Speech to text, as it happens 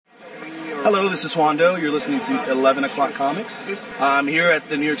Hello, this is Wando. You're listening to 11 O'Clock Comics. I'm here at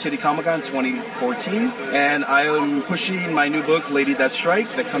the New York City Comic Con 2014, and I am pushing my new book, Lady Death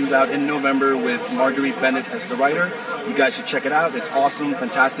Strike, that comes out in November with Marguerite Bennett as the writer. You guys should check it out. It's awesome,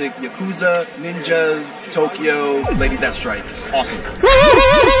 fantastic. Yakuza, ninjas, Tokyo, Lady Death Strike. Awesome.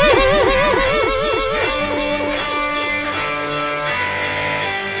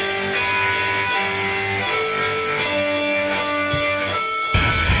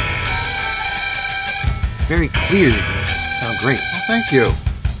 Very clear. Sound great. Well, thank you.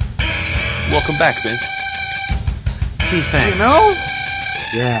 Welcome back, Vince. Gee, thanks. You know?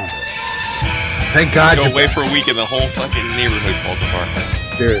 Yeah. Thank God. Go away for a week and the whole fucking neighborhood falls apart.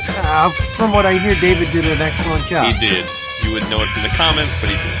 Seriously. From what I hear, David did an excellent job. He did. You wouldn't know it from the comments, but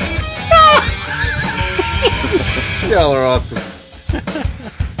he did. Y'all are awesome.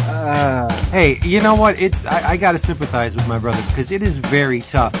 Hey, you know what? I gotta sympathize with my brother because it is very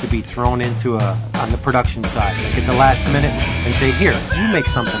tough to be thrown into on the production side, like at the last minute, and say, "Here, you make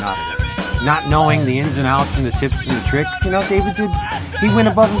something out of it." Not knowing the ins and outs and the tips and the tricks, you know, David he went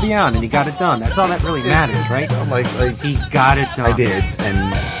above and beyond and he got it done. That's all that really matters, right? Like he got it done. I did, and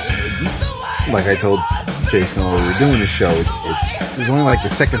like I told Jason while we were doing the show, it was only like the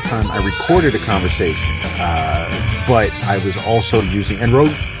second time I recorded a conversation, but I was also using, and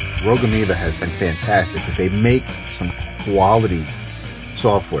Rogue Amoeba has been fantastic because they make some quality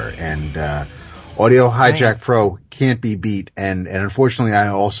software, and Audio Hijack Pro can't be beat. And unfortunately, I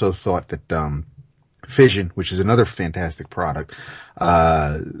also thought that Fission, which is another fantastic product,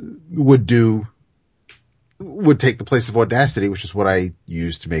 would take the place of Audacity, which is what I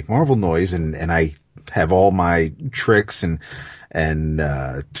use to make Marvel Noise, and I have all my tricks and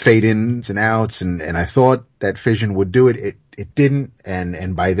fade ins and outs, and I thought that Fission would do it. It didn't,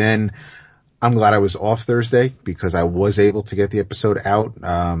 and by then, I'm glad I was off Thursday because I was able to get the episode out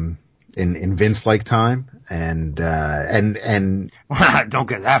in Vince-like time, and don't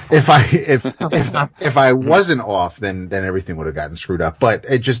get that far. If I wasn't off, then everything would have gotten screwed up. But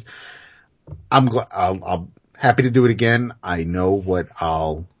I'm happy to do it again. I know what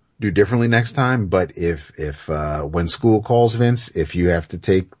I'll do differently next time, but if when school calls, Vince, if you have to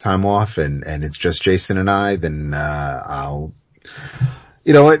take time off and it's just Jason and I, then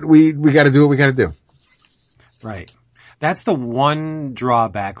you know what, we gotta do what we gotta do. Right. That's the one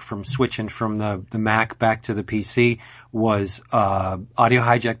drawback from switching from the Mac back to the PC was Audio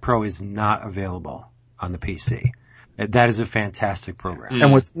Hijack Pro is not available on the PC. That is a fantastic program.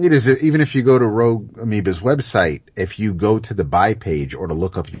 And what's neat is that even if you go to Rogue Amoeba's website, if you go to the buy page or to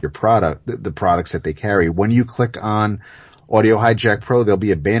look up your product, the products that they carry, when you click on Audio Hijack Pro, there'll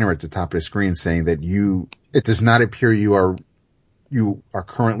be a banner at the top of the screen saying that it does not appear you are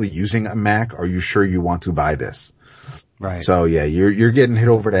currently using a Mac. Are you sure you want to buy this? Right. So yeah, you're getting hit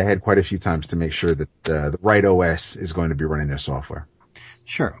over the head quite a few times to make sure that the right OS is going to be running their software.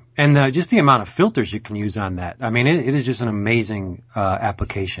 Sure. And just the amount of filters you can use on that. I mean, it is just an amazing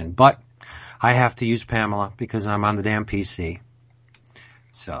application. But I have to use Pamela because I'm on the damn PC.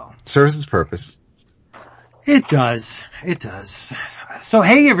 So. Serves its purpose. It does. It does. So,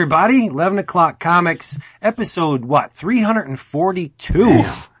 hey, everybody. 11 O'Clock Comics, episode, 342.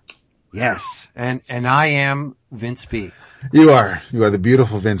 Damn. Yes. And I am Vince B. You are the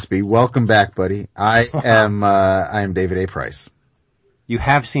beautiful Vince B. Welcome back, buddy. I am David A. Price. You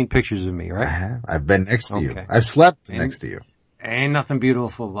have seen pictures of me, right? I have. I've been next to you. I've slept next to you. Ain't nothing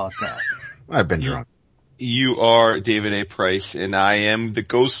beautiful about that. I've been drunk. You are David A. Price, and I am the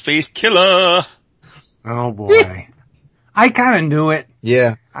Ghostface Killer. Oh boy. I kind of knew it.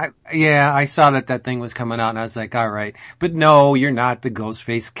 Yeah. I saw that thing was coming out, and I was like, all right. But no, you're not the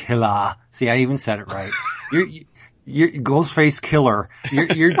Ghostface Killer. See, I even said it right. You're Ghostface Killer.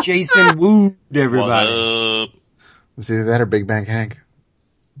 You're Jason Wood, everybody. What up? Was either that or Big Bang Hank?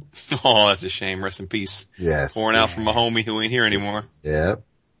 Oh, that's a shame. Rest in peace. Yes. Pouring out from a homie who ain't here anymore. Yep.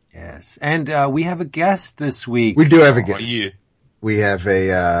 Yes. And we have a guest this week. We do have a guest. Yeah. We have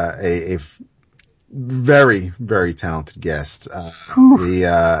a very, very talented guest. Jason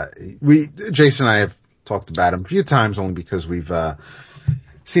and I have talked about him a few times only because we've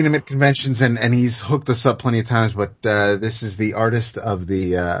seen him at conventions and he's hooked us up plenty of times, but this is the artist of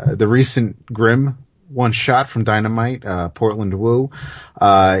the recent Grimm one shot from Dynamite, Portland Woo.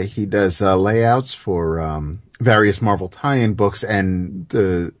 He does layouts for various Marvel tie-in books, and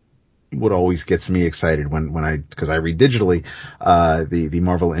what always gets me excited because I read digitally the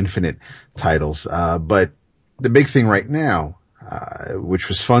Marvel Infinite titles. But the big thing right now, which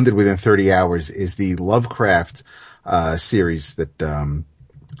was funded within 30 hours, is the Lovecraft series that on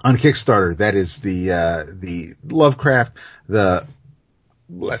Kickstarter. That is the Lovecraft, the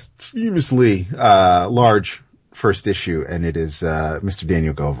Blasphemously large first issue, and it is Mr.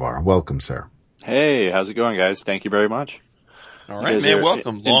 Daniel Govar. Welcome, sir. Hey, how's it going, guys? Thank you very much. All right, man.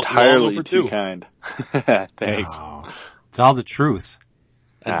 Welcome. Long Entirely overdue. too kind. Thanks. No, it's all the truth.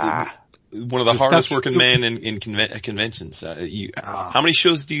 One of the hardest working men in conventions. How many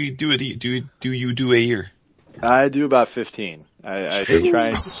shows do you do a year? I do about 15. I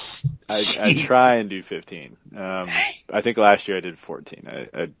try and do 15. I think last year I did 14.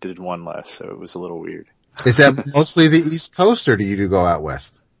 I did one less, so it was a little weird. Is that mostly the East Coast, or do you go out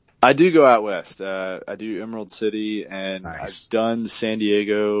west? I do go out west. I do Emerald City, and Nice. I've done San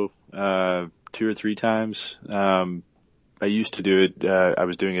Diego 2 or 3 times. I used to do it. I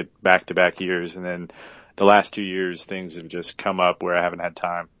was doing it back-to-back years, and then the last 2 years, things have just come up where I haven't had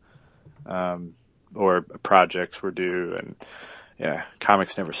time, or projects were due, and yeah,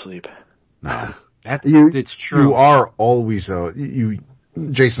 comics never sleep. No. It's true. You are always,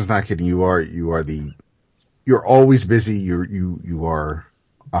 Jason's not kidding. You're always busy. You are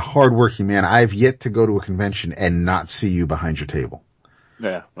a hardworking man. I've yet to go to a convention and not see you behind your table.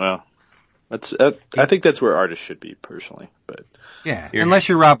 Yeah, well, I think that's where artists should be, personally. But Yeah, unless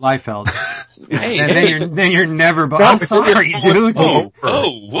you're Rob Liefeld. then you're never. But I'm sorry, dude.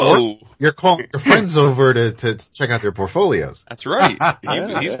 Whoa. You're calling your friends over to check out their portfolios. That's right.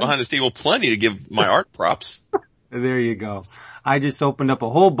 He's behind his table plenty to give my art props. There you go. I just opened up a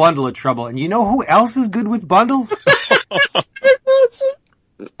whole bundle of trouble. And you know who else is good with bundles?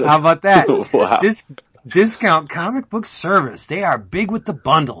 How about that? Wow. Discount Comic Book Service. They are big with the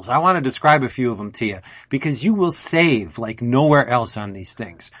bundles. I want to describe a few of them to you because you will save like nowhere else on these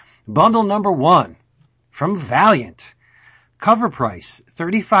things. Bundle number 1 from Valiant. Cover price,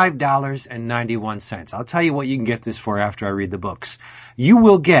 $35.91. I'll tell you what you can get this for after I read the books. You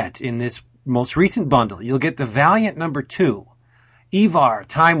will get, in this most recent bundle, you'll get the Valiant number 2, Ivar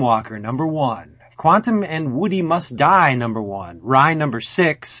Time Walker number 1, Quantum and Woody Must Die number 1, Rye number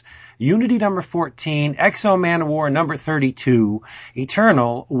 6, Unity number 14, Exo Man of War number 32,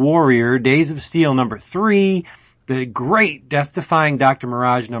 Eternal Warrior Days of Steel number 3, the great Death Defying Dr.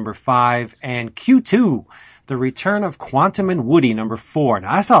 Mirage number 5, and Q2, The Return of Quantum and Woody number 4.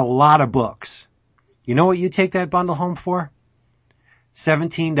 Now that's a lot of books. You know what you take that bundle home for?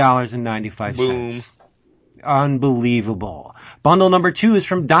 $17.95. Boom. Unbelievable. Bundle number 2 is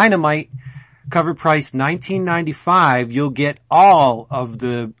from Dynamite. Cover price $19.95. You'll get all of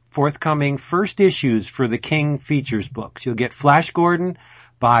the forthcoming first issues for the King Features books. You'll get Flash Gordon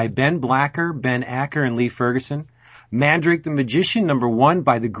by Ben Blacker, Ben Acker, and Lee Ferguson. Mandrake the Magician number 1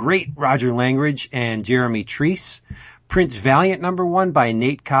 by the great Roger Langridge and Jeremy Treese. Prince Valiant number 1 by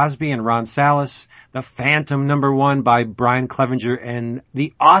Nate Cosby and Ron Salas. The Phantom number 1 by Brian Clevenger and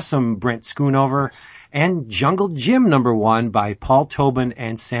the awesome Brent Schoonover. And Jungle Jim number 1 by Paul Tobin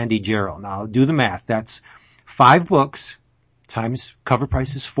and Sandy Gerald. Now do the math. That's 5 books times cover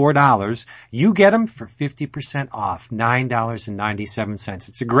price is $4. You get them for 50% off, $9.97.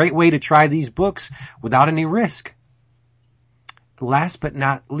 It's a great way to try these books without any risk. Last but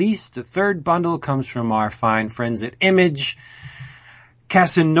not least, the third bundle comes from our fine friends at Image.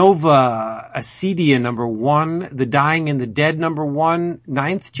 Casanova Acedia number 1, The Dying and the Dead number 1,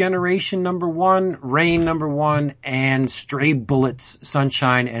 Ninth Generation number 1, Rain number 1, and Stray Bullets,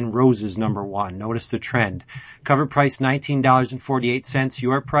 Sunshine and Roses number 1. Notice the trend. Cover price $19.48.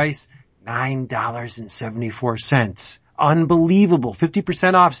 Your price $9.74. Unbelievable.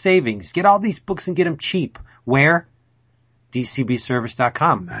 50% off savings. Get all these books and get them cheap. Where?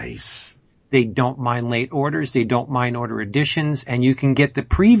 DCBService.com. Nice. They don't mind late orders. They don't mind order additions, and you can get the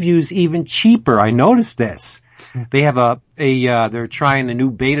previews even cheaper. I noticed this. They have they're trying a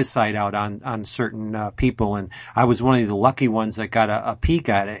new beta site out on certain people, and I was one of the lucky ones that got a peek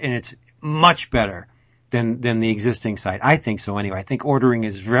at it, and it's much better than the existing site. I think so anyway. I think ordering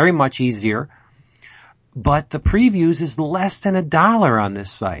is very much easier, but the previews is less than $1 on this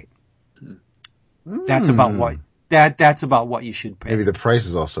site. That's about what you should pay. Maybe the price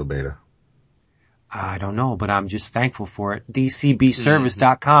is also beta. I don't know, but I'm just thankful for it.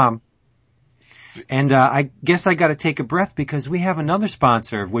 DCBService.com. And I guess I got to take a breath because we have another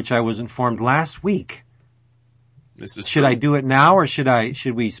sponsor, of which I was informed last week. Should I do it now, or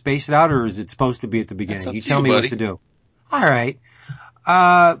should we space it out, or is it supposed to be at the beginning? You tell me what to do. All right.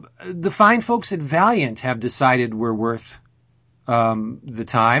 The fine folks at Valiant have decided we're worth the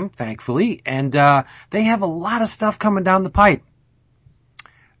time, thankfully, and they have a lot of stuff coming down the pipe.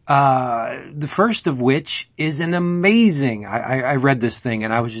 The first of which is an amazing, I read this thing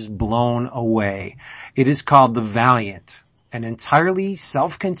and I was just blown away. It is called The Valiant, an entirely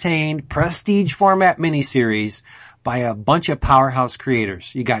self-contained prestige format miniseries by a bunch of powerhouse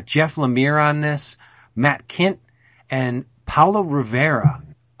creators. You got Jeff Lemire on this, Matt Kint, and Paulo Rivera.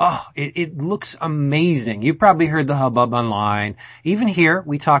 Oh, it looks amazing. You've probably heard the hubbub online. Even here,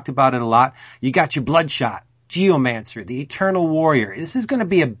 we talked about it a lot. You got your Bloodshot, Geomancer, the Eternal Warrior. This is going to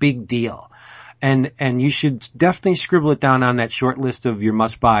be a big deal. And you should definitely scribble it down on that short list of your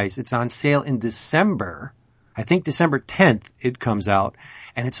must-buys. It's on sale in December. I think December 10th it comes out.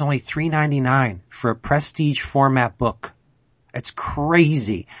 And it's only $3.99 for a prestige format book. It's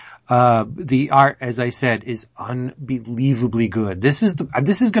crazy. The art, as I said, is unbelievably good. This is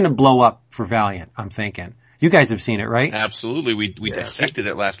going to blow up for Valiant, I'm thinking. You guys have seen it, right? Absolutely. We dissected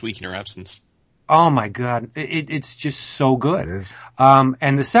it last week in your absence. Oh my God. It's just so good.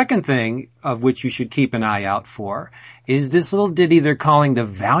 And the second thing of which you should keep an eye out for is this little ditty they're calling the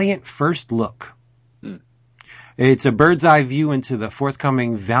Valiant First Look. It's a bird's eye view into the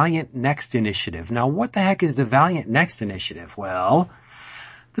forthcoming Valiant Next initiative. Now, what the heck is the Valiant Next initiative? Well,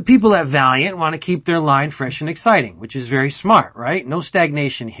 the people at Valiant want to keep their line fresh and exciting, which is very smart, right? No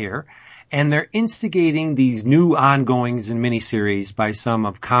stagnation here. And they're instigating these new ongoings and miniseries by some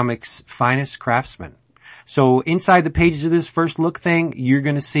of comics' finest craftsmen. So inside the pages of this first look thing, you're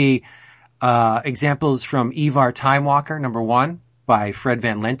going to see examples from Ivar Time Walker, #1, by Fred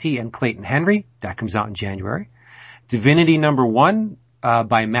Van Lente and Clayton Henry. That comes out in January. Divinity #1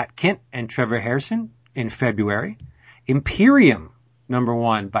 by Matt Kint and Trevor Harrison in February. Imperium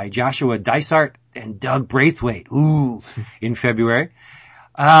 #1 by Joshua Dysart and Doug Braithwaite. In February.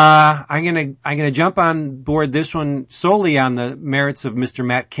 I'm gonna jump on board this one solely on the merits of Mr.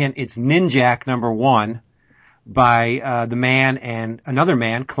 Matt Kint. It's Ninjak #1 by the man and another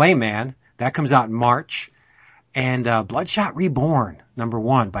man, Clayman. That comes out in March. And Bloodshot Reborn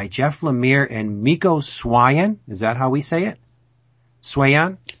 #1 by Jeff Lemire and Miko Swayan. Is that how we say it?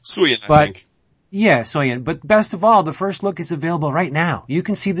 Swayan? Swayan, I think. Yeah, Swayan. But best of all, the first look is available right now. You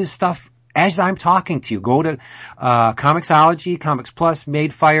can see this stuff as I'm talking to you. Go to Comixology, Comics Plus,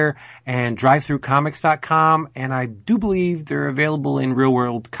 Madefire, and DriveThruComics.com. And I do believe they're available in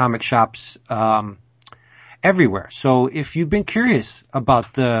real-world comic shops everywhere. So if you've been curious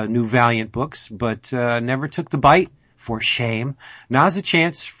about the new Valiant books, but never took the bite, for shame, now's a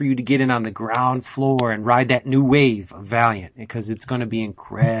chance for you to get in on the ground floor and ride that new wave of Valiant, because it's going to be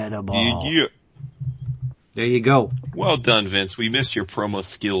incredible. Yeah. There you go. Well done, Vince. We missed your promo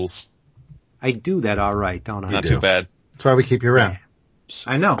skills. I do that all right, don't I? Not too bad. That's why we keep you around.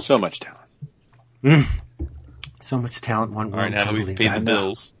 I know. So much talent. So much talent. One all right, now that we've paid the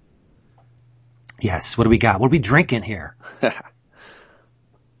bills. Yes. What do we got? What are we drinking here?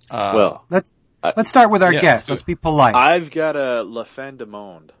 Well, let's start with our guest. Let's be polite. I've got a La Fin du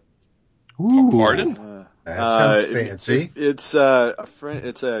Monde. Ooh. Pardon? That sounds fancy. It's a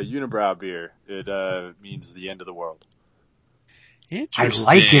unibrow beer. It means the end of the world. Interesting.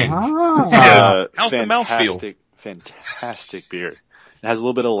 I like it. How's the mouthfeel? Fantastic beer. It has a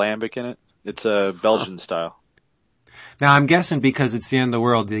little bit of lambic in it. It's a Belgian style. Now I'm guessing because it's the end of the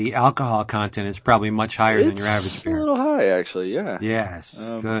world, the alcohol content is probably much higher than your average beer. It's a little high, actually. Yeah. Yes.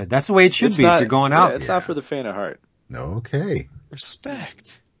 Good. That's the way it should be if you're going out. It's not for the faint of heart. Okay.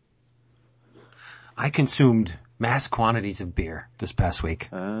 Respect. I consumed mass quantities of beer this past week.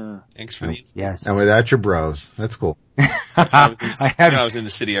 Thanks for the yes. And without your bros. That's cool. I was in the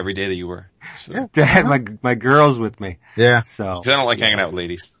city every day that you were. So. Yeah. I had my girls with me. Yeah. So. Because I don't like hanging out with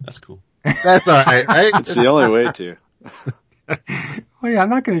ladies. That's cool. That's all right, right? It's the only way to. Well, yeah, I'm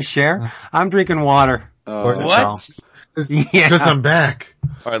not going to share. I'm drinking water. What? Because I'm back.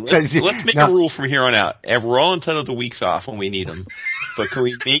 All right, let's make a rule from here on out. We're all entitled to weeks off when we need them. But can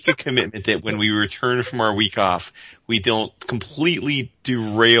we make a commitment that when we return from our week off, we don't completely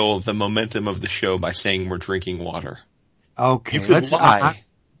derail the momentum of the show by saying we're drinking water? Okay. You could lie.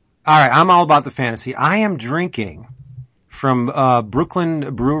 All right, I'm all about the fantasy. I am drinking from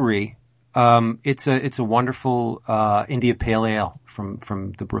Brooklyn Brewery. It's a wonderful India Pale Ale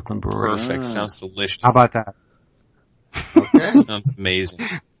from the Brooklyn Brewery. Perfect. Sounds delicious. How about that? Okay. Sounds amazing.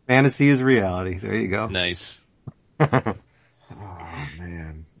 Fantasy is reality. There you go. Nice. Oh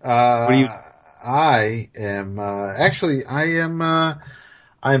man. What do you? I am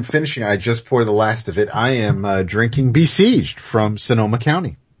I'm finishing. I just poured the last of it. I am drinking Besieged from Sonoma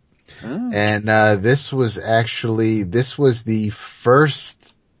County. And this was the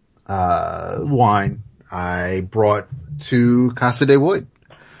first wine I brought to Casa de Wood.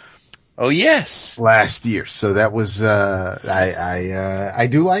 Oh yes. Last year. So that was I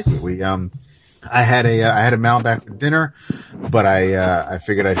do like it. I had a Malbec for dinner, but I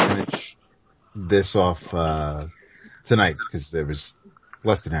figured I'd finish this off tonight because there was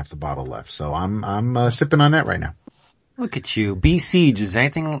less than half the bottle left. So I'm sipping on that right now. Look at you. Bee Siege. Is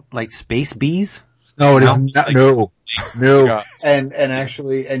anything like Space Bees? No, it is not. No. God.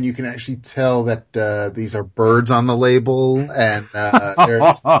 And you can actually tell that, these are birds on the label, and,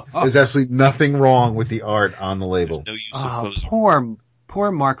 there's absolutely nothing wrong with the art on the label. No use of poser.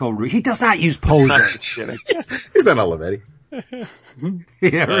 Poor Marco. He does not use posers. He's not Olivetti.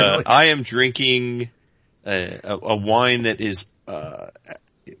 Yeah, really. I am drinking a wine that is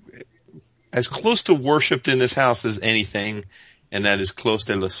as close to worshipped in this house as anything, and that is Clos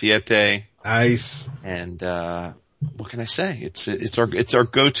de los Siete. Nice. And what can I say? It's our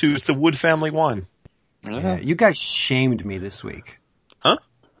go-to. It's the Wood family wine. Yeah, you guys shamed me this week. Huh?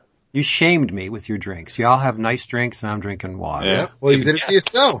 You shamed me with your drinks. Y'all have nice drinks, and I'm drinking water. Yeah. Well, you did it to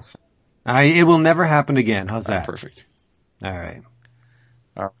yourself. It will never happen again. How's that? Perfect. All right.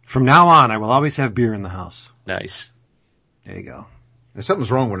 From now on, I will always have beer in the house. Nice. There you go.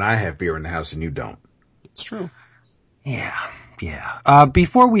 Something's wrong when I have beer in the house and you don't. It's true. Yeah.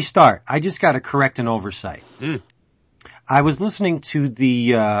 Before we start, I just got to correct an oversight. I was listening to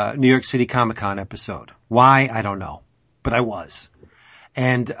the New York City Comic-Con episode. Why? I don't know. But I was.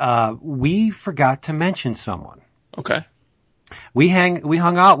 And we forgot to mention someone. Okay. We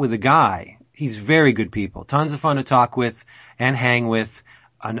hung out with a guy. He's very good people. Tons of fun to talk with and hang with.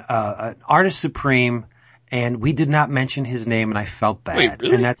 An artist supreme, and we did not mention his name, and I felt bad. Wait,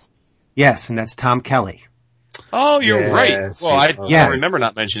 really? And that's Tom Kelly. Oh, you're right. Well, I remember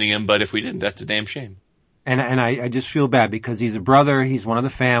not mentioning him, but if we didn't, that's a damn shame. And I just feel bad because he's a brother, he's one of the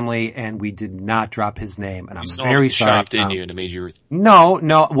family, and we did not drop his name, and I'm very sorry. Shop, didn't you? And it made you. No.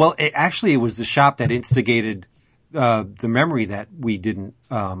 Well, it was the shop that instigated the memory that we didn't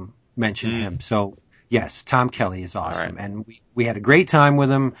mention him. So yes, Tom Kelly is awesome, right. And we had a great time with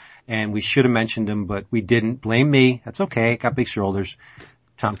him, and we should have mentioned him, but we didn't. Blame me. That's okay. Got big shoulders.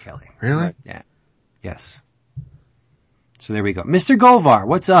 Tom Kelly. Really? Yeah. Yes. So there we go. Mr. Govar,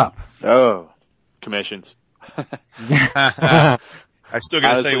 what's up? Oh, commissions. I still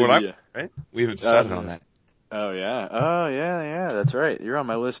got to tell you what I'm, right? We haven't decided on that. Oh yeah. That's right. You're on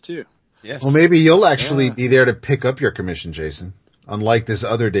my list too. Yes. Well, maybe you'll actually be there to pick up your commission, Jason. Unlike this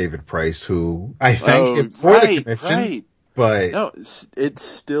other David Price, who I thank him for the commission, but no, it's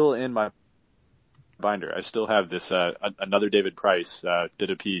still in my binder. I still have this. Another David Price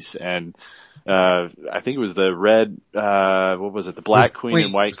did a piece, and I think it was the red. What was it? The Black Queen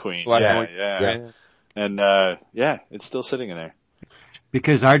and White Queen. Yeah. And it's still sitting in there.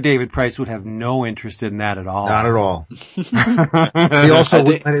 Because our David Price would have no interest in that at all. Not at all. He also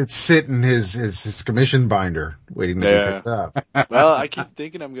would let it sit in his commission binder, waiting to be picked up. Well, I keep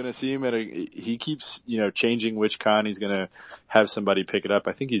thinking I'm going to see him he keeps, changing which con he's going to have somebody pick it up.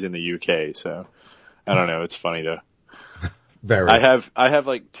 I think he's in the UK, so I don't know. It's funny though. Very. I have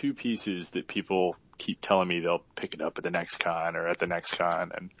like two pieces that people keep telling me they'll pick it up at the next con or at the next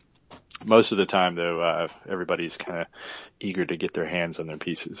con, and most of the time, though, everybody's kind of eager to get their hands on their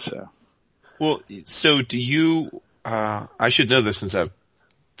pieces. So, well, so do you? I should know this since I've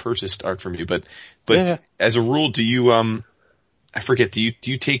purchased art from you, but as a rule, do you? I forget. Do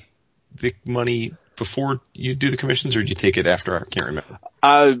you take the money before you do the commissions, or do you take it after? I can't remember.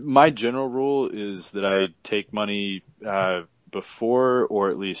 My general rule is that I take money before, or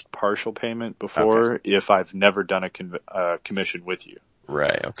at least partial payment before, if I've never done a commission with you.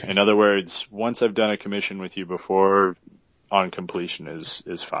 Right. Okay. In other words, once I've done a commission with you before, on completion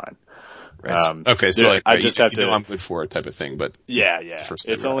is fine. Right. Okay. So I just have to. I'm good for it, type of thing. But yeah.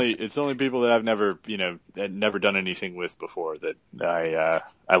 It's only people that I've never never done anything with before that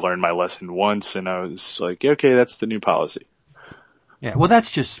I learned my lesson once, and I was like, okay, that's the new policy. Yeah. Well, that's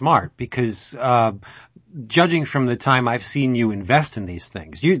just smart because judging from the time I've seen you invest in these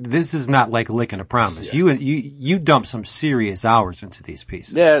things, this is not like licking a promise. Yeah. You dump some serious hours into these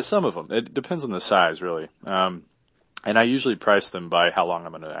pieces. Yeah, some of them. It depends on the size, really. And I usually price them by how long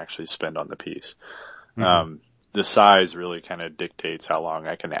I'm going to actually spend on the piece. Mm-hmm. The size really kind of dictates how long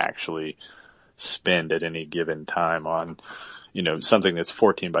I can actually spend at any given time on, something that's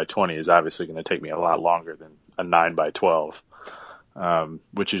 14 by 20 is obviously going to take me a lot longer than a 9 by 12.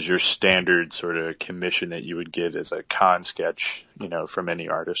 Which is your standard sort of commission that you would get as a con sketch, from any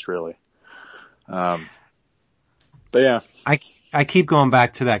artist, really. But yeah. I keep going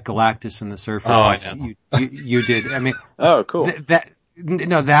back to that Galactus and the Surfer. Oh, I know. You did. I mean. Oh, cool.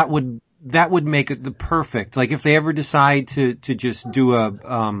 That would make it the perfect. Like if they ever decide to just do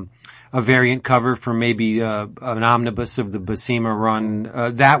a variant cover for maybe an omnibus of the Basima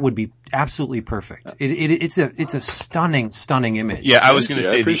run, that would be absolutely perfect. It's a stunning image. Yeah, I was going to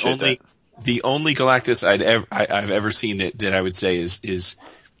say the only Galactus I've ever seen that I would say is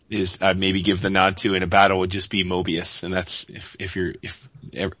I'd maybe give the nod to in a battle would just be Moebius, and that's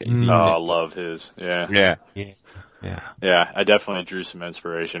I love his. Yeah. Yeah. I definitely drew some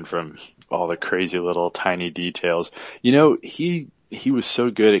inspiration from all the crazy little tiny details. You know, he was so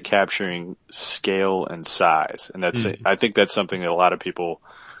good at capturing scale and size, and I think that's something that a lot of people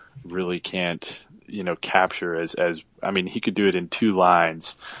really can't, capture as I mean, he could do it in 2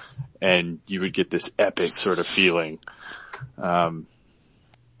 lines and you would get this epic sort of feeling. And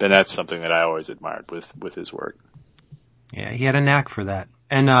that's something that I always admired with his work. Yeah, he had a knack for that.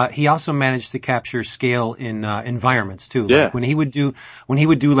 And he also managed to capture scale in environments too. Yeah. Like when he would do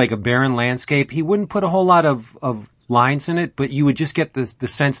like a barren landscape, he wouldn't put a whole lot of lines in it, but you would just get the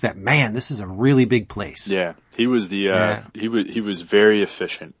sense that, man, this is a really big place. Yeah. He was he was very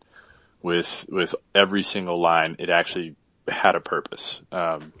efficient with every single line. It actually had a purpose.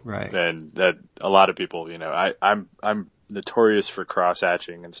 Right. And that a lot of people, I'm notorious for cross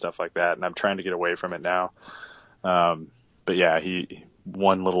hatching and stuff like that, and I'm trying to get away from it now. But yeah,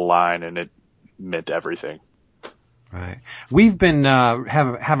 one little line and it meant everything. Right. We've been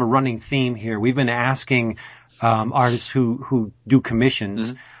have a running theme here. We've been asking artists who do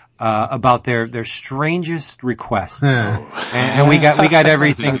commissions about their strangest requests. And we got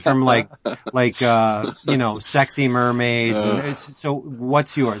everything from like sexy mermaids. And so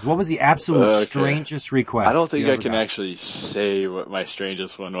what's yours? What was the absolute strangest request? I don't think I can actually say what my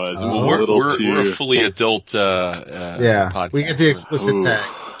strangest one was. It was we're a fully adult podcast. We get the explicit tag.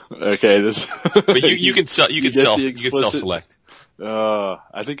 Okay, but you can self-select.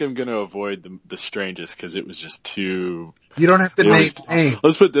 I think I'm going to avoid the strangest because it was just too... You don't have to name names.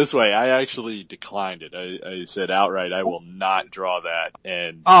 Let's put it this way. I actually declined it. I said outright, I will not draw that.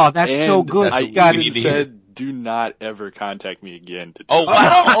 And that's so good. I even said, do not ever contact me again. To do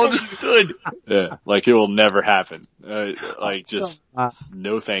wow. Oh, this is good. Yeah, like it will never happen. No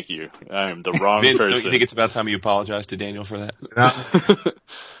thank you. I am the wrong Vince, person. Don't you think it's about time you apologize to Daniel for that?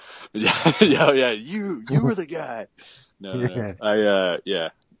 Yeah, you were the guy. No.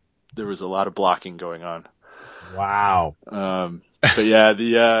 There was a lot of blocking going on. Wow. But yeah,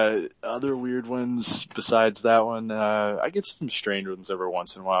 the other weird ones besides that one, I get some strange ones every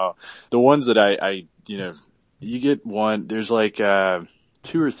once in a while. The ones that I you get one, there's like 2 or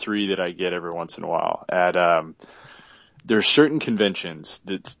 3 that I get every once in a while at there are certain conventions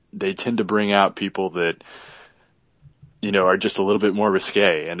that they tend to bring out people that are just a little bit more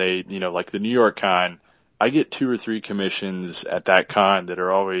risque, and they like the New York Con. I get 2 or 3 commissions at that con that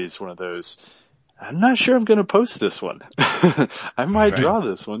are always one of those, I'm not sure I'm going to post this one. I might draw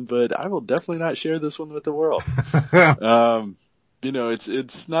this one, but I will definitely not share this one with the world.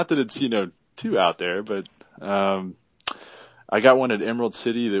 It's not that it's, too out there, but I got one at Emerald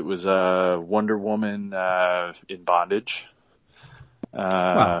City that was Wonder Woman in bondage.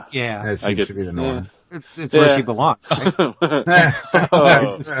 Yeah. That seems to be the norm. It's where she belongs.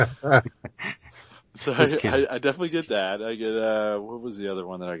 Right? So I definitely get that. I get, what was the other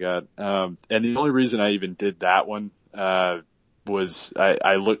one that I got? And the only reason I even did that one, was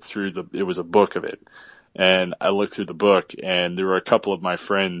I looked through it was a book of it. And I looked through the book and there were a couple of my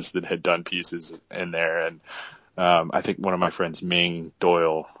friends that had done pieces in there. And, I think one of my friends, Ming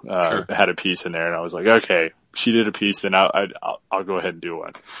Doyle, had a piece in there and I was like, okay, she did a piece, then I'll go ahead and do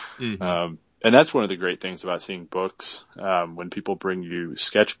one. Mm-hmm. And that's one of the great things about seeing books, when people bring you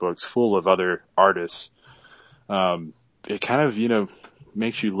sketchbooks full of other artists. It kind of,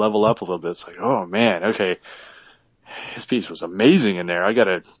 makes you level up a little bit. It's like, oh man, okay, his piece was amazing in there. I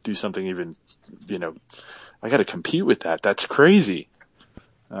gotta do something even, I gotta compete with that. That's crazy.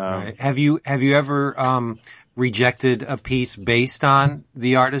 Right. Have you ever, rejected a piece based on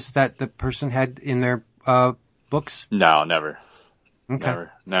the artist that the person had in their, books? No, never. Okay.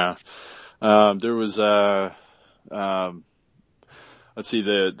 Never. No. There was, let's see,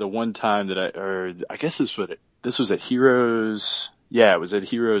 the one time that I guess this was at Heroes. Yeah, it was at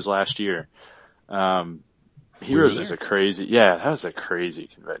Heroes last year. Heroes is that was a crazy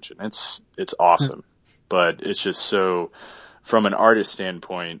convention. It's awesome, but it's just so, from an artist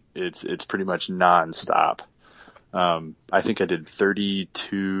standpoint, it's pretty much nonstop. I think I did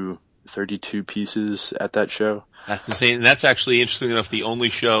 32 pieces at that show. That's insane. And that's actually, interesting enough, the only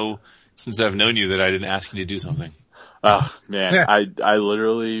show since I've known you that I didn't ask you to do something. Oh man, I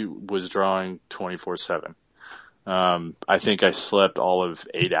literally was drawing 24/7. I think I slept all of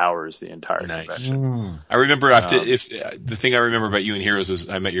 8 hours the entire convention. I remember the thing I remember about you and Heroes was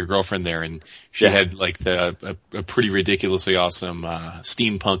I met your girlfriend there and she had like a pretty ridiculously awesome,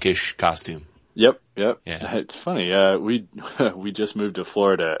 steampunkish costume. Yep. Yeah. It's funny. We just moved to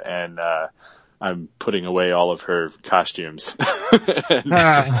Florida and, I'm putting away all of her costumes.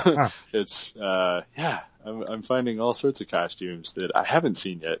 It's, I'm finding all sorts of costumes that I haven't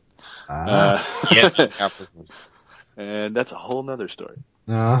seen yet. And that's a whole nother story.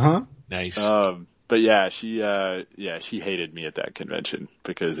 Nice. But yeah, she hated me at that convention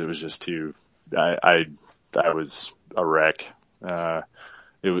because it was just too, I was a wreck.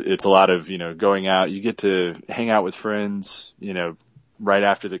 It's a lot of, going out, you get to hang out with friends, right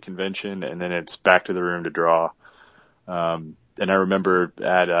after the convention, and then it's back to the room to draw. And I remember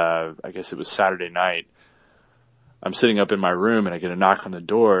at, I guess it was Saturday night, I'm sitting up in my room and I get a knock on the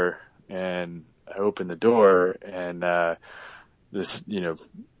door, and I open the door, and this,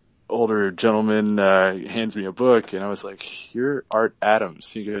 older gentleman hands me a book, and I was like, "You're Art Adams."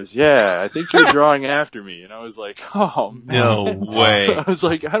 He goes, "Yeah, I think you're drawing after me." And I was like, "Oh, man." No way. I was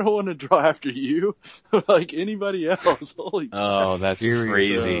like, "I don't want to draw after you, like anybody else." Holy Oh, that's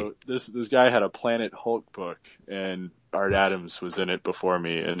crazy. So this guy had a Planet Hulk book, and Art Adams was in it before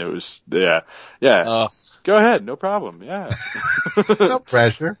me, and it was Go ahead, no problem. Yeah, No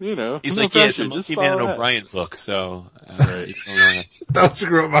pressure. He's no like, pressure, it's a just Monkey Man and follow that. O'Brien book, so Don't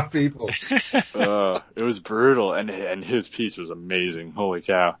screw up my people. It was brutal, and his piece was amazing. Holy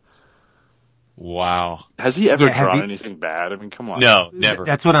cow! wow. Has he ever have drawn you- anything bad? I mean, come on. No, never.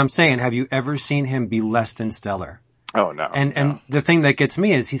 That's what I'm saying. Have you ever seen him be less than stellar? Oh no. And the thing that gets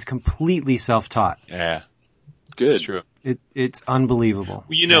me is he's completely self-taught. Yeah, good. it's true. It's unbelievable.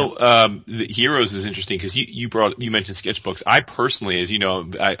 The Heroes is interesting because you mentioned sketchbooks. I personally, as you know,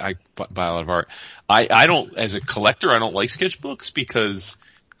 I buy a lot of art. I don't, as a collector, I don't like sketchbooks because,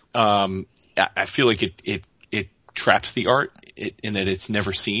 I feel like it traps the art in that it's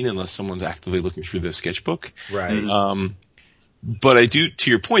never seen unless someone's actively looking through the sketchbook. Right. But I do, to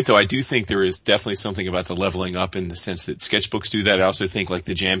your point though, I do think there is definitely something about the leveling up in the sense that sketchbooks do that. I also think like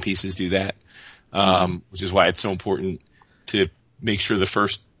the jam pieces do that, which is why it's so important to make sure the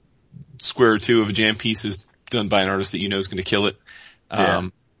first square or two of a jam piece is done by an artist that you know is going to kill it.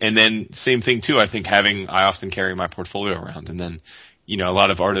 And then same thing too, I think I often carry my portfolio around, and then, a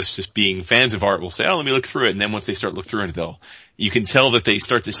lot of artists just being fans of art will say, "Oh, let me look through it." And then once they start looking through it, you can tell that they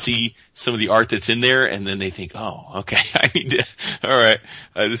start to see some of the art that's in there, and then they think, "Oh, okay, I need to, all right,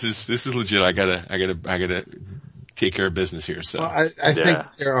 this is legit. I gotta take care of business here." So Well, I think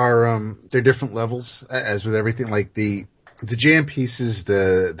there are different levels, as with everything, like the jam pieces,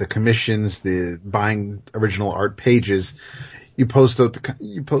 the commissions, the buying original art pages. You post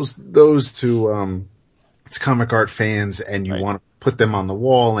those to comic art fans, and you want to put them on the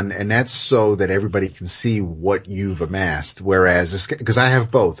wall, and that's so that everybody can see what you've amassed. Whereas, because I have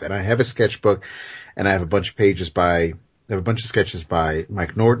both, and I have a sketchbook, and I have a bunch of sketches by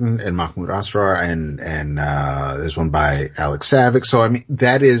Mike Norton and Mahmoud Asrar, and there's one by Alex Savick. So I mean,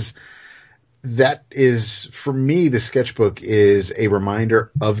 that is for me, the sketchbook is a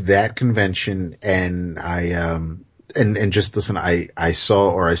reminder of that convention, and and just listen, I saw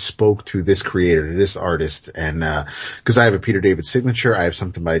or I spoke to this creator, to this artist, and because I have a Peter David signature, I have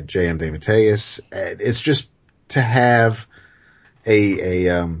something by J.M. DeMatteis. It's just to have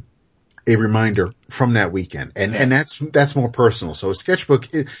a reminder from that weekend, and that's more personal. So a sketchbook,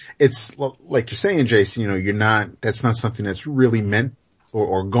 it's like you're saying, Jason, that's not something that's really meant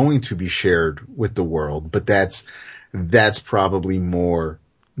or going to be shared with the world, but that's probably more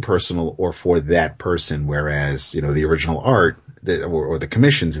personal or for that person, whereas the original art or the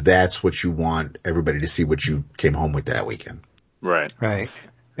commissions, that's what you want everybody to see, what you came home with that weekend. Right.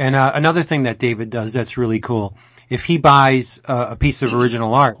 And another thing that David does that's really cool, if he buys a piece of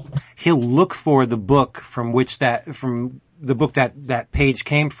original art, he'll look for the book from the book that page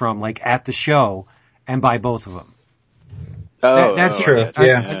came from, like at the show, and buy both of them. That's true.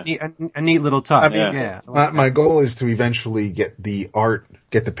 A neat little touch. I mean, my goal is to eventually get the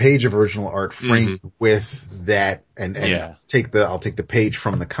page of original art framed with that, and I'll take the page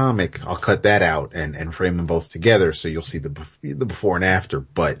from the comic, I'll cut that out and frame them both together, so you'll see the before and after.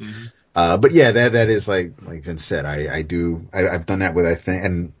 But yeah, that is like Vince said, I've done that with, I think,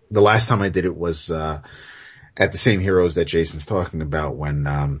 and the last time I did it was at the same Heroes that Jason's talking about, when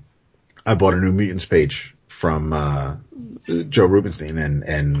I bought a New Mutants page from Joe Rubinstein,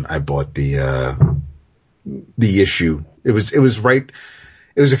 and I bought the issue. It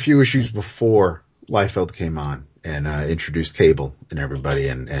was a few issues before Liefeld came on and introduced Cable and everybody,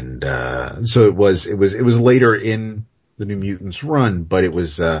 and so it was later in the New Mutants run, but it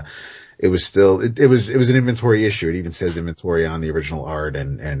was an inventory issue. It even says inventory on the original art,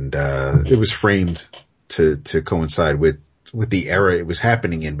 and it was framed to coincide with the era it was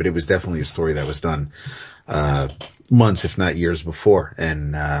happening in, but it was definitely a story that was done months, if not years before.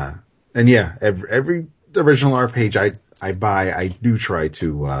 And And yeah, every original art page I buy, I do try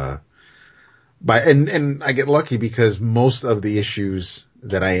to, buy, and I get lucky because most of the issues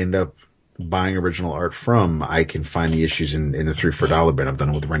that I end up buying original art from, I can find the issues in the $3-4 bin. I've done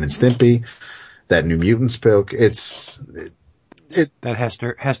it with Ren and Stimpy, that New Mutants book. That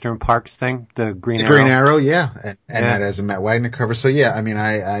Hester and Parks thing, the Green Arrow. Green Arrow, yeah. And that has a Matt Wagner cover. So yeah, I mean,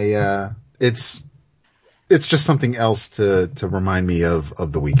 it's just something else to remind me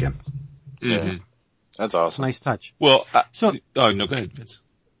of the weekend. Yeah. That's awesome. Nice touch. Well, no, go ahead, Vince.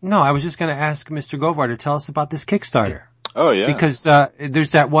 No, I was just going to ask Mr. Govar to tell us about this Kickstarter. Oh yeah. Because,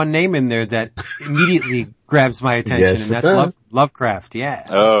 there's that one name in there that immediately grabs my attention, Yes, and that's Lovecraft, yeah.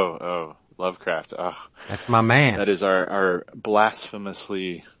 Oh, Lovecraft. Oh, that's my man. that is our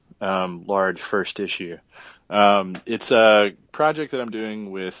blasphemously, large first issue. It's a project that I'm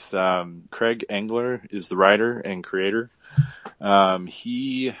doing with, Craig Engler is the writer and creator.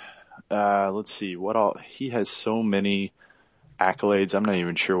 He has so many accolades. I'm not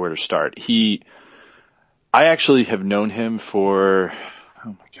even sure where to start. I actually have known him for, oh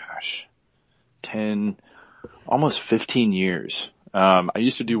my gosh, 10, almost 15 years. I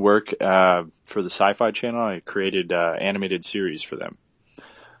used to do work, for the Sci-Fi Channel. I created, animated series for them,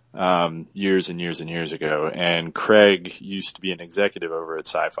 years and years and years ago. And Craig used to be an executive over at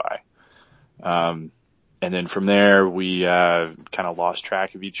Sci-Fi. And then from there, we, kind of lost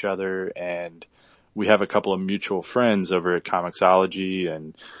track of each other, and we have a couple of mutual friends over at Comixology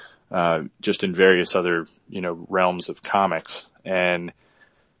and, just in various other, realms of comics. And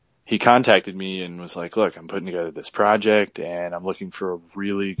he contacted me and was like, look, I'm putting together this project and I'm looking for a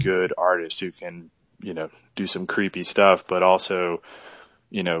really good artist who can, do some creepy stuff, but also,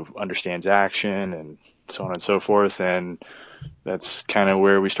 understands action and so on and so forth. And that's kind of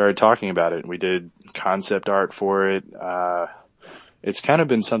where we started talking about it. We did concept art for it. It's kind of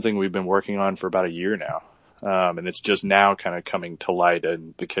been something we've been working on for about a year now. And it's just now kind of coming to light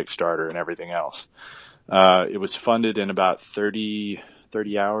in the Kickstarter and everything else. It was funded in about 30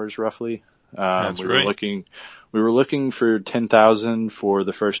 hours roughly. That's right. We were looking for 10,000 for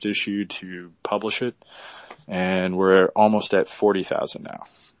the first issue to publish it, and we're almost at 40,000 now.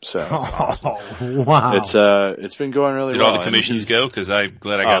 So that's awesome. Wow. It's been going really well. Did all the commissions go? Cause I'm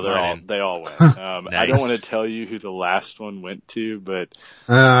glad I got mine. They all went. Nice. I don't want to tell you who the last one went to, but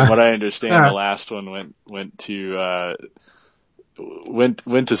from what I understand, the last one went to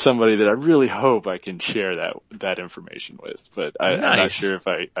somebody that I really hope I can share that information with, but I'm not sure if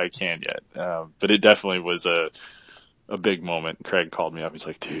I can yet. But it definitely was a big moment. Craig called me up. He's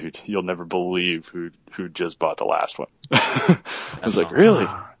like, dude, you'll never believe who just bought the last one. I was like, really?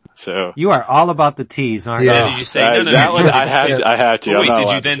 So you are all about the tease, aren't you? Yeah. Did you say no? That one I had to. Wait, did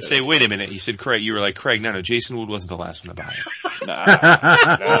you then say, wait a minute? You said Craig. You were like, Craig, no, Jason Wood wasn't the last one to buy it.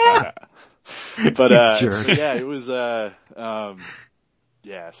 No. But Sure. So yeah, it was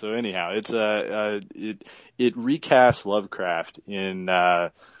yeah. So anyhow, it's it recasts Lovecraft in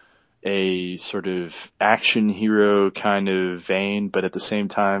a sort of action hero kind of vein, but at the same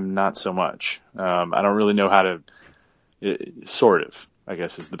time, not so much. I don't really know how to sort of. I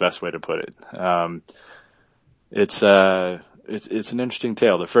guess is the best way to put it. It's an interesting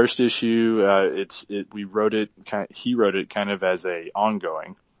tale. The first issue, he wrote it kind of as a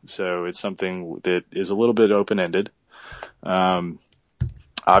ongoing. So it's something that is a little bit open-ended.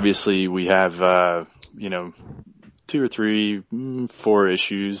 Obviously we have, 2 or 3, 4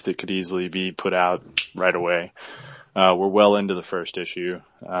 issues that could easily be put out right away. We're well into the first issue,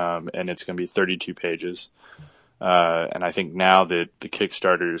 and it's going to be 32 pages. And I think now that the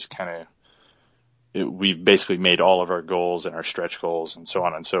Kickstarter is we've basically made all of our goals and our stretch goals and so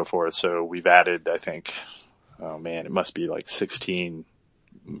on and so forth. So we've added, I think, it must be like 16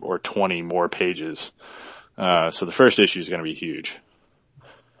 or 20 more pages. So the first issue is going to be huge.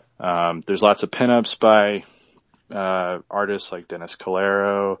 There's lots of pinups by, artists like Dennis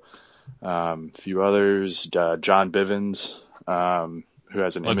Calero, a few others, John Bivens, who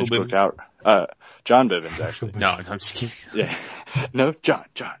has an image book out. John Bivens, actually. No, I'm just kidding. Yeah. No, John.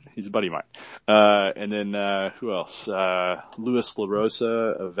 He's a buddy of mine. And then, who else? Louis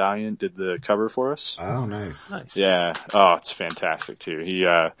LaRosa of Valiant did the cover for us. Oh, nice. Yeah. Oh, it's fantastic too. He,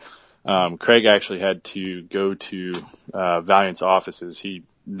 Craig actually had to go to, Valiant's offices. He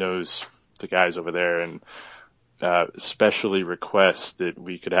knows the guys over there and, specially requests that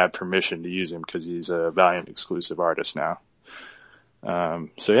we could have permission to use him because he's a Valiant exclusive artist now.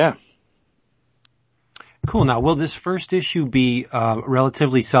 So yeah. Cool. Now, will this first issue be a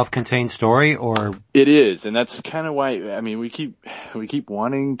relatively self-contained story, or? It is, and that's kind of why, we keep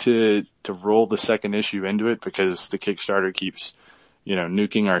wanting to roll the second issue into it because the Kickstarter keeps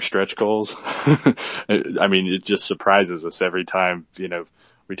nuking our stretch goals. I mean, it just surprises us every time,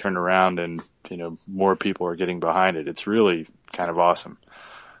 we turn around and, more people are getting behind it. It's really kind of awesome.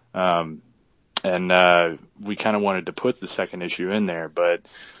 And we kind of wanted to put the second issue in there, but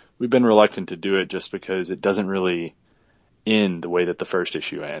we've been reluctant to do it just because it doesn't really end the way that the first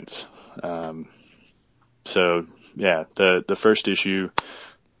issue ends. So yeah, the first issue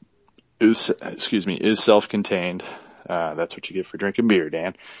is self-contained. That's what you get for drinking beer,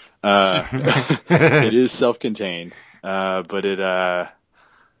 Dan. It is self-contained, but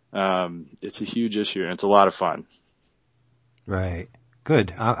it's a huge issue and it's a lot of fun. Right.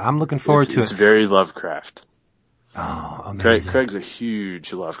 Good. I'm looking forward to it. It's very Lovecraft. Oh, amazing. Craig's a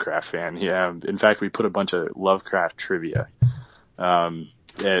huge Lovecraft fan. Yeah. In fact, we put a bunch of Lovecraft trivia. I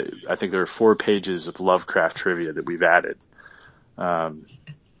think there are 4 pages of Lovecraft trivia that we've added. So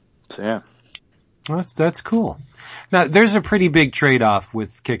yeah. Well, that's cool. Now, there's a pretty big trade-off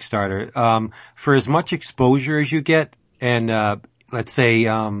with Kickstarter. For as much exposure as you get, and let's say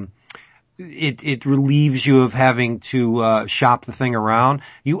it relieves you of having to shop the thing around,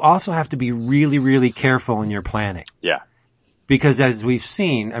 you also have to be really, really careful in your planning. Yeah. Because as we've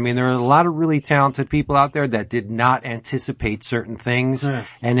seen, I mean, there are a lot of really talented people out there that did not anticipate certain things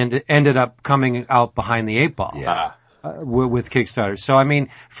and ended up coming out behind the 8 ball. Yeah. With Kickstarter. So, I mean,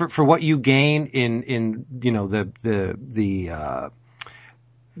 for what you gain in the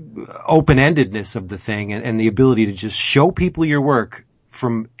open-endedness of the thing and the ability to just show people your work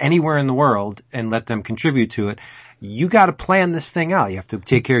from anywhere in the world and let them contribute to it, you got to plan this thing out. You have to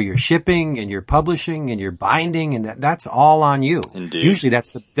take care of your shipping and your publishing and your binding, and that's all on you. Indeed. Usually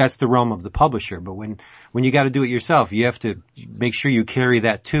that's the realm of the publisher, but when you got to do it yourself, you have to make sure you carry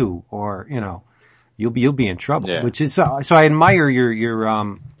that too, or you'll be in trouble. Yeah. Which is so I admire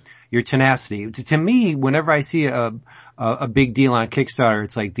your tenacity. To me, whenever I see a big deal on Kickstarter,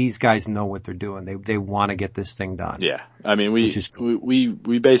 it's like these guys know what they're doing. They want to get this thing done. Yeah. I mean,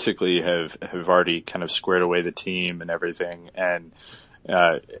 we basically have already kind of squared away the team and everything, and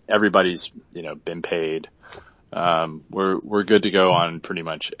everybody's been paid. We're good to go on pretty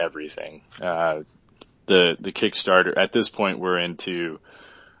much everything. The Kickstarter at this point, we're into,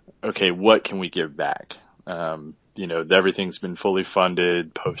 okay, what can we give back? Everything's been fully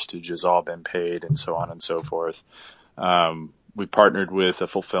funded, postage has all been paid, and so on and so forth. We partnered with a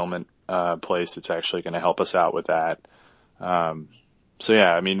fulfillment place that's actually going to help us out with that. So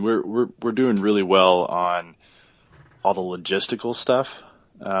yeah, I mean, we're doing really well on all the logistical stuff.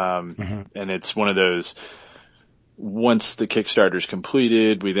 And it's one of those, once the Kickstarter's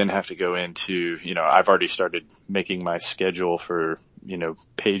completed, we then have to go into, I've already started making my schedule for,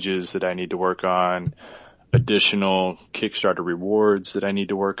 pages that I need to work on, additional Kickstarter rewards that I need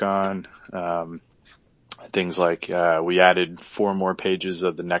to work on. Things like, we added 4 more pages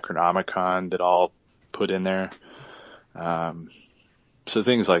of the Necronomicon that I'll put in there. So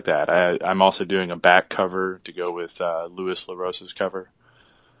things like that. I'm also doing a back cover to go with, Louis LaRosa's cover.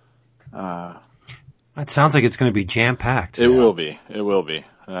 That sounds like it's going to be jam-packed. It will be.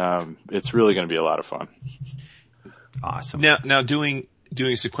 It's really going to be a lot of fun. Awesome. Now doing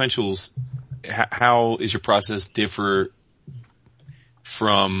sequentials, how is your process differ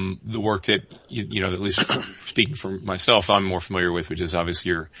from the work that at least speaking for myself, I'm more familiar with, which is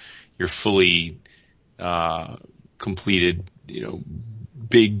obviously your fully completed,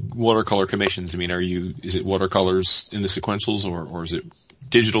 big watercolor commissions. I mean, is it watercolors in the sequentials or is it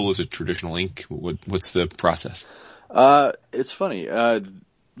digital? Is it traditional ink? What's the process? It's funny.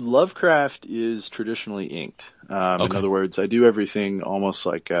 Lovecraft is traditionally inked. Okay. In other words, I do everything almost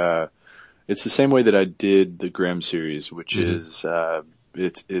like, it's the same way that I did the Grimm series, which is,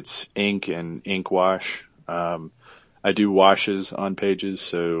 it's ink and ink wash. I do washes on pages,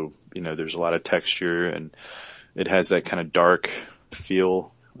 so, there's a lot of texture and it has that kind of dark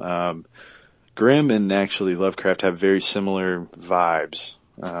feel. Grimm and actually Lovecraft have very similar vibes.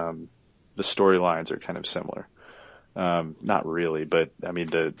 The storylines are kind of similar. Not really, but I mean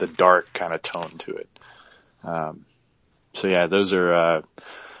the dark kind of tone to it. So yeah, those are,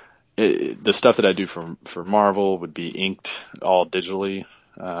 the stuff that I do for Marvel would be inked all digitally.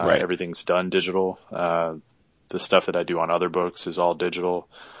 Right. Everything's done digital. The stuff that I do on other books is all digital.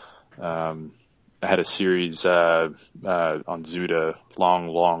 I had a series, on Zuda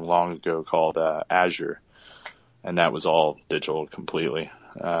long ago called, Azure, and that was all digital completely.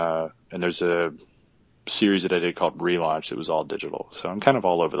 And there's a series that I did called Relaunch that was all digital. So I'm kind of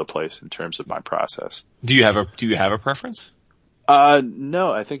all over the place in terms of my process. Do you have a preference?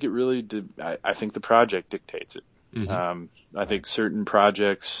 No, I think it really did. I think the project dictates it. Mm-hmm. I think certain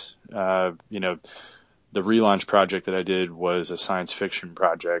projects, the relaunch project that I did was a science fiction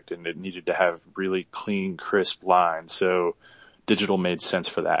project, and it needed to have really clean, crisp lines. So digital made sense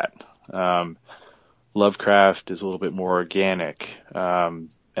for that. Lovecraft is a little bit more organic, and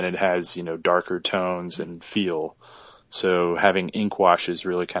it has, darker tones and feel. So having ink washes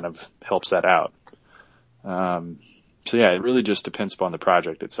really kind of helps that out. So yeah, it really just depends upon the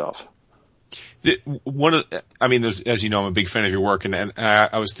project itself. As you know, I'm a big fan of your work, and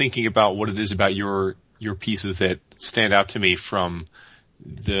I was thinking about what it is about your pieces that stand out to me from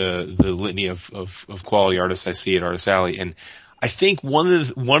the litany of quality artists I see at Artist Alley. And I think one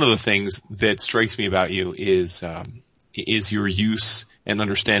of the things that strikes me about you is your use and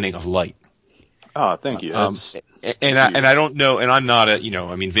understanding of light. Oh, thank you. I don't know, and I'm not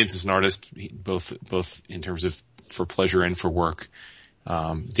Vince is an artist, both in terms of for pleasure and for work.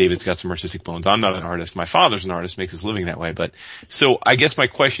 David's got some artistic bones. I'm not an artist. My father's an artist, makes his living that way. But, so I guess my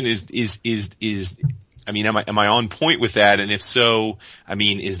question is, am I on point with that? And if so,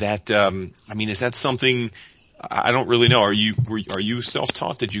 is that something, I don't really know. Are you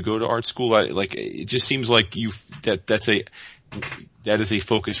self-taught? Did you go to art school? It just seems like that is a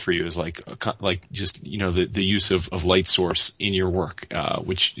focus for you, is the use of light source in your work,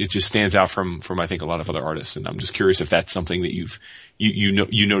 which it just stands out from I think a lot of other artists. And I'm just curious if that's something that you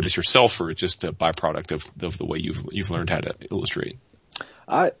notice yourself, or just a byproduct of the way you've learned how to illustrate.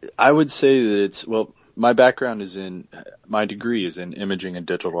 I would say that my background my degree is in imaging and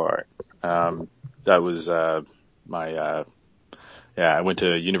digital art. That was, I went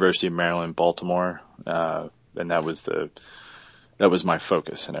to University of Maryland, Baltimore, and that was my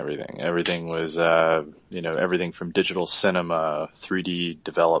focus and everything. Everything was, everything from digital cinema, 3D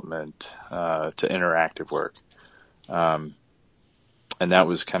development, to interactive work. And that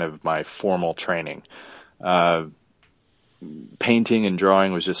was kind of my formal training. Painting and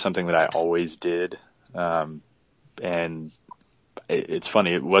drawing was just something that I always did. And it's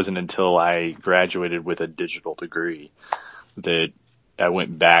funny, it wasn't until I graduated with a digital degree that I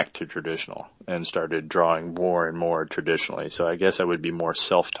went back to traditional and started drawing more and more traditionally. So I guess I would be more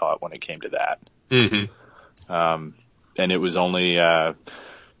self-taught when it came to that. Mm-hmm. And it was only, I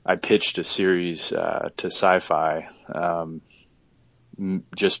pitched a series, to Sci-Fi,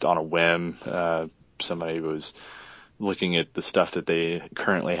 just on a whim. Somebody was looking at the stuff that they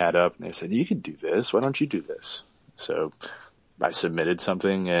currently had up, and they said, "You could do this. Why don't you do this?" So I submitted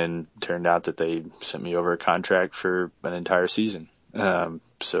something, and turned out that they sent me over a contract for an entire season.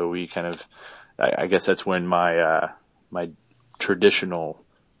 So we kind of, I guess that's when my traditional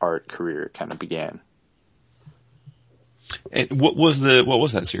art career kind of began. And what was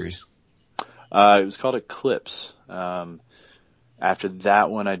that series? It was called Eclipse. After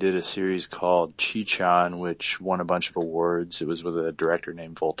that one, I did a series called Chi-Chian, which won a bunch of awards. It was with a director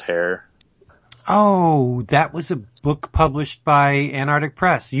named Voltaire. Oh, that was a book published by Antarctic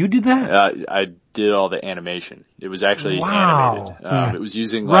Press. You did that? I did all the animation. It was actually wow. animated. It was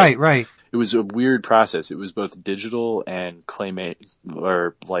using right. It was a weird process. It was both digital and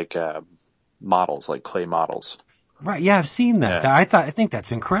models, like clay models. Right. Yeah, I've seen that. Yeah. I think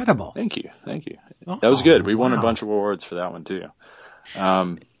that's incredible. Thank you. Oh, that was good. We won a bunch of awards for that one too.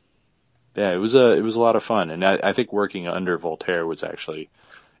 It was a lot of fun, and I think working under Voltaire was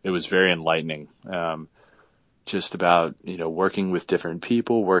very enlightening. Just about, working with different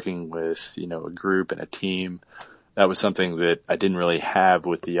people, working with, a group and a team. That was something that I didn't really have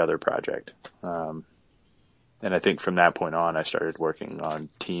with the other project. And I think from that point on, I started working on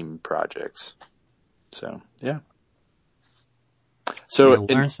team projects. So, yeah. So you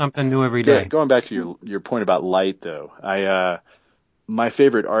learn something new every day. Yeah, going back to your point about light, though, my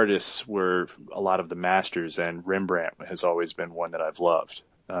favorite artists were a lot of the masters, and Rembrant has always been one that I've loved.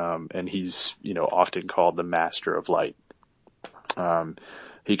 And he's, often called the master of light.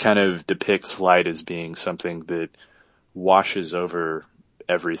 He kind of depicts light as being something that washes over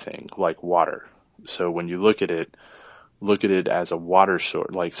everything, like water. So when you look at it as a water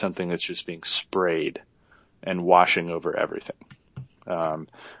source, like something that's just being sprayed and washing over everything.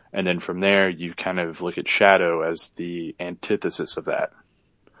 And then from there, you kind of look at shadow as the antithesis of that.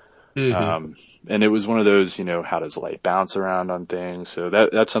 Mm-hmm. And it was one of those, how does light bounce around on things? So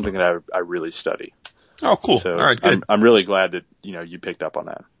that's something that I really study. Oh, cool. So all right, good. I'm really glad that, you picked up on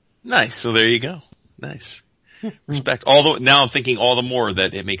that. Nice. So there you go. Nice. Respect. Now I'm thinking all the more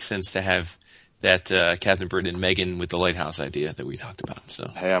that it makes sense to have that, Captain Britain and Megan with the lighthouse idea that we talked about. So.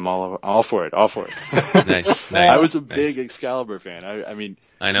 Hey, I'm all for it. Nice. I was a big Excalibur fan.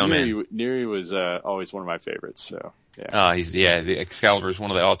 I know, man. Neri was, always one of my favorites. So, yeah. The Excalibur is one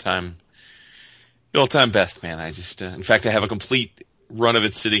of the all-time best, man. I just, in fact, I have a complete run of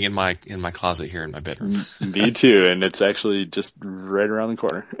it sitting in my closet here in my bedroom. Me too, and it's actually just right around the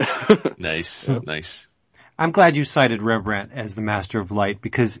corner. Nice, Yep. nice. I'm glad you cited Rembrandt as the master of light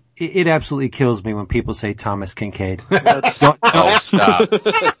because it absolutely kills me when people say Thomas Kinkade. Stop.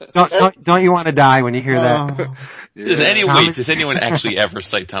 Don't you want to die when you hear that? Oh, Does anyone actually ever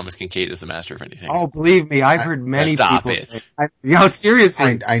cite Thomas Kinkade as the master of anything? Oh, believe me, I've heard many Stop people it. say,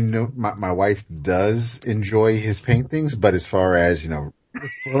 seriously. I know my wife does enjoy his paintings, but as far as,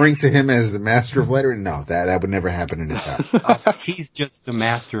 referring to him as the master of lettering, no, that would never happen in his house. He's just the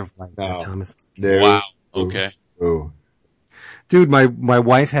master of light, No. Thomas. Wow. Okay. Ooh. Dude, my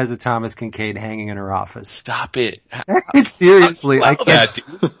wife has a Thomas Kinkade hanging in her office. Stop it. Seriously, Allow that,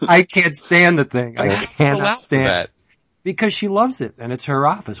 dude. I can't stand the thing. I Allow cannot stand that. it. Because she loves it, and it's her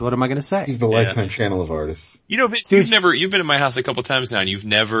office. What am I going to say? He's the lifetime channel of artists. Vince, you've been in my house a couple times now, and you've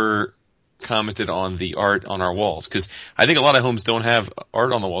never commented on the art on our walls. Because I think a lot of homes don't have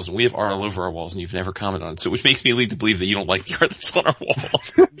art on the walls, and we have art all over our walls, and you've never commented on it. So, which makes me lead to believe that you don't like the art that's on our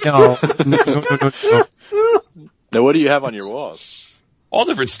walls. No. Now, what do you have on your walls? All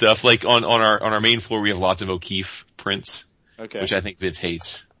different stuff. Like on our main floor, we have lots of O'Keeffe prints, Okay. which I think Vince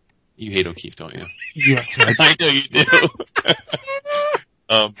hates. You hate O'Keeffe, don't you? Yes, I know you do.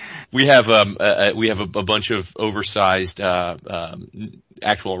 We have a bunch of oversized,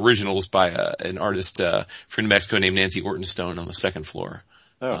 actual originals by an artist, from New Mexico named Nancy Ortonstone on the second floor.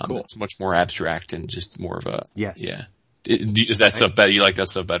 Oh, cool. It's much more abstract and just more of a, Yes. yeah. Is that stuff better? You like that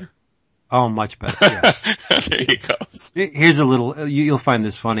stuff better? Oh, much better, yes. There you go. Here's a little, you'll find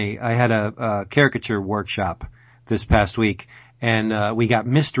this funny. I had a caricature workshop this past week, and we got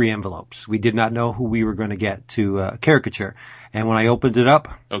mystery envelopes. We did not know who we were going to get to caricature. And when I opened it up,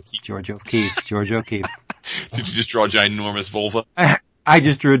 O'Keeffe. George O'Keeffe. Did you just draw a ginormous vulva? I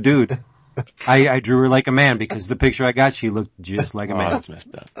just drew a dude. I drew her like a man because the picture I got, she looked just like a man. That's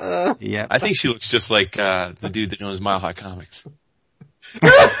messed up. Yeah. I think she looks just like, the dude that owns Mile High Comics.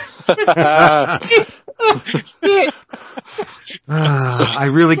 I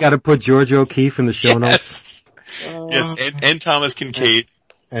really got to put George O'Keeffe in the show notes. Yes, and Thomas Kinkade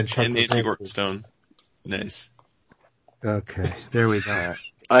And Nancy Ortonstone. Nice. Okay, there we go.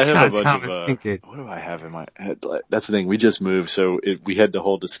 I have a bunch Thomas of, Kinkade. what do I have in my head? That's the thing. We just moved, so we had the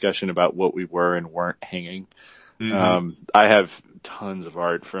whole discussion about what we were and weren't hanging. Mm-hmm. I have tons of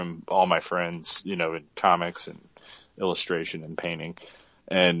art from all my friends, in comics and illustration and painting.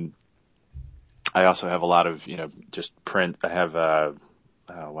 And I also have a lot of, just print. I have, oh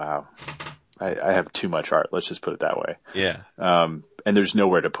wow. I have too much art. Let's just put it that way. Yeah. And there's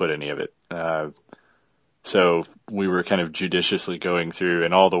nowhere to put any of it. So we were kind of judiciously going through,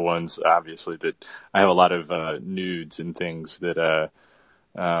 and all the ones, obviously, that I have a lot of nudes and things that,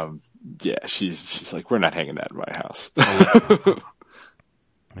 she's like, we're not hanging that in my house.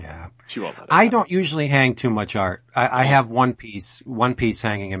 Yeah. She won't let it I happen. don't usually hang too much art. I have one piece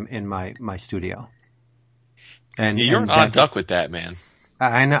hanging in my studio. And You're an odd duck with that, man.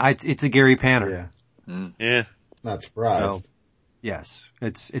 I know it's a Gary Panner. Yeah. Yeah. Not surprised. So, yes,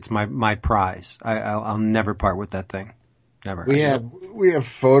 it's my prize. I'll never part with that thing. Never. We have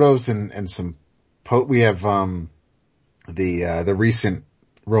photos and some we have the recent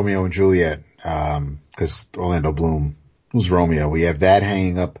Romeo and Juliet because Orlando Bloom was Romeo. We have that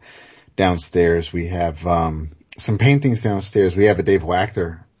hanging up downstairs. We have some paintings downstairs. We have a Dave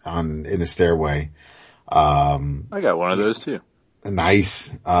Wachter in the stairway. I got one of those too.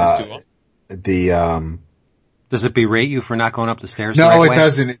 Nice. Does it berate you for not going up the stairs? No, the right it way?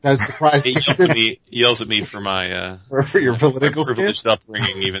 doesn't. It does surprise He yells at me for my, for your political privileged stance.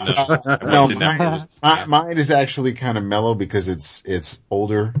 upbringing, even though No, I mine is actually kind of mellow because it's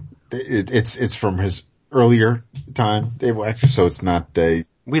older. It's from his earlier time, Dave Wachter, so it's not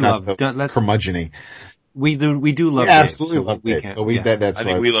We not love so let's curmudgeon-y. we do love Yeah, Dave, absolutely so love we Dave. can't- So yeah. that's I why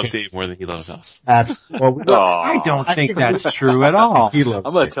think we love Dave more than he loves us. Well, I don't think that's true at all. he loves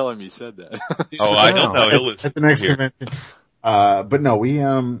I'm going to Dave. tell him you said that. Oh, I don't know. He'll listen. At the next Here. convention. But no,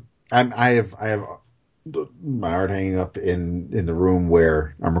 I have my art hanging up in the room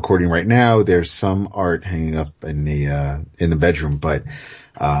where I'm recording right now. There's some art hanging up in the bedroom, but,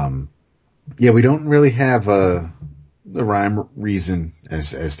 we don't really have a rhyme reason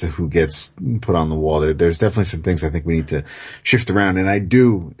as to who gets put on the wall. There's definitely some things I think we need to shift around. And I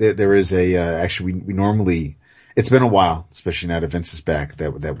do, there is actually we normally, it's been a while, especially now that Vince is back,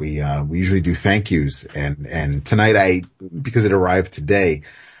 that we usually do thank yous. And tonight because it arrived today,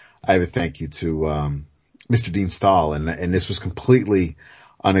 I have a thank you to, Mr. Dean Stahl. And this was completely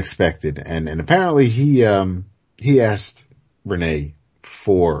unexpected. And apparently he asked Renee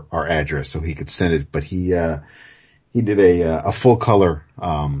for our address so he could send it, but he he did a full color,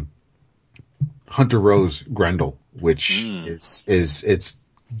 Hunter Rose Grendel, which is it's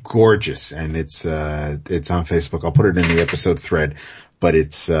gorgeous, and it's on Facebook. I'll put it in the episode thread, but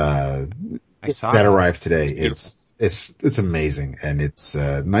it's, that arrived today. It's amazing, and it's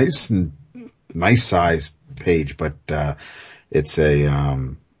nice sized page, but it's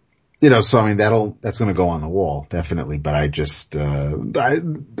a so I mean that's going to go on the wall definitely. But I just I'm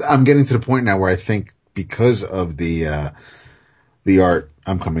getting to the point now where I think because of the art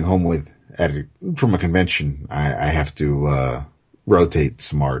I'm coming home with from a convention, I have to rotate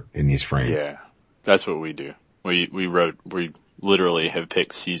some art in these frames. Yeah, that's what we do. We literally have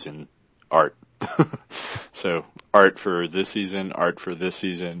picked season art. So art for this season, art for this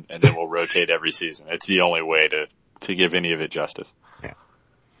season, and then we'll rotate every season. It's the only way to give any of it justice. Yeah.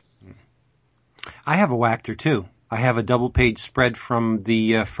 I have a Wachter too. I have a double page spread from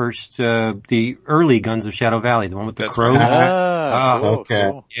the the early Guns of Shadow Valley, the one with the crows.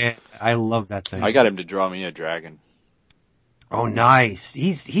 Cool. Yeah, I love that thing. I got him to draw me a dragon. Oh, nice.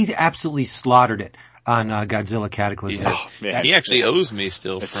 He's absolutely slaughtered it on Godzilla Cataclysm. Oh, man. He actually owes me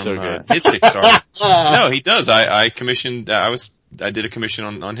still It's from so good. his Kickstarter. No, he does. I commissioned. I did a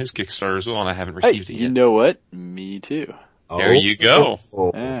commission on his Kickstarter as well, and I haven't received it yet. You know what? Me too. There you go.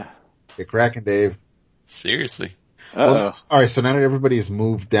 Yeah. Get cracking, Dave. Seriously. Well, all right, so now that everybody has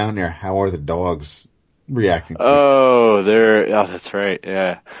moved down there, how are the dogs reacting to it? Oh, that's right.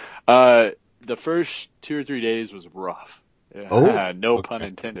 Yeah. The first 2 or 3 days was rough. Yeah. No pun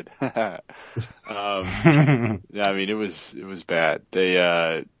intended. I mean, it was bad.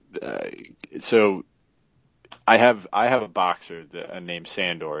 They, so I have a boxer named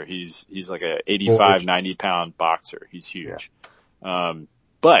Sandor. He's like a 85, 90 pound boxer. He's huge. Yeah.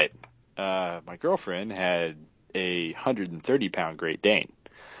 But my girlfriend had a 130 pound Great Dane.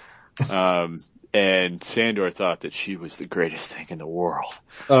 And Sandor thought that she was the greatest thing in the world.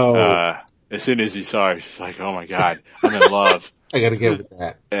 As soon as he saw her, she's like, "Oh my God, I'm in love." I gotta get with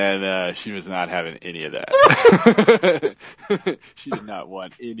that. And she was not having any of that. She did not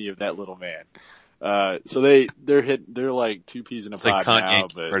want any of that little man. So they're like two peas in a pod like now.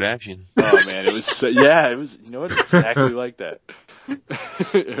 But Kardashian. Oh man, it was it was exactly like that,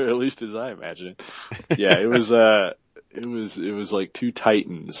 or at least as I imagine it. Yeah, it was like two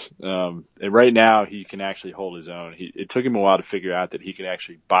titans. And right now he can actually hold his own. It took him a while to figure out that he could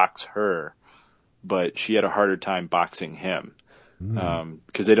actually box her, but she had a harder time boxing him.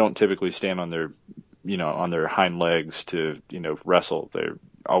 Cause they don't typically stand on their hind legs to, wrestle. They're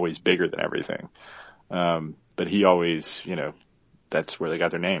always bigger than everything. But he always, that's where they got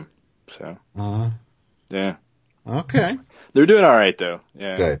their name. So, yeah. Okay. They're doing all right though.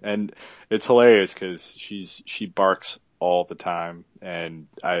 Yeah. Good. And it's hilarious because she barks all the time. And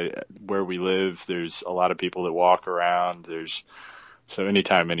where we live, there's a lot of people that walk around. So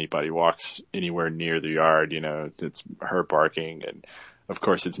anytime anybody walks anywhere near the yard, it's her barking. And of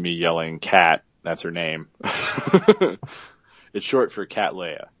course it's me yelling cat. That's her name. It's short for Cat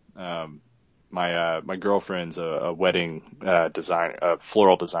Leia. My girlfriend's a wedding designer, a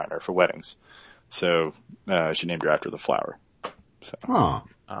floral designer for weddings. So she named her after the flower. So,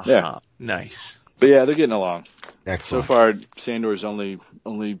 yeah, nice. But yeah, they're getting along. Excellent. So far, Sandor's only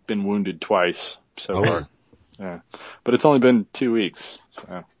been wounded twice so far. Yeah, but it's only been 2 weeks.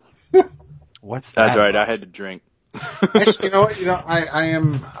 So. What's that? That's right. I had to drink. Actually, I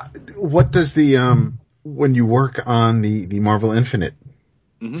am. What does the when you work on the Marvel Infinite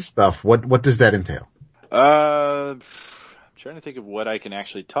stuff? What does that entail? I'm trying to think of what I can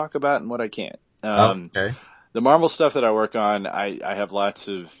actually talk about and what I can't. Okay. The Marvel stuff that I work on, I have lots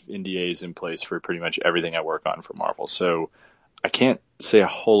of NDAs in place for pretty much everything I work on for Marvel. So I can't say a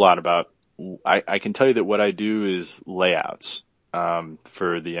whole lot about. I can tell you that what I do is layouts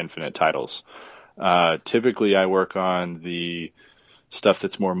for the Infinite titles. Typically I work on the stuff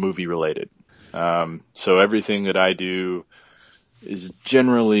that's more movie related. So everything that I do is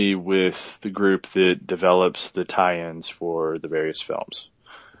generally with the group that develops the tie-ins for the various films.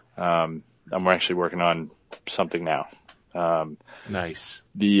 I'm actually working on something now. Nice.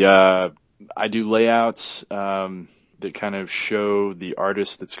 I do layouts that kind of show the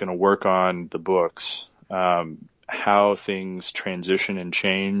artist that's going to work on the books how things transition and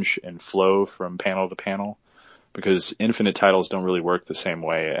change and flow from panel to panel, because Infinite titles don't really work the same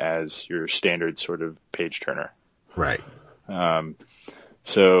way as your standard sort of page turner. Right.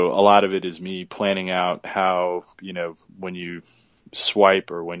 So a lot of it is me planning out how, when you swipe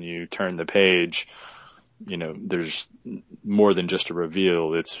or when you turn the page, there's more than just a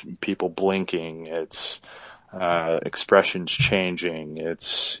reveal. It's people blinking. It's expressions changing.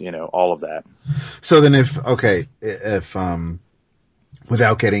 It's, all of that. So then if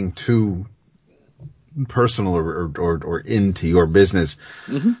without getting too personal or into your business,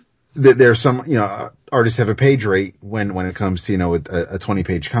 there's some, artists have a page rate when it comes to, a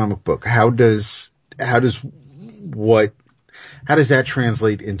 20-page comic book. How does that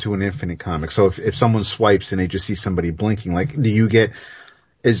translate into an infinite comic? So if someone swipes and they just see somebody blinking, like, do you get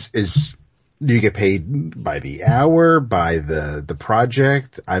paid by the hour, by the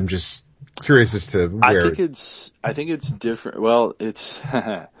project? I'm just curious as to where. I think it's different. Well, it's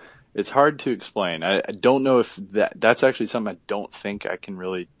it's hard to explain. I don't know if that's actually something I don't think I can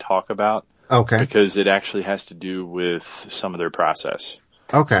really talk about. Okay. Because it actually has to do with some of their process.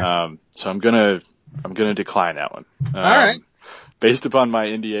 Okay. So I'm gonna decline that one. All right. Based upon my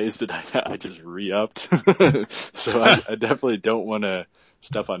NDAs that I just re-upped. So I definitely don't want to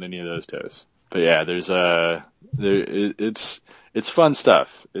step on any of those toes. But yeah, it's fun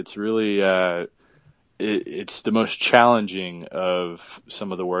stuff. It's really, it's the most challenging of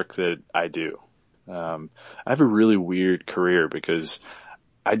some of the work that I do. I have a really weird career because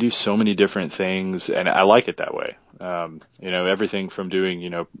I do so many different things and I like it that way. Everything from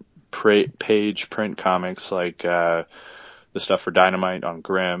doing, page print comics like, the stuff for Dynamite on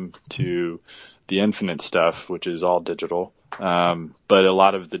Grimm to the Infinite stuff, which is all digital. But a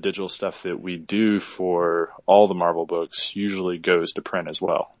lot of the digital stuff that we do for all the Marvel books usually goes to print as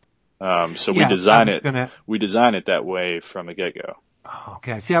well. So we design it that way from the get-go.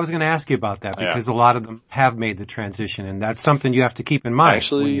 Okay. See, I was going to ask you about that because a lot of them have made the transition, and that's something you have to keep in mind.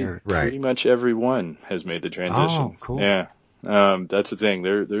 Actually, pretty much everyone has made the transition. Oh, cool. Yeah. That's the thing.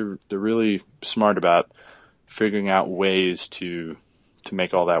 They're really smart about figuring out ways to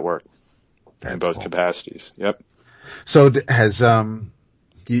make all that work in both capacities. Yep. So has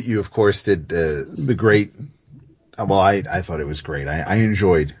you of course did the great. Well, I thought it was great. I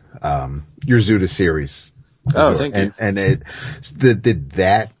enjoyed your Zuda series. Oh, thank you. And did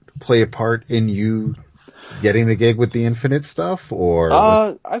that play a part in you getting the gig with the Infinite stuff, or?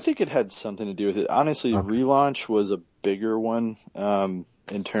 I think it had something to do with it. Honestly, Relaunch was a bigger one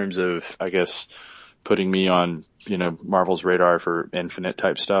in terms of, I guess, putting me on, Marvel's radar for Infinite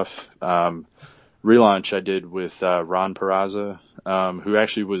type stuff. Relaunch I did with Ron Peraza, who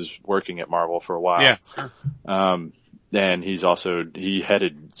actually was working at Marvel for a while. Yeah, sure. And he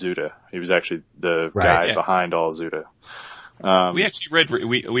headed Zuda. He was actually the guy behind all Zuda. We actually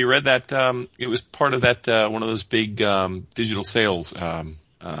we read that, it was part of that, one of those big, digital sales, remember,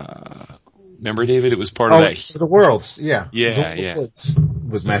 David? It was part of that. The Worlds, yeah. Yeah.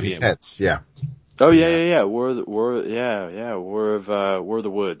 With Matthew Petz, yeah. Oh, yeah. War of the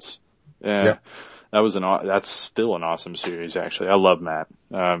Woods. Yeah. Yep. That's still an awesome series, actually. I love Matt.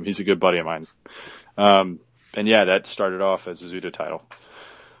 He's a good buddy of mine. And yeah, that started off as a Zuda title.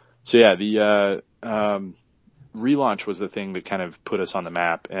 So yeah, the, Relaunch was the thing that kind of put us on the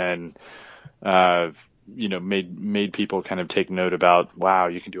map and, made people kind of take note about, wow,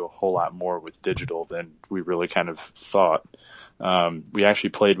 you can do a whole lot more with digital than we really kind of thought. We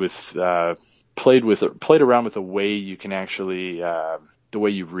actually played around with the way you can actually, the way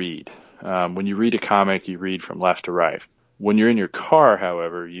you read. When you read a comic, you read from left to right. When you're in your car,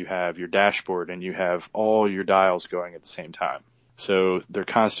 however, you have your dashboard and you have all your dials going at the same time. So they're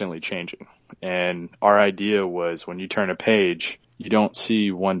constantly changing. And our idea was when you turn a page, you don't see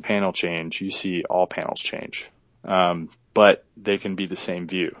one panel change, you see all panels change. But they can be the same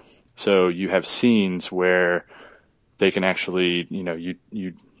view. So you have scenes where they can actually,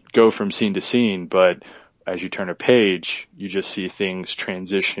 you go from scene to scene, but as you turn a page, you just see things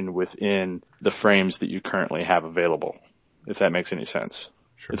transition within the frames that you currently have available, if that makes any sense.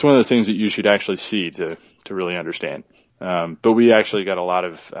 Sure. It's one of those things that you should actually see to really understand. But we actually got a lot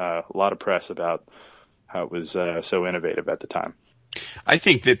of press about how it was so innovative at the time. I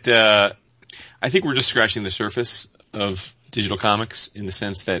think that we're just scratching the surface of digital comics in the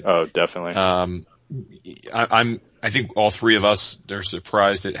sense that definitely. I think all three of us are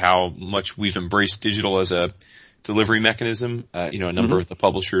surprised at how much we've embraced digital as a delivery mechanism. A number of the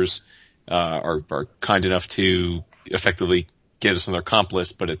publishers are kind enough to effectively get us on their comp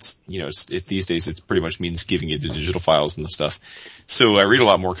list, but it's these days it pretty much means giving you the digital files and the stuff. So I read a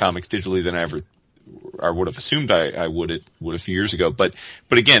lot more comics digitally than I would have assumed I would a few years ago. But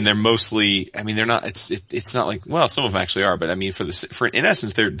again, they're mostly, they're not, it's not like, well, some of them actually are, but in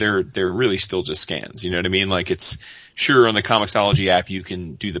essence, they're really still just scans. You know what I mean? Like it's sure on the Comixology app, you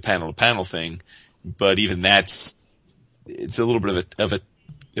can do the panel to panel thing, but even it's a little bit of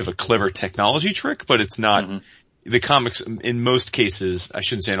a clever technology trick, but it's not, the comics in most cases, I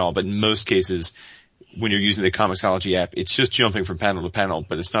shouldn't say in all, but in most cases, when you're using the Comixology app, it's just jumping from panel to panel,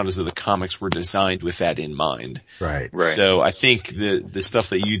 but it's not as though the comics were designed with that in mind. Right. So I think the stuff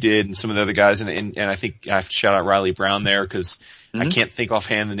that you did and some of the other guys, and I think I have to shout out Riley Brown there, because I can't think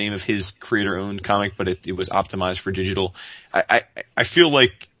offhand the name of his creator-owned comic, but it was optimized for digital. I feel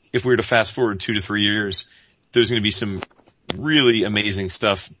like if we were to fast forward 2 to 3 years, there's going to be some really amazing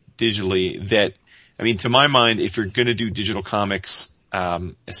stuff digitally that, I mean, to my mind, if you're going to do digital comics,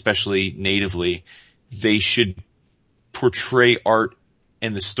 especially natively, they should portray art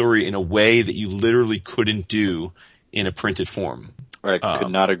and the story in a way that you literally couldn't do in a printed form. I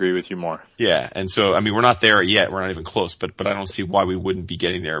could not agree with you more. Yeah, and so, I mean, we're not there yet. We're not even close, but I don't see why we wouldn't be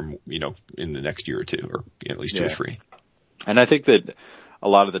getting there, you know, in the next year or two, or at least 2 or 3. And I think that a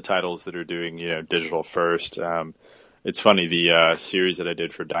lot of the titles that are doing, you know, digital first, it's funny, the series that I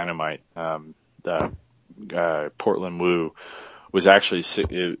did for Dynamite, Portland Woo, was actually,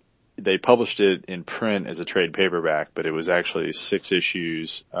 they published it in print as a trade paperback, but it was actually 6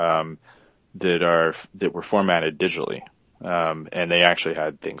 issues that were formatted digitally. And they actually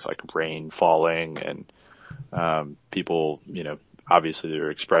had things like rain falling and people, you know, obviously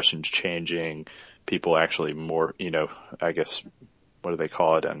their expressions changing, people actually more, you know, I guess, what do they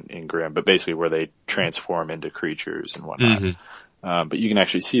call it in Grimm? But basically where they transform into creatures and whatnot. But you can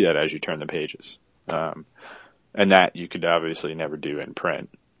actually see that as you turn the pages. And that you could obviously never do in print.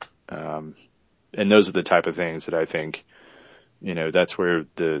 And those are the type of things that I think, you know, that's where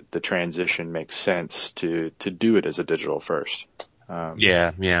the transition makes sense to do it as a digital first.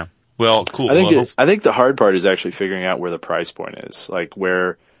 Yeah. Well, cool. I think the hard part is actually figuring out where the price point is, like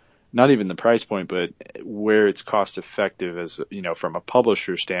where, not even the price point, but where it's cost effective as, you know, from a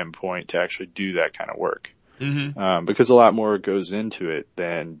publisher standpoint to actually do that kind of work. Because a lot more goes into it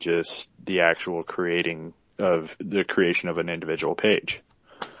than just the actual creation of an individual page.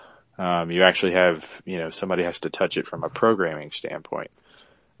 You actually have, you know, somebody has to touch it from a programming standpoint,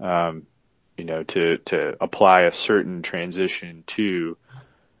 you know, to apply a certain transition to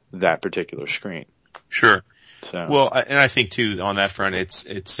that particular screen. Sure. So. Well, and I think too, on that front,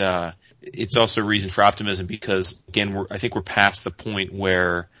 it's also a reason for optimism, because again, I think we're past the point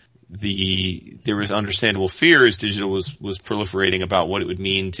where there was understandable fear as digital was proliferating about what it would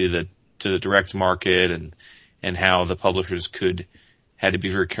mean to the direct market, and how the publishers had to be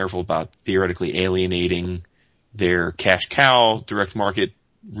very careful about theoretically alienating their cash cow direct market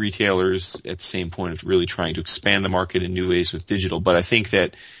retailers at the same point of really trying to expand the market in new ways with digital. But I think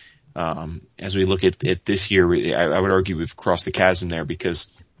that as we look at this year, I would argue we've crossed the chasm there, because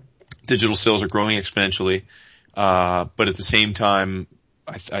digital sales are growing exponentially. But at the same time,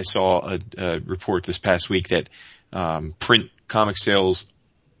 I saw a report this past week that print comic sales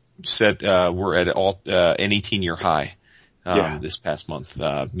were at an 18-year high this past month.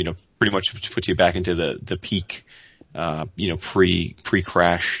 You know, pretty much puts you back into the peak, you know,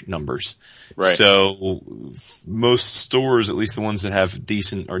 pre-crash numbers. Right. So most stores, at least the ones that have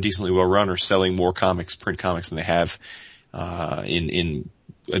decently well run, are selling more print comics than they have in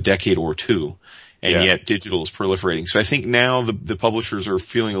a decade or two. And yet digital is proliferating. So I think now the publishers are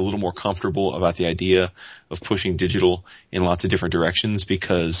feeling a little more comfortable about the idea of pushing digital in lots of different directions,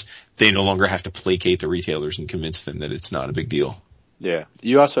 because they no longer have to placate the retailers and convince them that it's not a big deal. Yeah.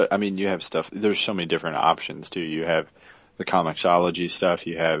 You also, I mean, you have stuff, there's so many different options too. You have the Comixology stuff,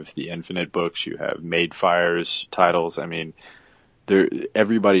 you have the Infinite books, you have Made Fire's titles. I mean,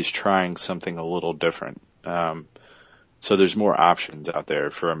 everybody's trying something a little different. So there's more options out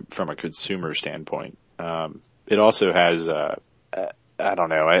there from a consumer standpoint. It also has, I don't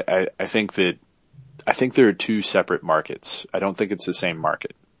know, I think there are 2 separate markets. I don't think it's the same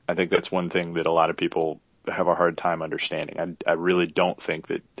market. I think that's one thing that a lot of people have a hard time understanding. I really don't think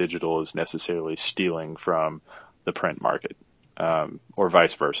that digital is necessarily stealing from the print market, or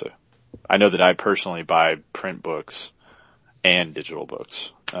vice versa. I know that I personally buy print books and digital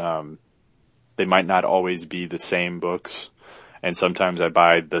books. They might not always be the same books, and sometimes I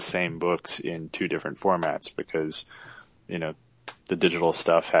buy the same books in 2 different formats, because, you know, the digital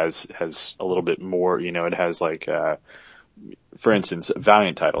stuff has a little bit more, you know, it has like, for instance,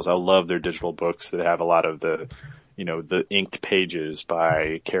 Valiant titles. I love their digital books that have a lot of the, you know, the inked pages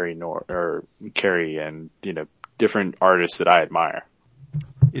by Carrie and, you know, different artists that I admire.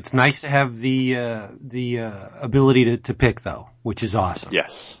 It's nice to have the ability to pick, though, which is awesome.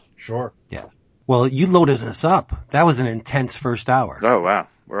 Yes. Sure. Yeah. Well, you loaded us up. That was an intense first hour. Oh, wow.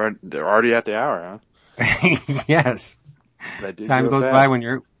 They're already at the hour, huh? Yes. Time goes by when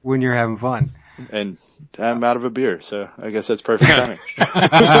you're having fun. And I'm out of a beer, so I guess that's perfect timing.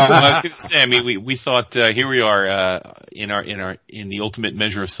 I was going to say, I mean, we thought, here we are, in the ultimate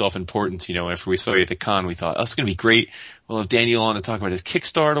measure of self-importance, after we saw you at the con, we thought, oh, it's going to be great. We'll have Daniel on to talk about his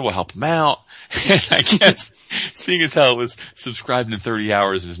Kickstarter. We'll help him out. And I guess, seeing as how it was subscribed in 30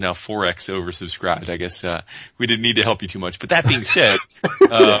 hours, it is now 4x oversubscribed. I guess, we didn't need to help you too much. But that being said,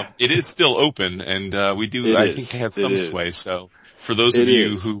 it is still open, and we do, I think, have some sway, so. For those of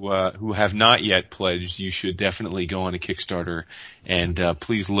you who have not yet pledged, you should definitely go on to Kickstarter and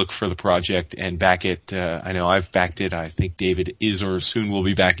please look for the project and back it. I know I've backed it. I think David is or soon will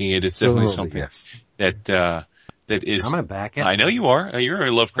be backing it. It's definitely something that is. I'm gonna back it. I know you are. You're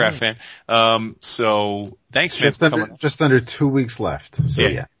a Lovecraft fan. So thanks, man. Just under 2 weeks left. So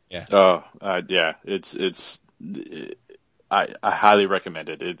yeah. Oh, yeah. I highly recommend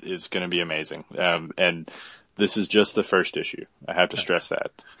it. It's going to be amazing. And this is just the first issue. I have to stress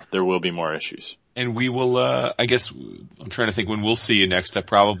that. There will be more issues. And we will, I guess, I'm trying to think when we'll see you next.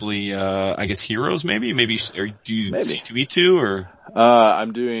 Probably, I guess Heroes maybe? Maybe, or do you C2E2 or?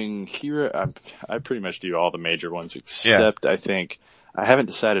 I'm doing Hero, I pretty much do all the major ones except I think, I haven't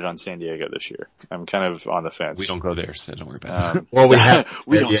decided on San Diego this year. I'm kind of on the fence. We don't go there, so don't worry about it. Well,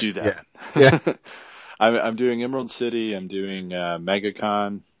 we don't do that. Yeah. I'm doing Emerald City. I'm doing,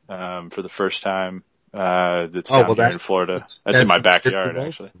 MegaCon, for the first time. That's down here in Florida. That's in my backyard,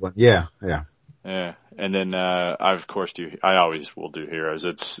 actually. Yeah. Yeah. And then, I of course I always will do Heroes.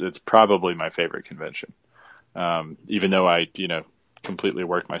 It's probably my favorite convention. Even though I, completely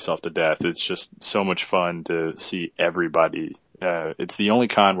work myself to death, it's just so much fun to see everybody. It's the only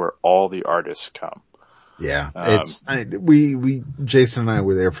con where all the artists come. Yeah. Jason and I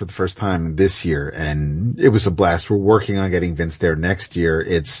were there for the first time this year, and it was a blast. We're working on getting Vince there next year.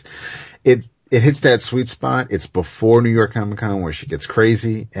 It hits that sweet spot. It's before New York Comic Con where she gets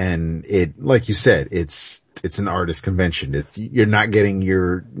crazy, and like you said, it's an artist convention. You're not getting hit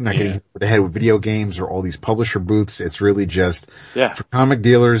over the head with video games or all these publisher booths. It's really just for comic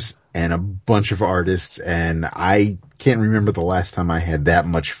dealers and a bunch of artists. And I can't remember the last time I had that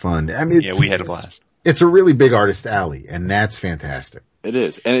much fun. I mean, we had a blast. It's a really big artist alley, and that's fantastic. It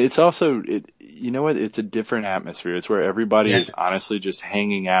is. And it's also, you know what? It's a different atmosphere. It's where everybody is honestly just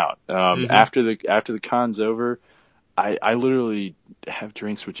hanging out. After the con's over, I literally have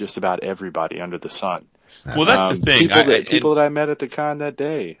drinks with just about everybody under the sun. Well, that's the thing. People that I met at the con that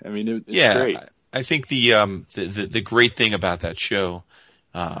day. I mean, it's great. I think the great thing about that show,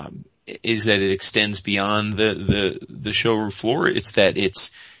 is that it extends beyond the showroom floor. It's that it's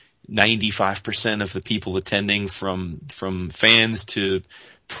 95% of the people attending from fans to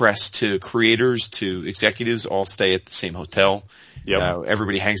press to creators to executives all stay at the same hotel. Yep.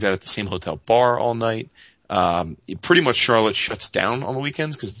 Everybody hangs out at the same hotel bar all night. Pretty much Charlotte shuts down on the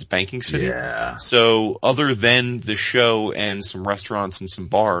weekends because it's a banking city. Yeah. So other than the show and some restaurants and some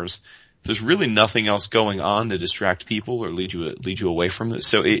bars, there's really nothing else going on to distract people or lead you away from this.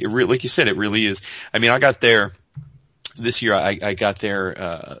 So like you said, it really is. I mean, I got there this year. I got there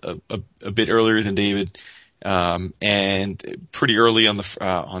a bit earlier than David, and pretty early on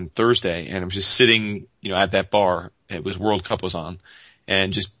Thursday, and I was just sitting, at that bar. It was World Cup was on,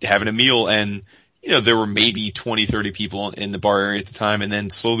 and just having a meal, and there were maybe 20, 30 people in the bar area at the time, and then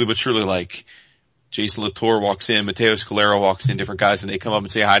slowly but surely, like, Jason Latour walks in, Mateo Scalera walks in, different guys, and they come up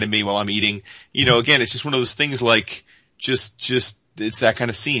and say hi to me while I'm eating. Again, it's just one of those things like, just, it's that kind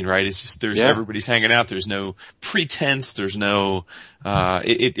of scene, right? It's just, everybody's hanging out. There's no pretense. There's no,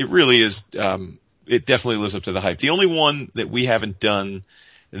 it really is, it definitely lives up to the hype. The only one that we haven't done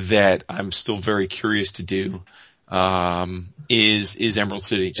that I'm still very curious to do, is Emerald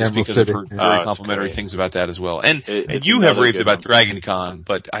City, just because I've heard very complimentary things about that as well. And you have raved about DragonCon,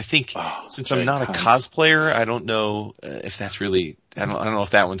 but I think since I'm not a cosplayer, I don't know if that's really, I don't know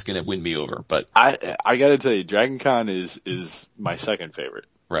if that one's going to win me over, but I gotta tell you, DragonCon is my second favorite.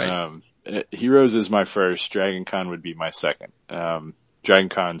 Right. Heroes is my first, DragonCon would be my second.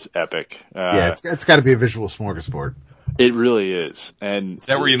 DragonCon's epic. It's gotta be a visual smorgasbord. It really is. And is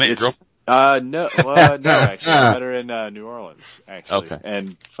that where you met your girlfriend? No, actually, I met her in New Orleans, actually. Okay.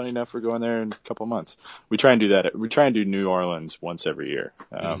 And funny enough, we're going there in a couple of months. We try and do that. We try and do New Orleans once every year.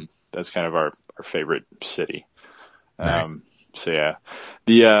 That's kind of our favorite city. Nice. So yeah,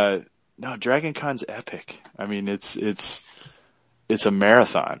 DragonCon's epic. I mean, it's a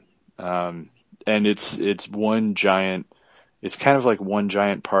marathon. And it's one giant, it's kind of like one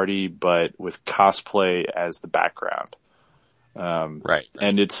giant party, but with cosplay as the background. Right.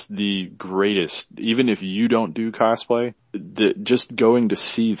 And it's the greatest, even if you don't do cosplay, just going to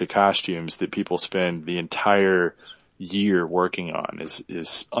see the costumes that people spend the entire year working on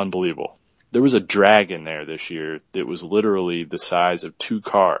is unbelievable. there was a dragon there this year that was literally the size of 2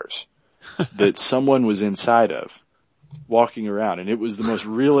 cars that someone was inside of, walking around, and it was the most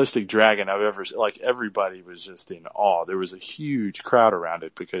realistic dragon I've ever seen. Like, everybody was just in awe. There was a huge crowd around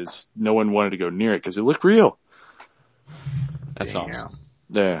it because no one wanted to go near it because it looked real. That's awesome.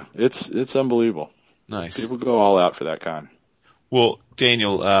 Yeah, it's unbelievable. Nice. People go all out for that con. Well,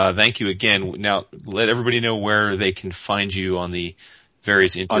 Daniel, thank you again. Now, let everybody know where they can find you on the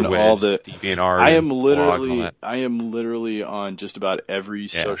various interwebs, on all the DeviantArt. I am literally on just about every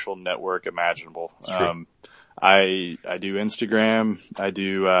social network imaginable. I do Instagram. I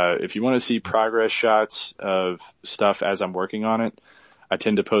do, if you want to see progress shots of stuff as I'm working on it, I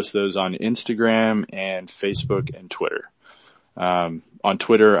tend to post those on Instagram and Facebook and Twitter. On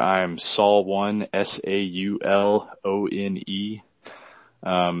Twitter, I'm Saul1,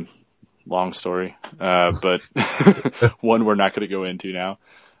 SAULONE. Long story, but one we're not going to go into now.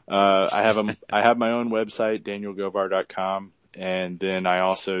 I have my own website, danielgovar.com. And then I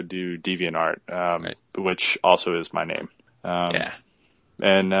also do DeviantArt, which also is my name.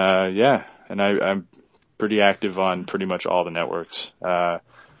 And I'm pretty active on pretty much all the networks.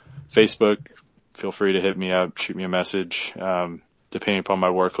 Facebook, feel free to hit me up, shoot me a message. Depending upon my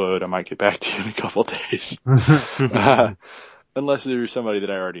workload, I might get back to you in a couple of days. Unless there's somebody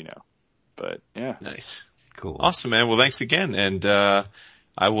that I already know. But yeah. Nice. Cool. Awesome, man. Well, thanks again. And,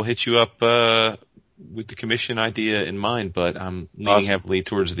 I will hit you up, with the commission idea in mind, but I'm leaning heavily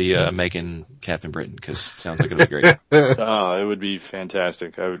towards the Megan Captain Britain because it sounds like it'll be great. Oh, it would be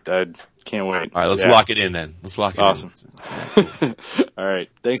fantastic. I can't wait. All right, let's lock it in then. Let's lock it in. Awesome. All right.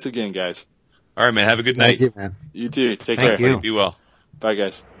 Thanks again, guys. All right, man. Have a good night. Thank you, man. You too. Take Thank care. you. Be well. Bye,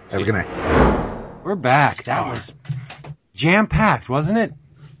 guys. Have a good night. We're back. That was jam-packed, wasn't it?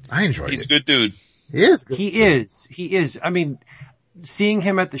 I enjoyed it. He's a good dude. He is. Good. He is. I mean, seeing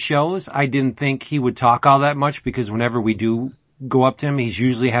him at the shows, I didn't think he would talk all that much because whenever we do go up to him, he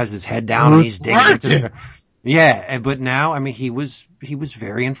usually has his head down and he's digging into the... Yeah, but now, I mean, he was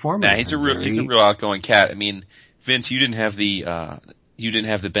very informative. Yeah, he's a real outgoing cat. I mean, Vince, you didn't have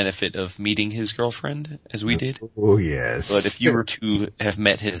the benefit of meeting his girlfriend as we did. Oh, yes. But if you were to have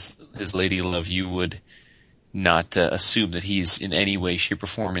met his lady love, you would not assume that he's in any way, shape, or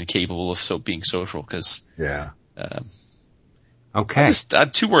form incapable of being social. Because okay, just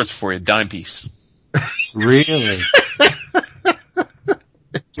 2 words for you: dime piece. Really?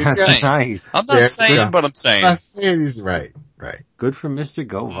 That's nice. I'm not saying, but I'm saying. He's right. Good for Mr.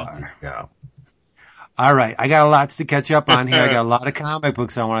 Govar. Yeah. All right, I got lots to catch up on here. I got a lot of comic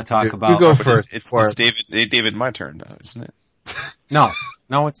books I want to talk about. You go first. It's David, my turn, isn't it? No,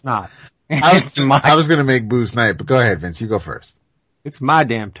 it's not. I was going to make Boo's night, but go ahead, Vince. You go first. It's my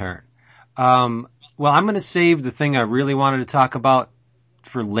damn turn. Well, I'm going to save the thing I really wanted to talk about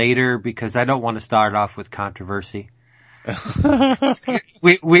for later because I don't want to start off with controversy. Because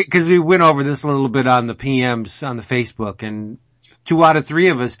we went over this a little bit on the PMs on the Facebook, and 2 out of 3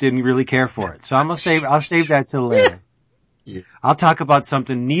 of us didn't really care for it. So I'll save that till later. Yeah. I'll talk about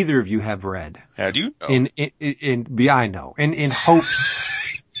something neither of you have read. Have you? Oh. I know. In hopes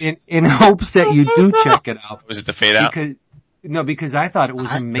that you do check it out. Was it the Fade Out? Because I thought it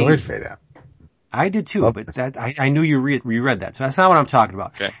was amazing. Fade Out. I did too, but I knew you reread that, so that's not what I'm talking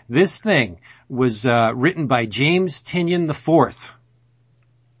about. Okay. This thing was written by James Tynion IV,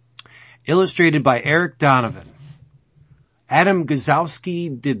 illustrated by Eryk Donovan. Adam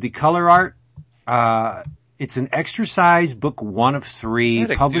Guzowski did the color art. It's an extra size book 1 of 3,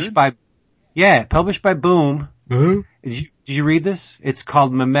 published by Boom. Boo? Did you read this? It's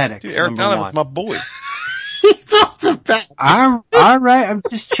called Memetic. Dude, Eryk Donovan's my boy. All right, I'm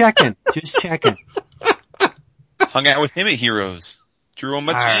just checking. Hung out with him at Heroes. Drew on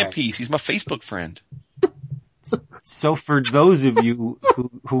my jam piece. He's my Facebook friend. So for those of you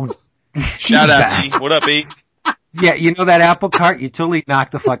who shout out, E. What up, E? Yeah, you know that apple cart? You totally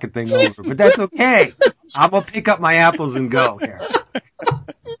knocked the fucking thing over, but that's okay. I'm gonna pick up my apples and go here.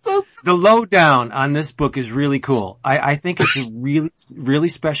 The lowdown on this book is really cool. I think it's a really, really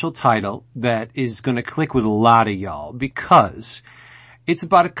special title that is gonna click with a lot of y'all because it's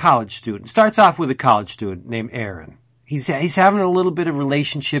about a college student. It starts off with a college student named Aaron. He's having a little bit of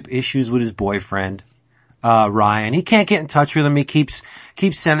relationship issues with his boyfriend, Ryan. He can't get in touch with him. He keeps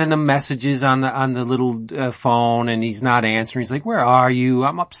sending him messages on the little phone, and he's not answering. He's like, "Where are you?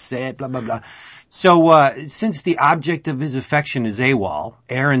 I'm upset." Blah blah blah. So since the object of his affection is AWOL,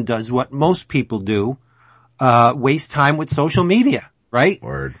 Aaron does what most people do: waste time with social media, right?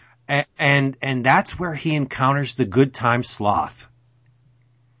 Word. And that's where he encounters the good time sloth.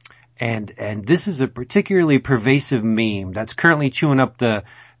 And this is a particularly pervasive meme that's currently chewing up the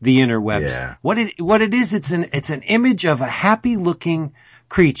the interwebs. Yeah. What it is, it's an image of a happy looking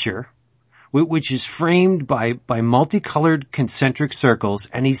creature, which is framed by multicolored concentric circles,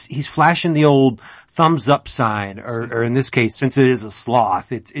 and he's flashing the old thumbs up sign, or in this case, since it is a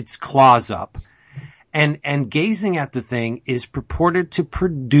sloth, it's claws up. And gazing at the thing is purported to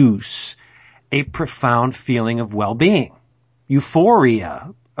produce a profound feeling of well-being,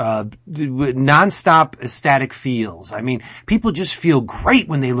 euphoria, nonstop ecstatic feels. I mean, people just feel great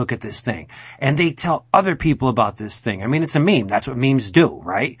when they look at this thing, and they tell other people about this thing. I mean, it's a meme. That's what memes do,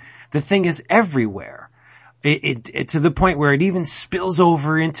 right? The thing is everywhere. It to the point where it even spills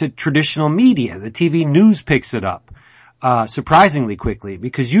over into traditional media. The TV news picks it up. Surprisingly quickly,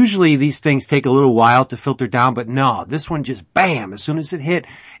 because usually these things take a little while to filter down, but no, this one just bam, as soon as it hit,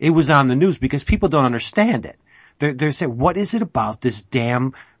 it was on the news because people don't understand it. They're saying, what is it about this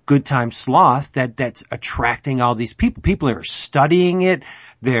damn good time sloth that's attracting all these people? People are studying it,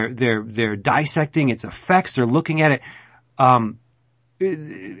 they're dissecting its effects, they're looking at it.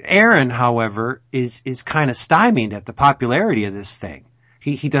 Aaron, however, is kind of stymied at the popularity of this thing.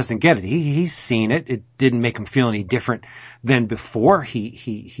 He doesn't get it. He's seen it. It didn't make him feel any different than before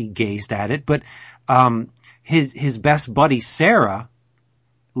he gazed at it. But, his best buddy, Sarah,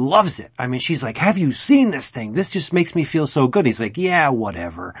 loves it. I mean, she's like, have you seen this thing? This just makes me feel so good. He's like, yeah,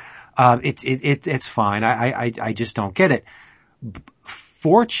 whatever. It's fine. I just don't get it.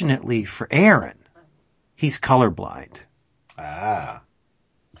 Fortunately for Aaron, he's colorblind. Ah.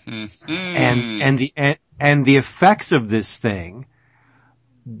 And the effects of this thing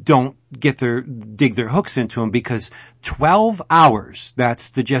don't dig their hooks into him, because 12 hours, that's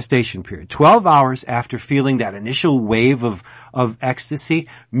the gestation period, 12 hours after feeling that initial wave of ecstasy,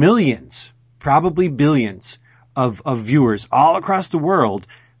 millions, probably billions of viewers all across the world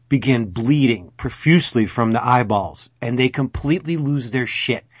begin bleeding profusely from the eyeballs, and they completely lose their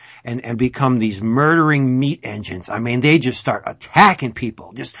shit and become these murdering meat engines. I mean, they just start attacking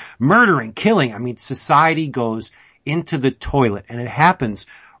people, just murdering, killing. I mean, society goes into the toilet, and it happens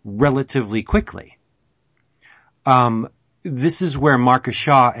relatively quickly. This is where Marcus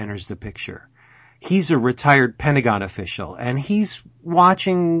Shaw enters the picture. He's a retired Pentagon official, and he's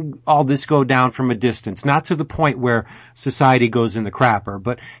watching all this go down from a distance, not to the point where society goes in the crapper,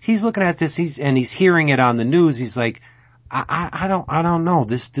 but he's looking at this, he's hearing it on the news. He's like, I don't know.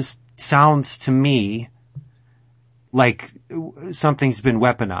 This sounds to me like something's been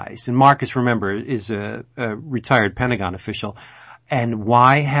weaponized. And Marcus, remember, is a retired Pentagon official. And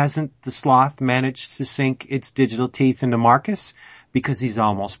why hasn't the sloth managed to sink its digital teeth into Marcus? Because he's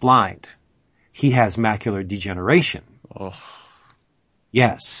almost blind. He has macular degeneration. Oh.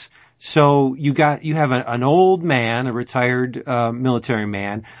 Yes. So you have an old man, a retired military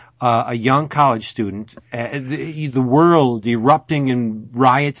man, a young college student, the world erupting in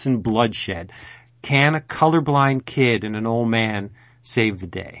riots and bloodshed. Can a colorblind kid and an old man save the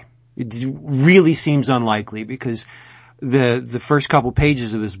day? It really seems unlikely, because the first couple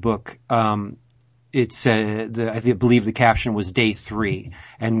pages of this book, it's I believe the caption was day 3,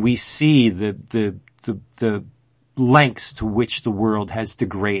 and we see the lengths to which the world has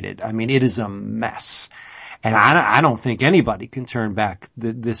degraded. I mean, it is a mess. And I don't think anybody can turn back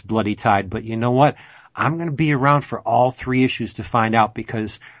this bloody tide, but you know what? I'm going to be around for all 3 issues to find out,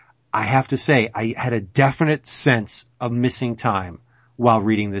 because I have to say, I had a definite sense of missing time while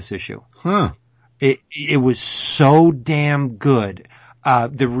reading this issue. Huh. It was so damn good.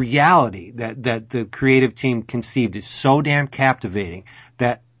 The reality that the creative team conceived is so damn captivating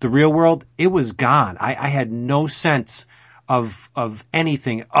that the real world, it was gone. I had no sense of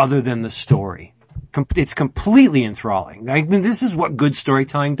anything other than the story. It's completely enthralling. I mean, this is what good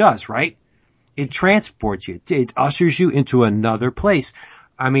storytelling does, right? It transports you. It ushers you into another place.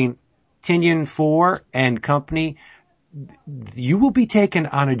 I mean, Tynion IV and company, you will be taken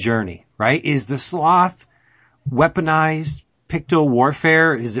on a journey, right? Is the sloth weaponized picto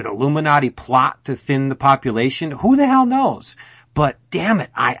warfare? Is it Illuminati plot to thin the population? Who the hell knows? But damn it,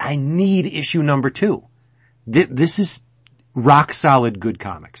 I need issue number 2. This is rock solid good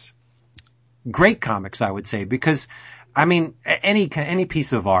comics. Great comics, I would say, because, I mean, any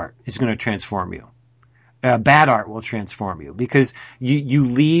piece of art is going to transform you. Bad art will transform you, because you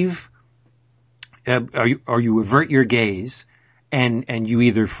leave, or you avert your gaze, and you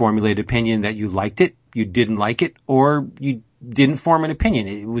either formulate opinion that you liked it, you didn't like it, or you didn't form an opinion.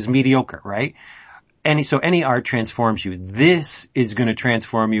 It was mediocre, right? So any art transforms you. This is going to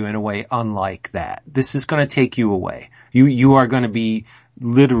transform you in a way unlike that. This is going to take you away. You are going to be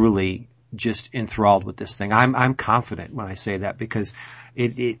literally just enthralled with this thing. I'm confident when I say that, because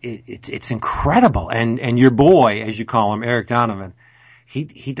it's incredible. And your boy, as you call him, Eryk Donovan,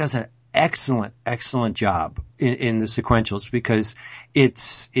 he does an excellent job in the sequentials, because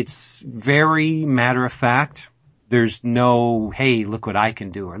it's very matter of fact. There's no, hey, look what I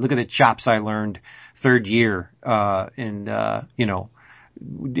can do, or look at the chops I learned third year, in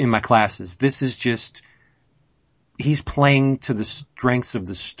my classes. This is just, he's playing to the strengths of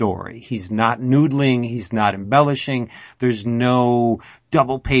the story. He's not noodling. He's not embellishing. There's no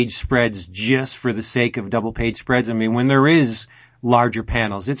double page spreads just for the sake of double page spreads. I mean, when there is larger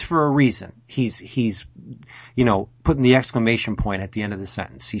panels, it's for a reason. He's putting the exclamation point at the end of the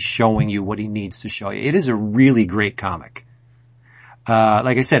sentence. He's showing you what he needs to show you. It is a really great comic.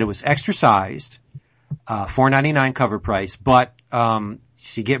 Like I said, it was extra sized, $4.99 cover price, but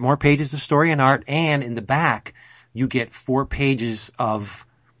you get more pages of story and art, and in the back you get 4 pages of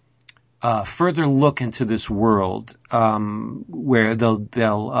further look into this world, where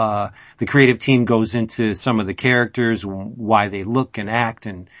the creative team goes into some of the characters, why they look and act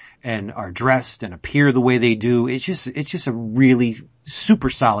and are dressed and appear the way they do. It's just a really super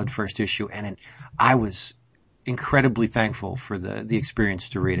solid first issue, and I was incredibly thankful for the experience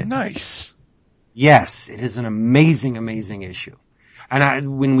to read it. Nice. Yes, it is an amazing issue.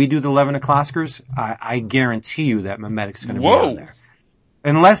 And when we do the 11 o'clockers, I guarantee you that Memetic's going to be on there.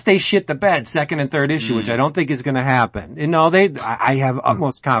 Unless they shit the bed, second and third issue, which I don't think is going to happen. I have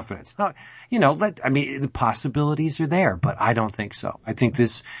utmost confidence. The possibilities are there, but I don't think so. I think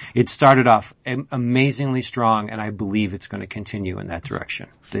it started off amazingly strong, and I believe it's going to continue in that direction.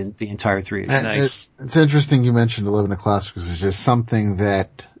 The entire 3 issues. Nice. It's interesting you mentioned 11 o'clock, because it's just something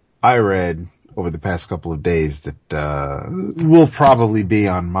that I read over the past couple of days that will probably be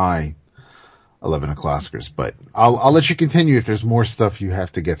on my 11 o'clockers, but I'll let you continue if there's more stuff you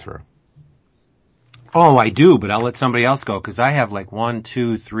have to get through. Oh, I do, but I'll let somebody else go, because I have like 1,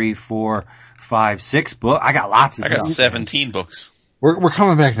 2, 3, 4, 5, 6 books. I got lots of stuff. I got 17 books. We're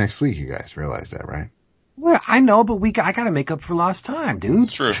coming back next week, you guys realize that, right? Well, I know, but I gotta make up for lost time, dude.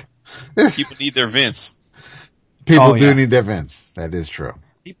 It's true. People need their Vince. People do need their Vince. That is true.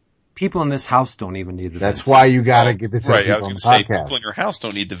 People in this house don't even need the Vince. That's why you gotta give it to right, people I was on going the to say, podcast. people in your house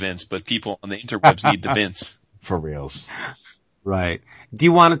don't need the Vince, but people on the interwebs need the Vince. For reals. Right. Do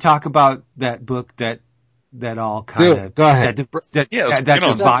you want to talk about that book that all kind of... Go ahead. Set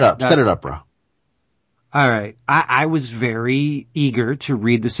it up, bro. All right. I was very eager to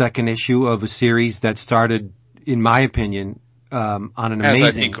read the second issue of a series that started, in my opinion, on an amazing...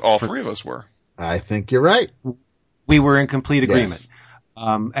 As I think all three of us were. I think you're right. We were in complete agreement. Yes.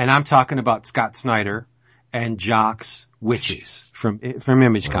 And I'm talking about Scott Snyder and Jock's Wytches from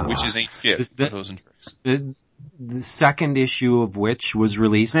Image Comics. Wytches ain't shit. The second issue of which was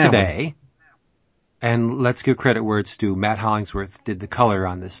released today. And let's give credit where it's due. Matt Hollingsworth did the color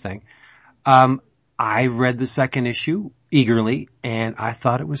on this thing. I read the second issue eagerly, and I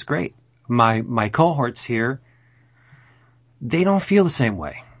thought it was great. My cohorts here, they don't feel the same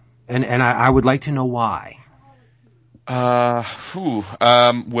way. And I would like to know why. Well,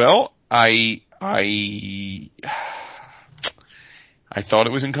 I thought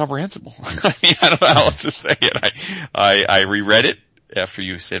it was incomprehensible. I mean, I don't know how else to say it. I reread it after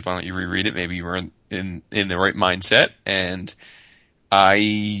you said, why don't you reread it? Maybe you were in the right mindset, and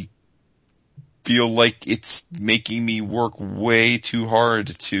I feel like it's making me work way too hard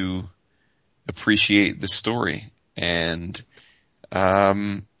to appreciate the story. And,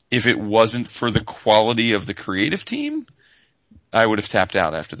 if it wasn't for the quality of the creative team, I would have tapped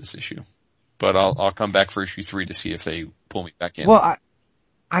out after this issue. But I'll come back for issue 3 to see if they pull me back in. Well,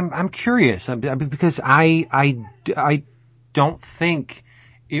 I'm curious because I don't think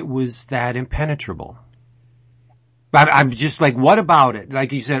it was that impenetrable. I'm just like, what about it?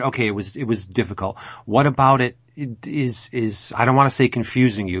 Like you said, okay, it was difficult. What about it is I don't want to say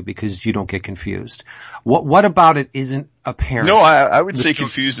confusing you, because you don't get confused. What about it isn't apparent? No, I would say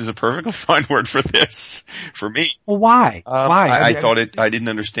confused is a perfectly fine word for this, for me. Well, why? Why? I thought I didn't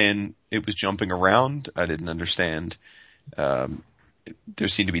understand it was jumping around. I didn't understand, there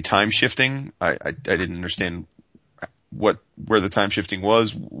seemed to be time shifting. I didn't understand where the time shifting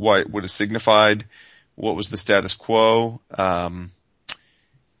was, what it signified, what was the status quo.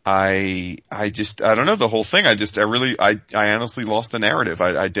 I don't know, the whole thing. I honestly lost the narrative.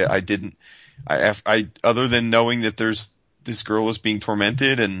 I didn't, other than knowing that this girl is being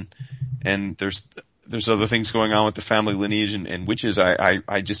tormented and there's other things going on with the family lineage and witches,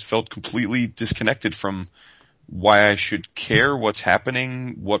 I just felt completely disconnected from why I should care what's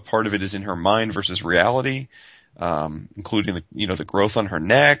happening, what part of it is in her mind versus reality, including the growth on her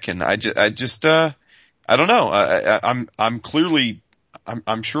neck. And I don't know.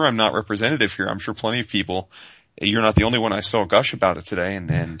 I'm sure I'm not representative here. I'm sure plenty of people you're not the only one I saw gush about it today,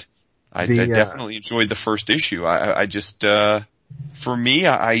 and I definitely enjoyed the first issue. I just, for me,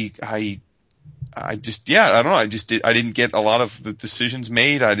 I just, I don't know, I didn't get a lot of the decisions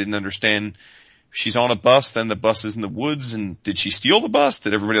made. I didn't understand. She's on a bus, then the bus is in the woods, and did she steal the bus?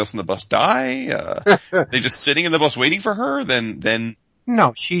 Did everybody else in the bus die? They just sitting in the bus waiting for her? Then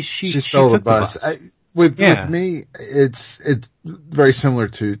no, she stole the bus. With me, it's very similar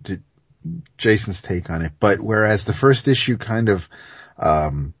to Jason's take on it, but whereas the first issue kind of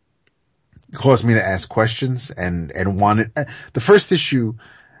caused me to ask questions and wanted the first issue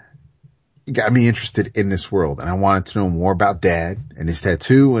got me interested in this world, and I wanted to know more about Dad and his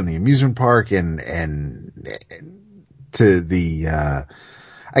tattoo and the amusement park and to the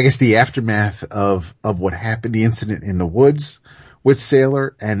I guess the aftermath of what happened, the incident in the woods with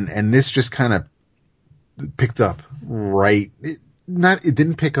Sailor, and this just kind of picked up right. It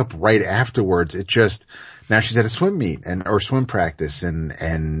didn't pick up right afterwards. It just, now she's at a swim meet or swim practice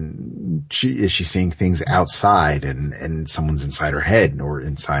and she's seeing things outside and someone's inside her head or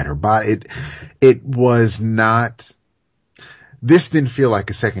inside her body. It was not, this didn't feel like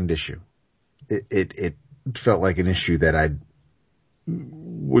a second issue. It felt like an issue that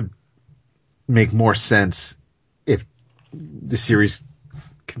would make more sense if the series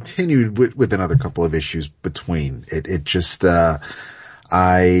continued with another couple of issues between. It just,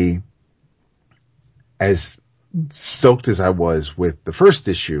 as stoked as I was with the first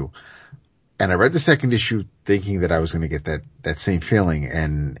issue, and I read the second issue thinking that I was going to get that same feeling,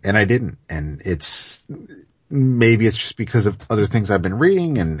 and I didn't. And maybe it's just because of other things I've been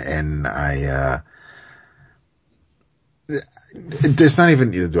reading, and it's not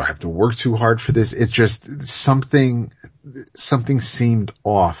even, do I have to work too hard for this? It's just something seemed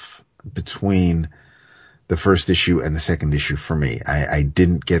off between the first issue and the second issue for me. I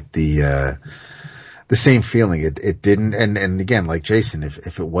didn't get the same feeling. It didn't, and again, like Jason,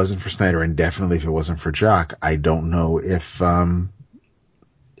 if it wasn't for Snyder, and definitely if it wasn't for Jock, I don't know if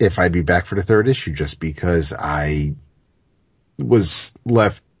I'd be back for the third issue, just because I was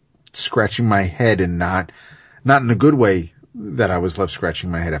left scratching my head, and not in a good way, that I was left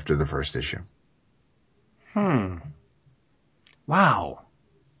scratching my head after the first issue. Wow.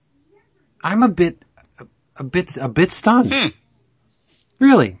 I'm a bit stunned.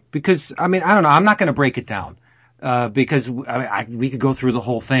 Really, because I mean, I don't know. I'm not going to break it down, because we could go through the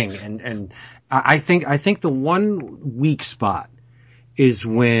whole thing, and I think the one weak spot is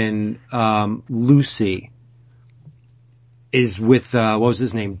when Lucy is with what was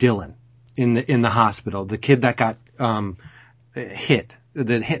his name, Dylan, in the hospital, the kid that got the hit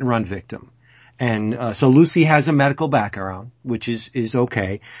and run victim. And so Lucy has a medical background, which is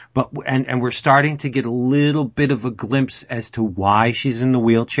okay, but and we're starting to get a little bit of a glimpse as to why she's in the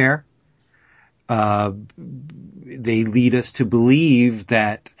wheelchair. They lead us to believe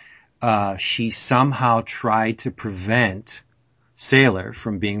that she somehow tried to prevent Sailor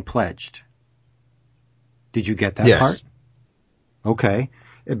from being pledged. Did you get that part? Okay.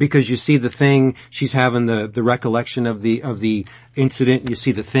 Because you see the thing, she's having the recollection of the incident. You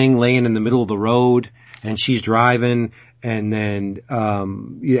see the thing laying in the middle of the road, and she's driving, and then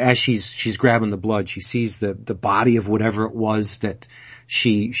as she's grabbing the blood, she sees the body of whatever it was that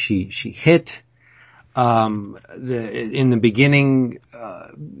she hit. In the beginning,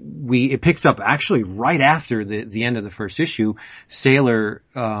 it picks up actually right after the end of the first issue. Sailor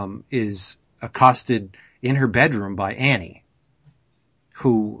is accosted in her bedroom by Annie,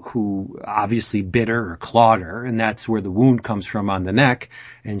 who obviously bit her or clawed her, and that's where the wound comes from on the neck.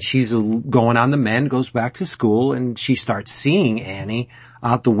 And she's going on the mend, goes back to school, and she starts seeing Annie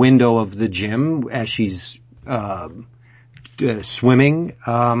out the window of the gym as she's swimming,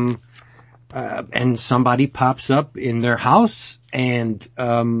 and somebody pops up in their house and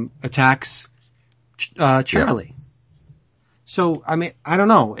attacks Charlie. Yeah. So I mean, I don't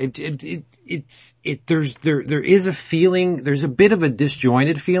know. There is a feeling, there's a bit of a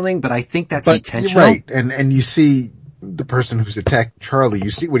disjointed feeling, but I think that's intentional. Right. And you see the person who's attacked Charlie,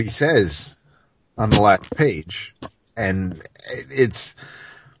 you see what he says on the last page. And it's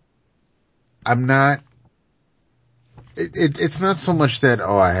not so much that,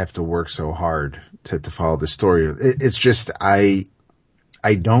 I have to work so hard to follow the story. It's just, I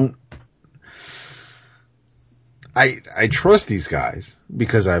trust these guys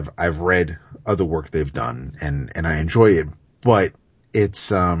because I've read other work they've done and I enjoy it, but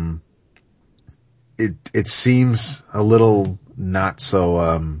it's, it seems a little not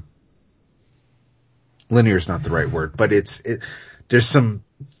so, linear is not the right word, but there's some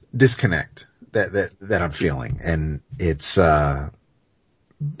disconnect that I'm feeling, and it's, and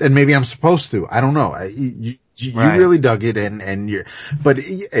maybe I'm supposed to, I don't know. You Right. really dug it, but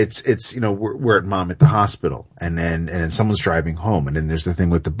it's, we're at Mom at the hospital, and then someone's driving home, and then there's the thing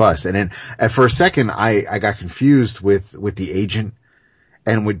with the bus, and then for a second, I got confused with the agent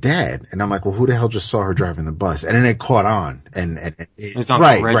and with Dad, and I'm like, well, who the hell just saw her driving the bus? And then it caught on, It's Uncle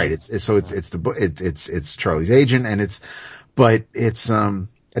right, Reggie. it's Charlie's agent, and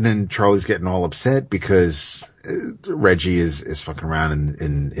and then Charlie's getting all upset because Reggie is fucking around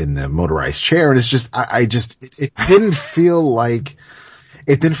in the motorized chair, and it's just, it didn't feel like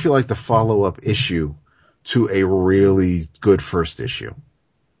the follow-up issue to a really good first issue.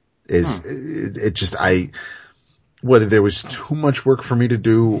 Whether there was too much work for me to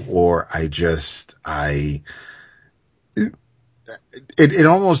do, or it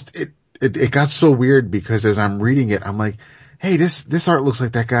got so weird, because as I'm reading it, I'm like, hey, this art looks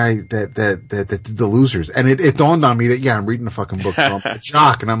like that guy that did The Losers. And it dawned on me that, yeah, I'm reading a fucking book from a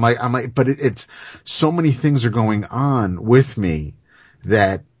jock. And I'm like, but it's so many things are going on with me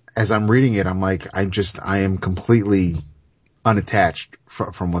that as I'm reading it, I'm like, I am completely unattached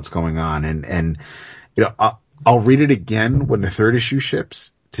from what's going on. And, I'll read it again when the third issue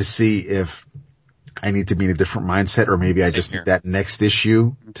ships to see if I need to be in a different mindset, or maybe I just need that next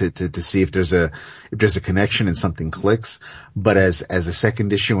issue to see if there's a connection and something clicks. But as a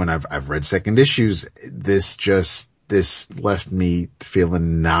second issue, and I've read second issues, this left me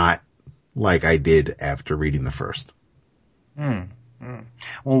feeling not like I did after reading the first. Well,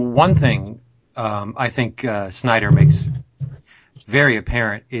 one thing, I think, Snyder makes very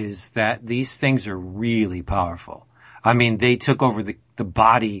apparent is that these things are really powerful. I mean, they took over the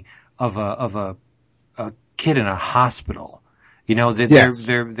body of a kid in a hospital.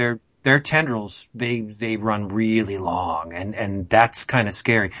 Their tendrils, they run really long, and that's kind of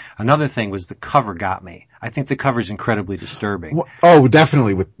scary. Another thing was the cover got me. I think the cover's incredibly disturbing. Well, oh,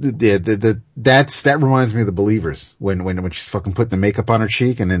 definitely. With that reminds me of the Believers when she's fucking putting the makeup on her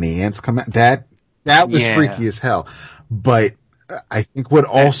cheek and then the ants come out. That was freaky as hell. But I think what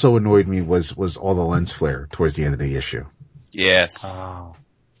also annoyed me was all the lens flare towards the end of the issue. Yes. Oh.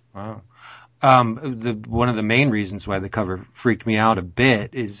 One of the main reasons why the cover freaked me out a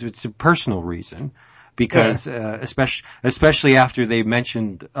bit is it's a personal reason, because especially after they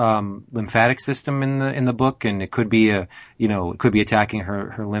mentioned lymphatic system in the book, and it could be attacking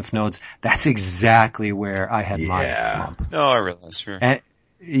her lymph nodes. That's exactly where I had my lump. No, I realize, sure. And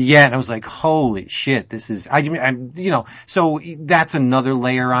I was like, holy shit, this is, so that's another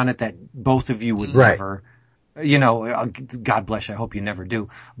layer on it that both of you would never, God bless you, I hope you never do.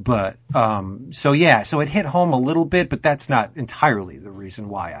 But, so it hit home a little bit, but that's not entirely the reason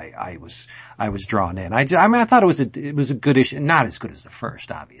why I was drawn in. I thought it was a good issue, not as good as the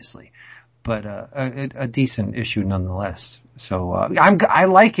first, obviously, but, a decent issue nonetheless. So, I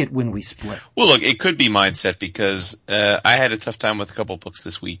like it when we split. Well, look, it could be mindset, because, I had a tough time with a couple of books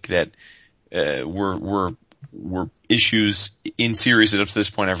this week that, were issues in series that up to this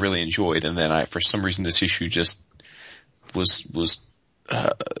point I've really enjoyed, and then for some reason this issue just was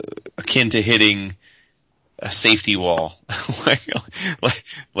akin to hitting a safety wall. like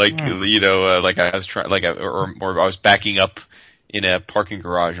I was trying, or I was backing up in a parking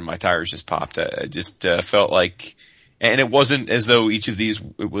garage and my tires just popped. I just felt like, and it wasn't as though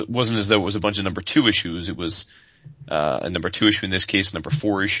it was a bunch of number 2 issues. It was a number 2 issue in this case, number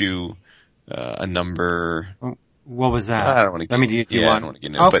 4 issue, a number. What was that? I don't want to. I mean, do you want? I don't want to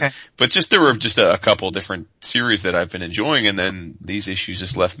get into it. But just there were just a couple different series that I've been enjoying, and then these issues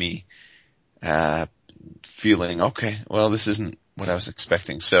just left me feeling, okay, well, this isn't what I was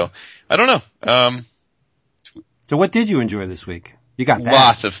expecting. So I don't know. So what did you enjoy this week? You got that.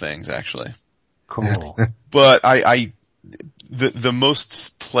 Lots of things, actually. Cool. But the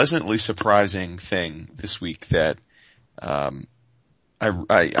most pleasantly surprising thing this week that I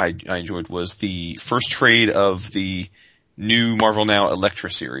enjoyed was the first trade of the new Marvel Now Elektra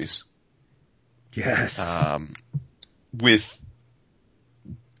series. Yes. With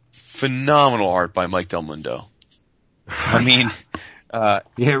phenomenal art by Mike Del Mundo. I mean,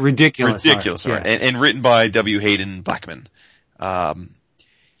 ridiculous art. Yeah. And written by W. Haden Blackman. I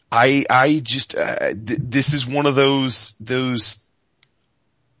just, this is one of those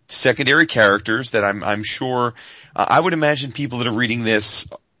secondary characters that I'm sure, I would imagine people that are reading this,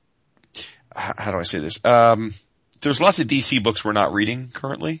 how do I say this? There's lots of DC books we're not reading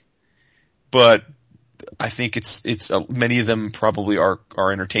currently, but I think many of them probably are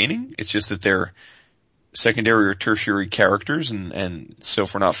entertaining. It's just that they're secondary or tertiary characters, and so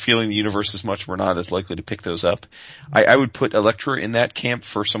if we're not feeling the universe as much, we're not as likely to pick those up. I would put Elektra in that camp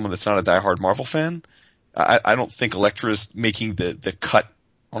for someone that's not a diehard Marvel fan. I don't think Elektra is making the cut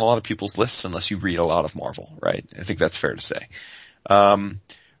on a lot of people's lists unless you read a lot of Marvel, right? I think that's fair to say.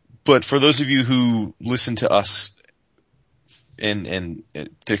 But for those of you who listen to us, and in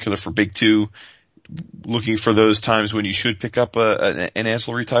particular for Big Two, looking for those times when you should pick up an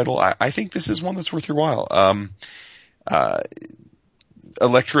ancillary title, I think this is one that's worth your while.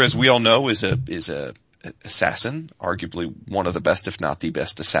 Elektra, as we all know, is a assassin, arguably one of the best, if not the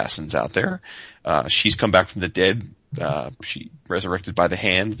best assassins out there. She's come back from the dead. She resurrected by the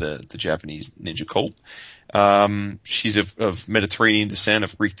Hand, the Japanese ninja cult. She's of Mediterranean descent,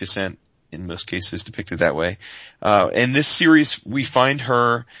 of Greek descent, in most cases depicted that way. In this series, we find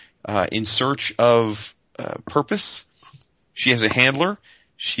her in search of purpose. She has a handler.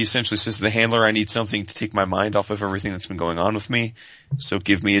 She essentially says to the handler, I need something to take my mind off of everything that's been going on with me, so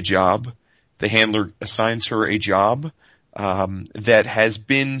give me a job. The handler assigns her a job that has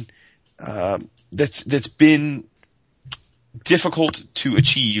been that's been difficult to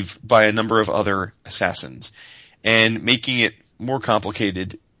achieve by a number of other assassins. And making it more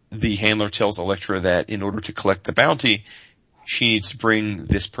complicated, the handler tells Elektra that in order to collect the bounty, she needs to bring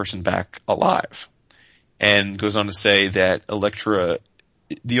this person back alive. And goes on to say that Elektra's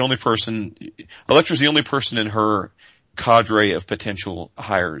the only person in her cadre of potential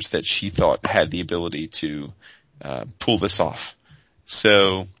hires that she thought had the ability to pull this off.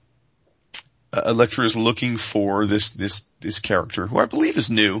 So Elektra is looking for this character, who I believe is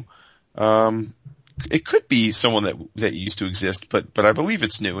new. It could be someone that used to exist, but I believe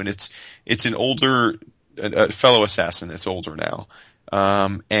it's new, and it's an older, a fellow assassin that's older now.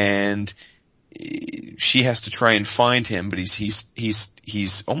 And she has to try and find him, but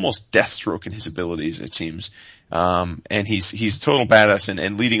he's almost Deathstroke in his abilities, it seems. And he's a total badass,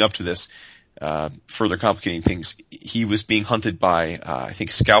 and leading up to this, further complicating things, he was being hunted by, I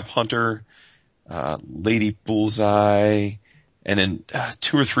think Scalp Hunter, Lady Bullseye, and then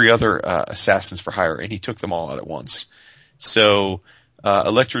 2 or 3 other assassins for hire, and he took them all out at once. So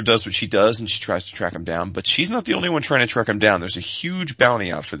Elektra does what she does, and she tries to track him down, but she's not the only one trying to track him down. There's a huge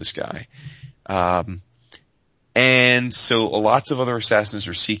bounty out for this guy. And so lots of other assassins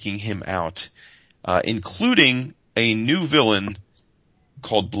are seeking him out, including a new villain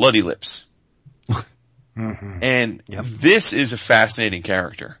called Bloody Lips. Mm-hmm. And this is a fascinating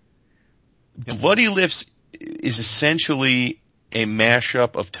character. Bloody Lips is essentially a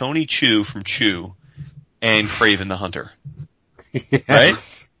mashup of Tony Chu from Chu and Kraven the Hunter.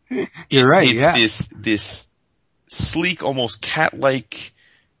 Yes. Right? You're right, It's this sleek, almost cat-like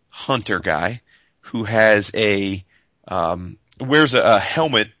hunter guy who has wears a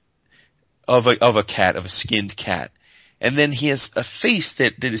helmet of a cat, of a skinned cat. And then he has a face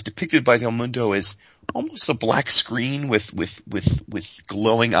that is depicted by Del Mundo as almost a black screen with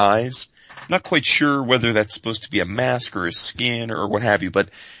glowing eyes. I'm not quite sure whether that's supposed to be a mask or a skin or what have you, but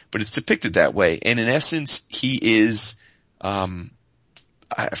it's depicted that way. And in essence, he is a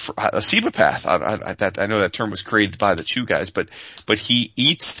cemopath. I know that term was created by the Chu guys, but he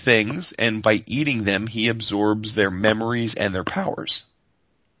eats things, and by eating them, he absorbs their memories and their powers.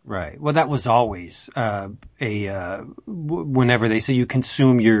 Right. Well, that was always whenever they say you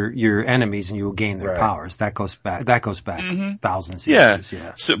consume your enemies and you will gain their powers. That goes back thousands of years.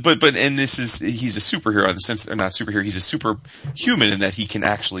 Yeah. So, and he's a superhero in the sense, or not superhero, he's a superhuman in that he can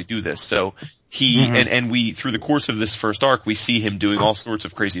actually do this. So he, and we, through the course of this first arc, we see him doing all sorts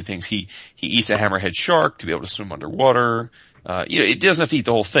of crazy things. He eats a hammerhead shark to be able to swim underwater. It doesn't have to eat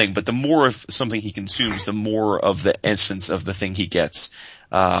the whole thing, but the more of something he consumes, the more of the essence of the thing he gets.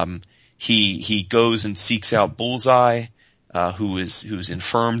 He goes and seeks out Bullseye, who's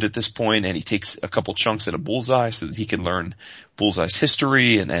infirmed at this point, and he takes a couple chunks at a Bullseye so that he can learn Bullseye's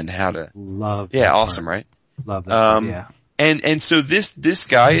history and how to. Love. Yeah, awesome, right? Love that. Yeah. And so this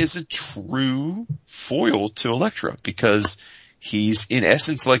guy is a true foil to Elektra, because he's in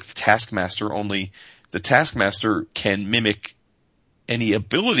essence like the Taskmaster, only the Taskmaster can mimic any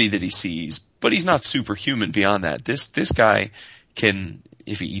ability that he sees, but he's not superhuman beyond that. This guy can,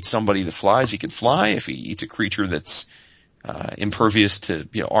 if he eats somebody that flies, he can fly. If he eats a creature that's impervious to,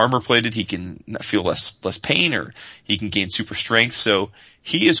 armor plated, he can feel less pain, or he can gain super strength. So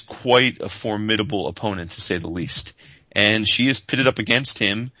he is quite a formidable opponent, to say the least. And she is pitted up against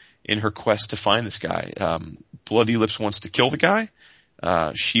him in her quest to find this guy. Bloody Lips wants to kill the guy.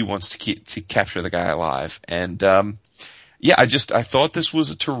 She wants to capture the guy alive. And I thought this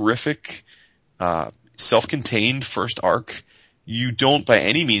was a terrific self-contained first arc. You don't by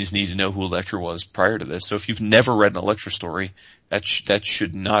any means need to know who Elektra was prior to this. So if you've never read an Elektra story, that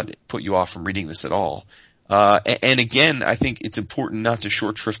should not put you off from reading this at all. And again, I think it's important not to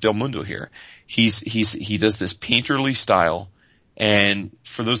short shrift Del Mundo here. He does this painterly style, And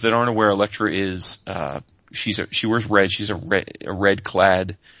for those that aren't aware, Elektra is, she wears red. She's a red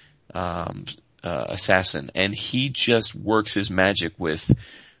clad, assassin. And he just works his magic with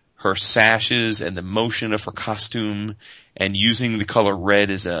her sashes and the motion of her costume and using the color red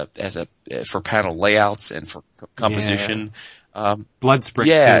for panel layouts and for composition. Yeah. Blood splatter.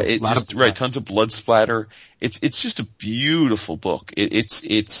 Yeah, tons of blood splatter. It's just a beautiful book.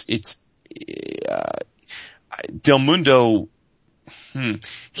 Del Mundo,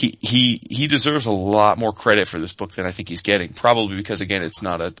 he deserves a lot more credit for this book than I think he's getting. Probably because, again, it's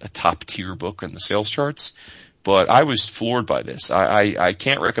not a top tier book in the sales charts. But I was floored by this. I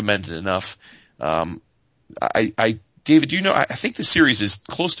can't recommend it enough. David, I think the series is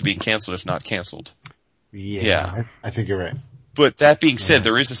close to being canceled, if not canceled. Yeah. I think you're right. But that being said,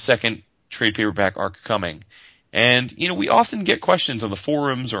 there is a second trade paperback arc coming. And, we often get questions on the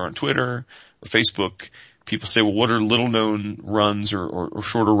forums or on Twitter or Facebook. People say, well, what are little known runs or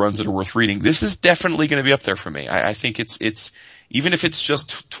shorter runs that are worth reading? This is definitely going to be up there for me. I think it's, even if it's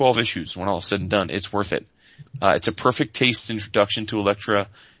just 12 issues when all is said and done, it's worth it. It's a perfect taste introduction to Elektra.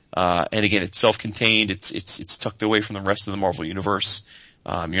 And again, it's self-contained. It's tucked away from the rest of the Marvel universe.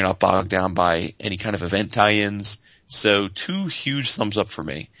 You're not bogged down by any kind of event tie-ins. So 2 huge thumbs up for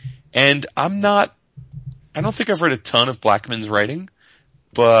me. And I don't think I've read a ton of Blackman's writing,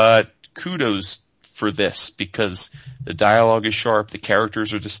 but kudos for this because the dialogue is sharp, the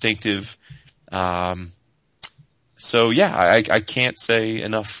characters are distinctive. So yeah, I can't say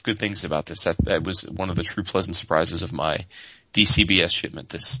enough good things about this. That was one of the true pleasant surprises of my DCBS shipment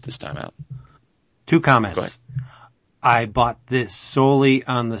this time out. 2 comments. Go ahead. I bought this solely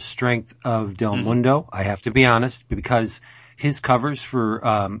on the strength of Del Mundo. I have to be honest, because his covers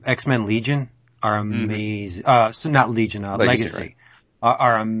for X-Men Legion are amazing. So not Legion, Legacy right.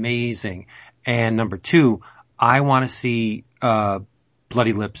 are amazing. And number 2, I want to see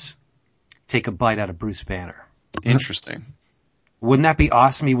Bloody Lips take a bite out of Bruce Banner. Interesting. Wouldn't that be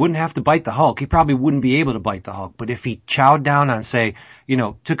awesome? He wouldn't have to bite the Hulk. He probably wouldn't be able to bite the Hulk. But if he chowed down on, say,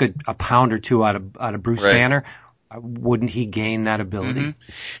 took a pound or 2 out of Bruce Banner, wouldn't he gain that ability?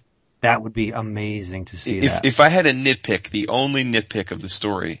 Mm-hmm. That would be amazing to see that. If I had a nitpick, the only nitpick of the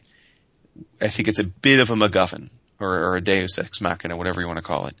story, I think it's a bit of a MacGuffin or a Deus Ex Machina, whatever you want to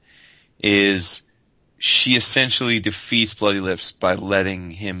call it, is she essentially defeats Bloody Lips by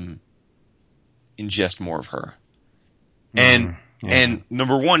letting him ingest more of her. And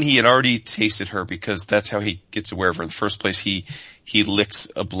number 1, he had already tasted her because that's how he gets aware of her. In the first place, he licks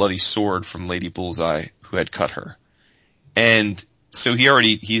a bloody sword from Lady Bullseye who had cut her. And so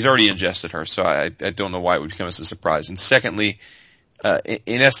he's already ingested her. So I don't know why it would become as a surprise. And secondly,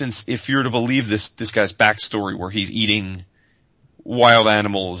 in essence, if you're to believe this guy's backstory where he's eating wild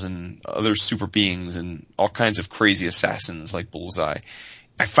animals and other super beings and all kinds of crazy assassins like Bullseye,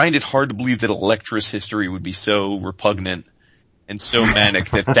 I find it hard to believe that Elektra's history would be so repugnant and so manic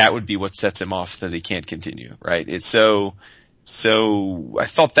that would be what sets him off that he can't continue, right? It's so I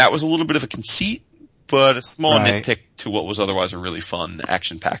thought that was a little bit of a conceit, but a small nitpick to what was otherwise a really fun,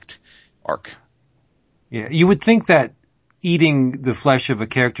 action-packed arc. Yeah, you would think that eating the flesh of a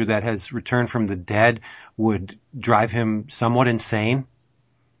character that has returned from the dead would drive him somewhat insane.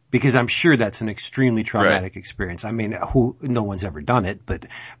 Because I'm sure that's an extremely traumatic experience. I mean, no one's ever done it, but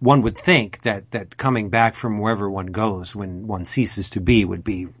one would think that coming back from wherever one goes when one ceases to be would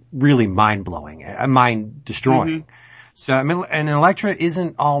be really mind-blowing, mind-destroying. Mm-hmm. So, I mean, and Elektra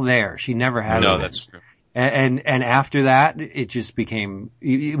isn't all there. She never has been. No, that's true. And after that, it just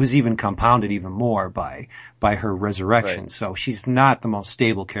it was even compounded even more by her resurrection. Right. So she's not the most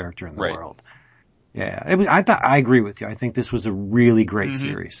stable character in the world. Yeah, I agree with you. I think this was a really great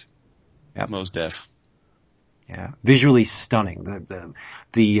series. Yep. Most def. Yeah, visually stunning.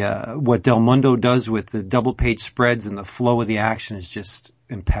 The what Del Mundo does with the double page spreads and the flow of the action is just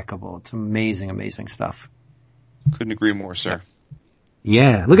impeccable. It's amazing, amazing stuff. Couldn't agree more, sir.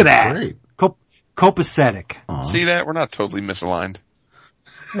 Yeah, look at that. Great. Copacetic. See that? We're not totally misaligned.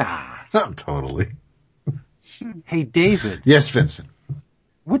 Nah, not totally. Hey, David. Yes, Vincent.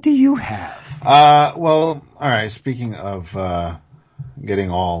 What do you have? Well, all right. Speaking of getting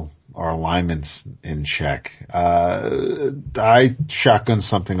all our alignments in check, I shotgunned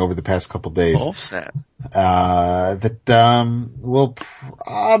something over the past couple days. Oh, snap. That will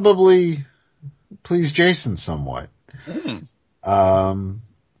probably please Jason somewhat.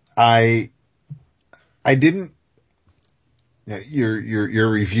 I didn't. Your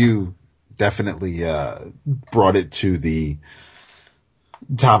review definitely brought it to the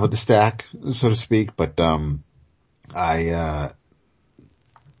top of the stack, so to speak, but I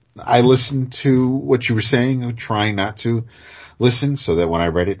listened to what you were saying, trying not to listen so that when I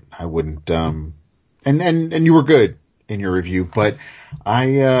read it, I wouldn't, and you were good in your review, but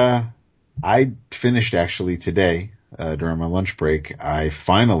I finished actually today, during my lunch break. I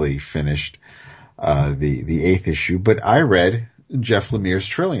finally finished, the 8th issue, but I read Jeff Lemire's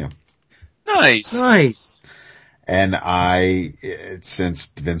Trillium. Nice. And since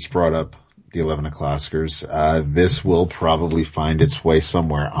Vince brought up the 11 O'Clockers, this will probably find its way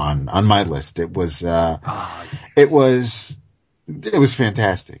somewhere on my list. It was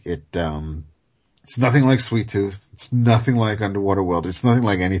fantastic. It's nothing like Sweet Tooth. It's nothing like Underwater World. It's nothing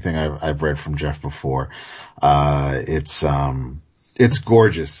like anything I've read from Jeff before. It's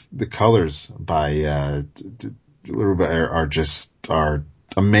gorgeous. The colors by, are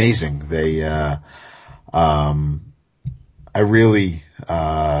amazing. They, I really,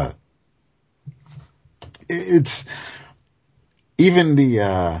 it's even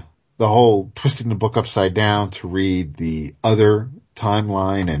the whole twisting the book upside down to read the other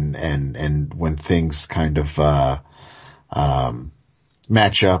timeline and when things kind of,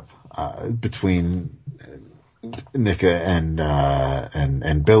 match up, between Nika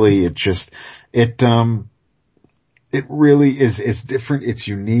and Billy. It really is, it's different, it's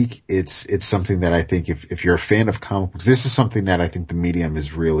unique, it's something that I think if you're a fan of comic books, this is something that I think the medium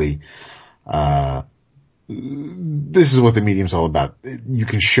is really, this is what the medium's all about. You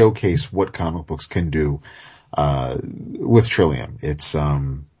can showcase what comic books can do, with Trillium. It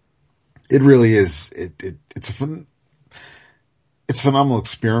really is, it's a phenomenal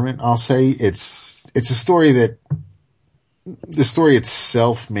experiment, I'll say. It's a story that, the story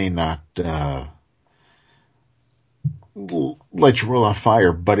itself may not, light your world on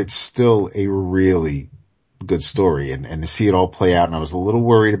fire, but it's still a really good story, and to see it all play out. And I was a little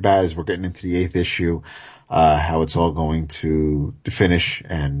worried about, as we're getting into the 8th issue, how it's all going to finish,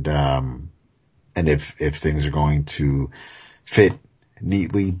 and if things are going to fit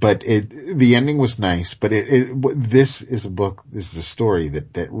neatly. But the ending was nice, but this is a story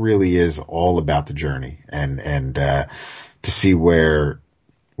that really is all about the journey, and to see where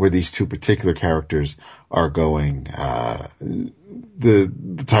these two particular characters are going. The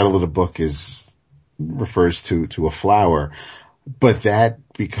title of the book refers to a flower, but that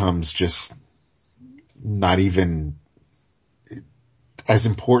becomes just not even as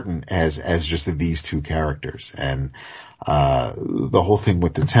important as just these two characters. And, the whole thing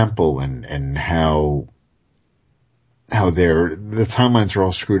with the temple and how the timelines are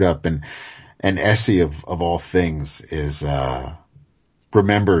all screwed up, and Essie of all things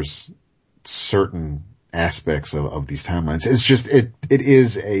remembers certain aspects of these timelines. It's just, it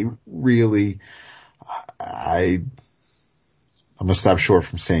is a really, I'm gonna stop short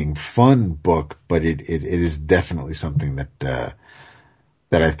from saying fun book, but it is definitely something that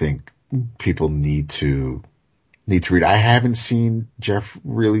I think people need to read. I haven't seen Jeff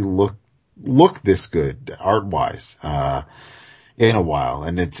really look this good art wise, in a while.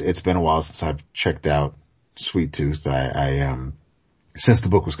 And it's been a while since I've checked out Sweet Tooth. Since the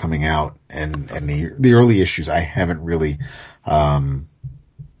book was coming out and the early issues, I haven't really, that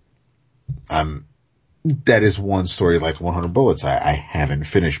is one story, like 100 Bullets, I haven't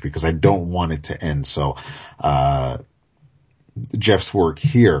finished because I don't want it to end. So, Jeff's work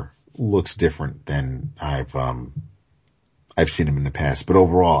here looks different than I've seen him in the past. But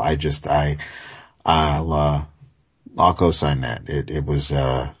overall, I'll co-sign that. It was,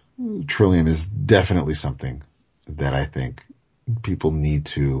 Trillium is definitely something that I think people need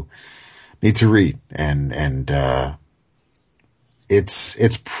to read. And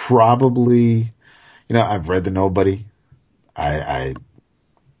it's probably, I've read The Nobody. I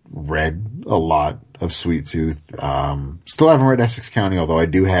read a lot of Sweet Tooth. Still haven't read Essex County, although I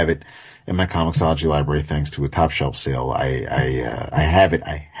do have it in my Comixology library thanks to a top shelf sale. I have it.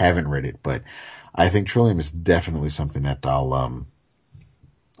 I haven't read it, but I think Trillium is definitely something that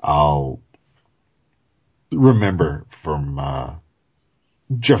I'll remember from,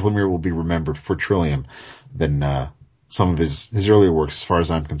 Jeff Lemire will be remembered for Trillium than, some of his earlier works, as far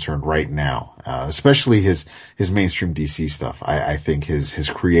as I'm concerned right now, especially his mainstream DC stuff. I think his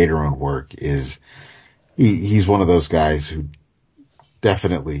creator-owned work is, he's one of those guys who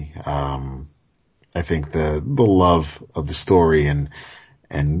definitely, I think the love of the story and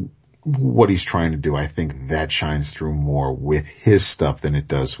what he's trying to do, I think that shines through more with his stuff than it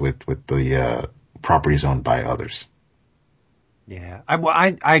does with the, properties owned by others. Yeah.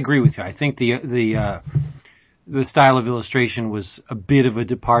 I agree with you. I think the style of illustration was a bit of a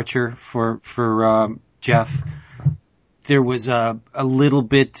departure for Jeff. There was a little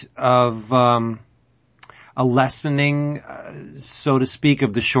bit of a lessening, so to speak,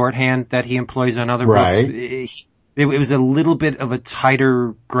 of the shorthand that he employs on other books. It was a little bit of a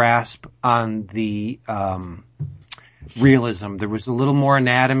tighter grasp on the realism. There was a little more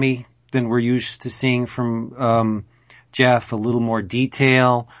anatomy than we're used to seeing from Jeff, a little more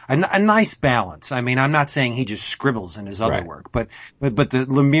detail, a nice balance. I mean, I'm not saying he just scribbles in his other work, but the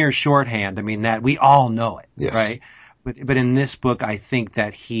Lemire shorthand, I mean, that we all know it, right? But in this book, I think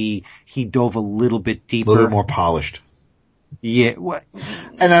that he dove a little bit deeper. A little more polished. Yeah. What?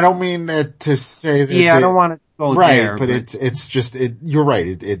 And I don't mean that to say that. Yeah, I don't want to go there. Right, but it's just, you're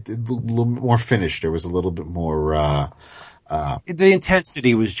right. It a little more finished. There was a little bit more, the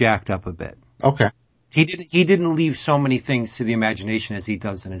intensity was jacked up a bit. Okay. He didn't leave so many things to the imagination as he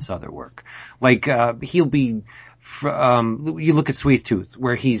does in his other work. Like, he'll be, you look at Sweet Tooth,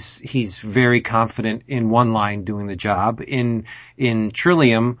 where he's very confident in one line doing the job. In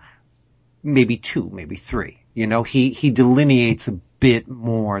Trillium, maybe 2, maybe 3. You know, he delineates a bit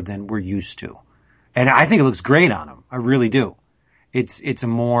more than we're used to. And I think it looks great on him. I really do. It's a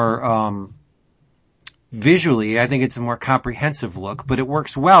more, visually, I think it's a more comprehensive look, but it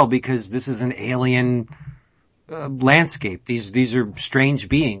works well because this is an alien landscape. These are strange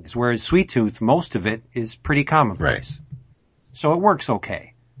beings, whereas Sweet Tooth, most of it is pretty commonplace. Right. So it works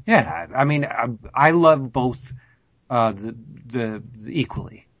okay. Yeah, I mean, I love both the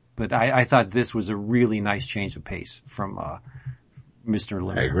equally, but I thought this was a really nice change of pace from Mr.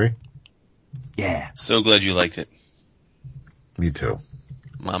 Lemire. I agree. Yeah. So glad you liked it. Me too.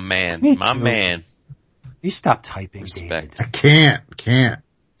 My man. Me My too. Man. You stop typing, Respect. David. I can't.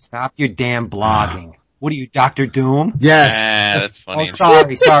 Stop your damn blogging. What are you, Dr. Doom? Yes. That's funny. Oh,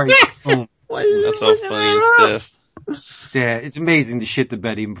 sorry, Doom. That's all funny and stuff. Yeah, it's amazing to shit the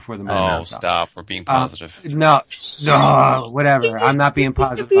bed even before the man. Oh, stop. We're being positive. No, whatever. I'm not being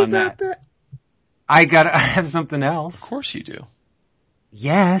positive on that. I have something else. Of course you do.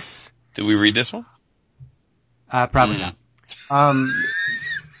 Yes. Did we read this one? Probably not.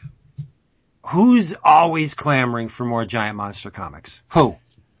 Who's always clamoring for more giant monster comics? Who?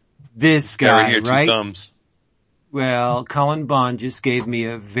 This guy, here, right? 2 thumbs. Well, Cullen Bunn just gave me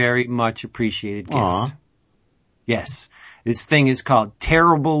a very much appreciated gift. Aww. Yes. This thing is called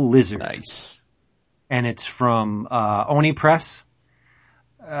Terrible Lizard. Nice. And it's from Oni Press.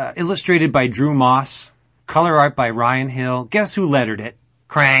 Illustrated by Drew Moss. Color art by Ryan Hill. Guess who lettered it?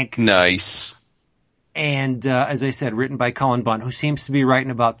 Crank. Nice. And as I said, written by Cullen Bunn, who seems to be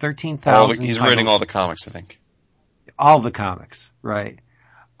writing about 13,000. He's writing all the comics, I think. All the comics, right.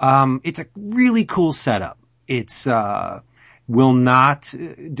 It's a really cool setup. It's will not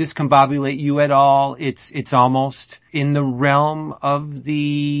discombobulate you at all. It's almost in the realm of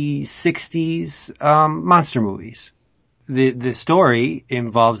the 60s monster movies. The story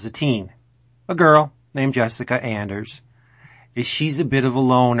involves a teen, a girl named Jessica Anders. She's a bit of a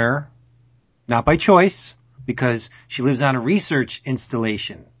loner. Not by choice, because she lives on a research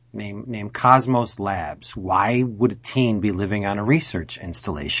installation named Cosmos Labs. Why would a teen be living on a research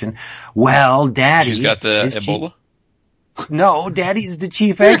installation? Well, Daddy... She's got the Ebola? No, Daddy's the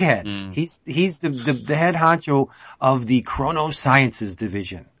chief egghead. He's the head honcho of the Chronosciences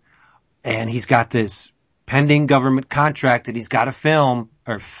division. And he's got this pending government contract that he's got to fill.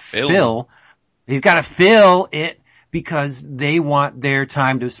 He's got to fill it. Because they want their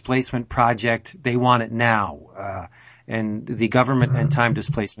time displacement project, they want it now. And the government and time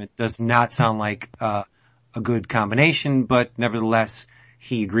displacement does not sound like a good combination, but nevertheless,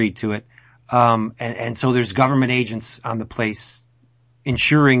 he agreed to it. And so there's government agents on the place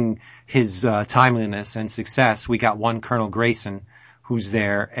ensuring his timeliness and success. We got one Colonel Grayson who's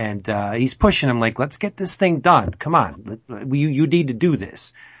there, and he's pushing him like, let's get this thing done. Come on, you need to do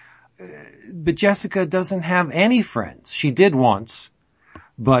this. But Jessica doesn't have any friends. She did once,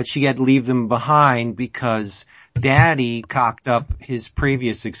 but she had to leave them behind because Daddy cocked up his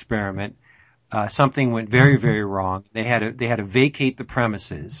previous experiment. Something went very, very wrong. They had to vacate the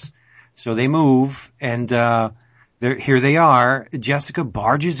premises. So they move, and here they are. Jessica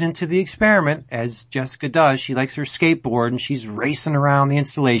barges into the experiment, as Jessica does. She likes her skateboard, and she's racing around the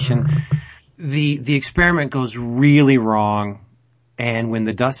installation. The experiment goes really wrong. And when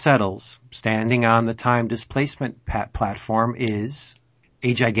the dust settles, standing on the time displacement platform is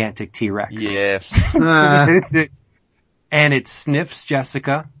a gigantic T-Rex. Yes. And it sniffs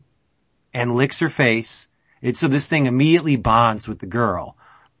Jessica and licks her face. So this thing immediately bonds with the girl.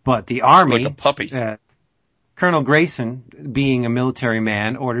 But the army, like a puppy. Colonel Grayson, being a military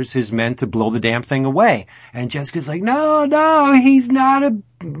man, orders his men to blow the damn thing away. And Jessica's like, no, he's not a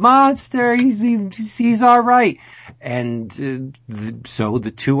monster. He's all right. And so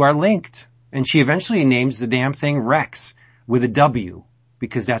the two are linked. And she eventually names the damn thing Rex with a W,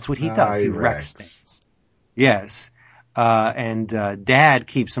 because that's what he does. He wrecks things. Yes. And Dad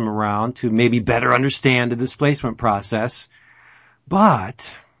keeps him around to maybe better understand the displacement process. But,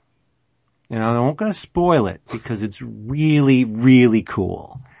 I won't going to spoil it because it's really, really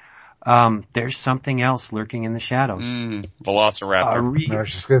cool. There's something else lurking in the shadows. Velociraptor. I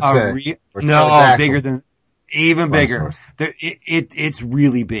was just going to say. Even bigger. It's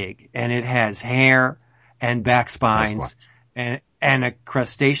really big, and it has hair and back spines and a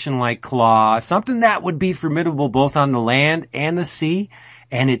crustacean-like claw, something that would be formidable both on the land and the sea,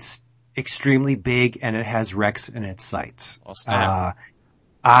 and it's extremely big, and it has Rex in its sights.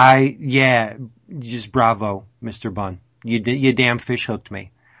 Just bravo, Mr. Bunn. You damn fish hooked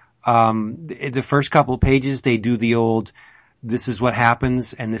me. The first couple of pages, they do the old, this is what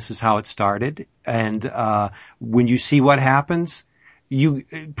happens and this is how it started. And, when you see what happens, you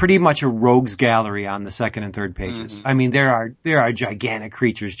pretty much a rogues gallery on the second and third pages. Mm-hmm. I mean, there are gigantic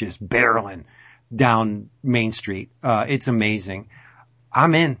creatures just barreling down Main Street. It's amazing.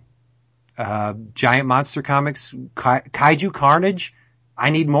 I'm in. Giant monster comics, kaiju carnage. I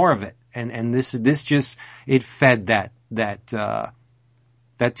need more of it. And this just, it fed that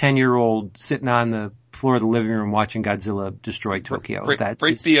 10-year-old sitting on the floor of the living room watching Godzilla destroy Tokyo.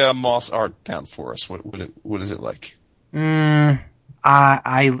 Break the Moss art down for us. What is it like?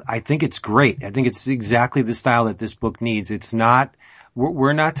 I think it's great. I think it's exactly the style that this book needs. It's not,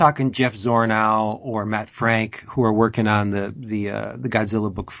 we're not talking Jeff Zornow or Matt Frank who are working on the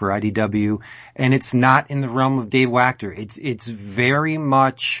Godzilla book for IDW, and it's not in the realm of Dave Wachter. It's very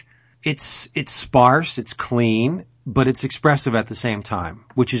much, it's sparse, it's clean, but it's expressive at the same time,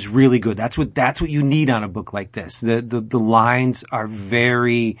 which is really good. That's what you need on a book like this. The lines are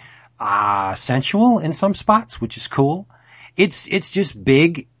very, sensual in some spots, which is cool. It's just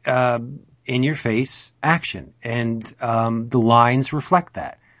big, in your face action. And, the lines reflect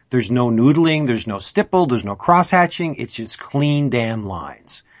that. There's no noodling, there's no stipple, there's no cross-hatching. It's just clean damn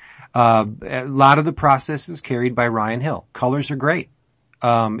lines. A lot of the process is carried by Ryan Hill. Colors are great.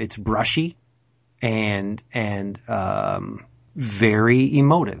 It's brushy and very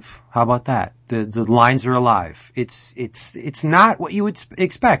emotive. How about that? The lines are alive. It's not what you would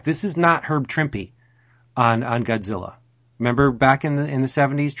expect. This is not Herb Trimpe on Godzilla. Remember back in the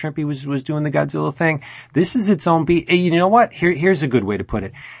 70s, Trimpe was doing the Godzilla thing? This is its own beat. You know what? Here's a good way to put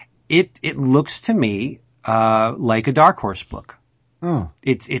it. It looks to me, like a Dark Horse book. Oh.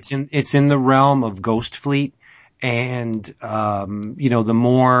 It's in the realm of Ghost Fleet and, the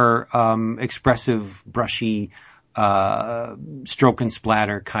more, expressive, brushy, stroke and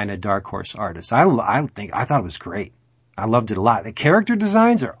splatter kind of Dark Horse artist. I thought it was great. I loved it a lot. The character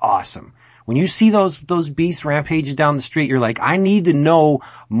designs are awesome. When you see those beasts rampaging down the street, you're like, I need to know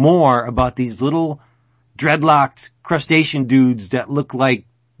more about these little dreadlocked crustacean dudes that look like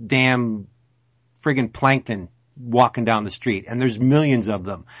damn friggin' plankton walking down the street. And there's millions of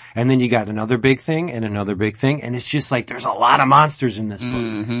them. And then you got another big thing and another big thing. And it's just like, there's a lot of monsters in this book.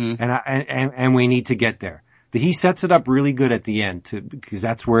 Mm-hmm. And we need to get there. He sets it up really good at the end because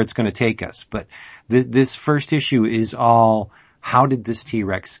that's where it's going to take us. But this first issue is all, how did this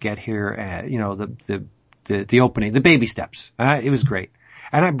T-Rex get here? The opening, the baby steps. It was great.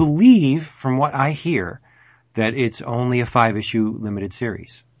 And I believe, from what I hear, that it's only a 5-issue limited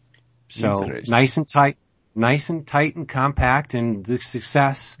series. So nice and tight and compact, and the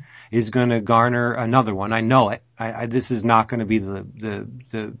success is going to garner another one. I know it. This is not going to be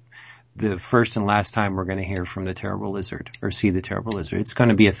the first and last time we're going to hear from the Terrible Lizard or see the Terrible Lizard. It's going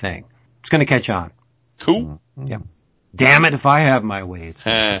to be a thing. It's going to catch on. Cool. Yeah. Damn it, if I have my way, it's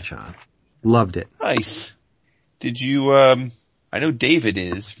going to catch on. Loved it. Nice. Did you, I know David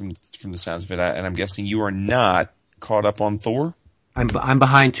is from the sounds of it, and I'm guessing you are not caught up on Thor? I'm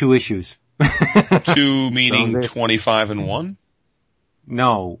behind 2 issues. 2 meaning 25 and 1?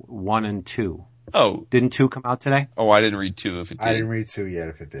 No, 1 and 2. Oh. Didn't 2 come out today? Oh, I didn't read 2 if it did. I didn't read 2 yet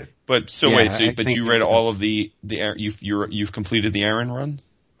if it did. But, you read all of you've completed the Aaron run?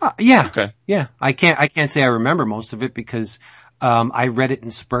 Yeah. Okay. Yeah. I can't say I remember most of it because, I read it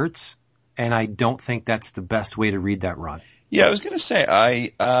in spurts, and I don't think that's the best way to read that run. Yeah, I was gonna say,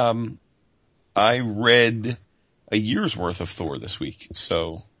 I read a year's worth of Thor this week,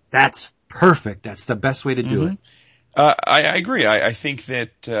 so. That's perfect. That's the best way to do it. I agree. I think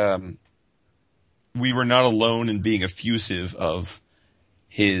that, we were not alone in being effusive of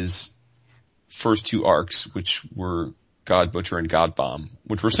his first 2 arcs, which were God Butcher and God Bomb,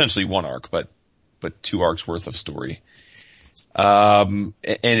 which were essentially 1 arc, but 2 arcs worth of story. And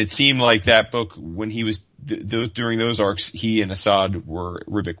it seemed like that book, when he was, during those arcs, he and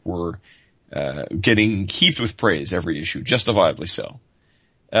Ribic were, getting heaped with praise every issue, justifiably so.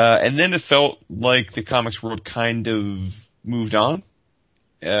 And then it felt like the comics world kind of moved on.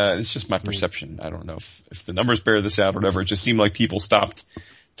 It's just my perception. I don't know if the numbers bear this out or whatever. It just seemed like people stopped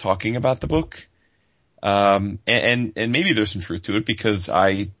talking about the book. And maybe there's some truth to it because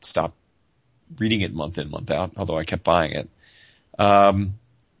I stopped reading it month in, month out, although I kept buying it.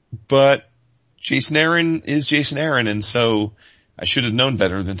 But Jason Aaron is Jason Aaron, and so I should have known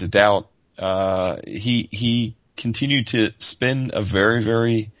better than to doubt. He continued to spin a very,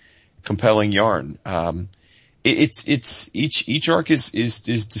 very compelling yarn. It's each arc is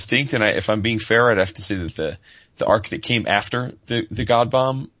distinct, and if I'm being fair, I'd have to say that the arc that came after the God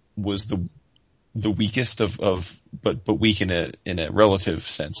Bomb was the weakest but weak in a relative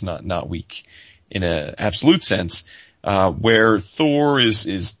sense, not weak in a absolute sense, where Thor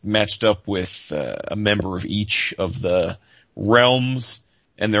is matched up with a member of each of the realms,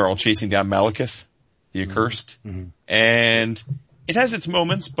 and they're all chasing down Malekith, the Accursed. Mm-hmm. And it has its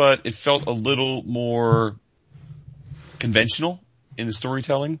moments, but it felt a little more conventional in the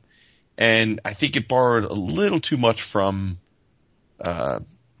storytelling, and I think it borrowed a little too much from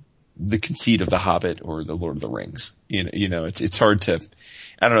the conceit of The Hobbit or The Lord of the Rings. You know, it's hard to,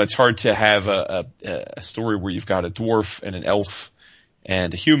 I don't know, it's hard to have a story where you've got a dwarf and an elf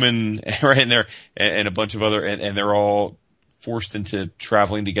and a human right in there and a bunch of other, and they're all forced into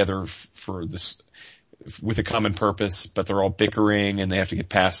traveling together for this with a common purpose, but they're all bickering and they have to get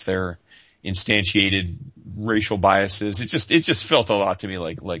past their instantiated racial biases. It just felt a lot to me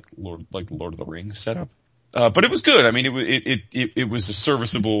like Lord of the Rings setup. But it was good. I mean, it was a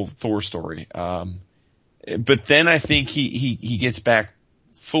serviceable Thor story. But then I think he gets back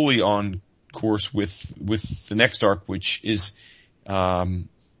fully on course with the next arc, which is, the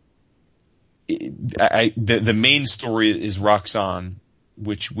main story is Roxxon,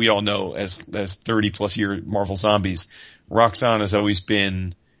 which we all know as 30 plus year Marvel zombies. Roxxon has always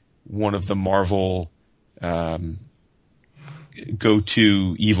been one of the Marvel,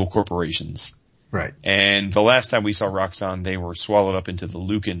 go-to evil corporations. Right. And the last time we saw Roxxon, they were swallowed up into the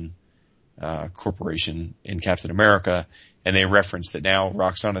Lucan, corporation in Captain America. And they referenced that now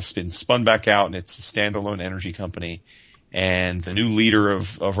Roxxon has been spun back out and it's a standalone energy company. And the new leader of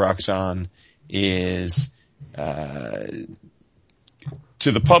Roxxon is, to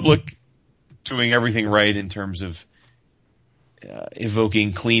the public, doing everything right in terms of,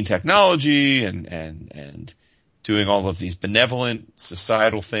 evoking clean technology and doing all of these benevolent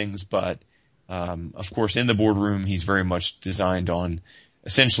societal things. But, of course, in the boardroom, he's very much designed on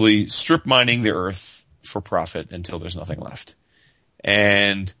essentially strip mining the earth for profit until there's nothing left.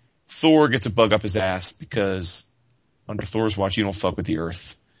 And Thor gets a bug up his ass because under Thor's watch, you don't fuck with the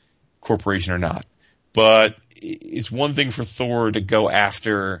earth, corporation or not. But it's one thing for Thor to go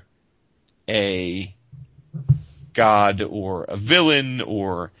after a god or a villain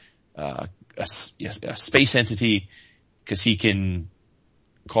or a space entity because he can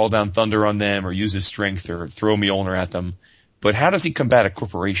call down thunder on them or use his strength or throw Mjolnir at them. But how does he combat a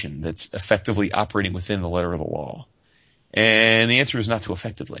corporation that's effectively operating within the letter of the law? And the answer is not too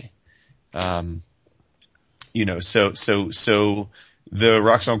effectively. So the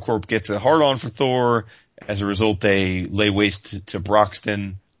Roxxon Corp gets a hard on for Thor. As a result, they lay waste to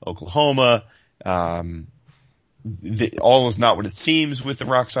Broxton, Oklahoma. All is not what it seems with the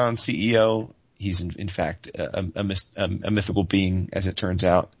Roxxon CEO. He's in fact a mythical being, as it turns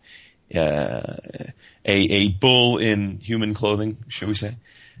out, a bull in human clothing, shall we say?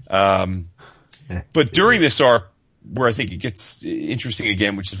 But during this arc, where I think it gets interesting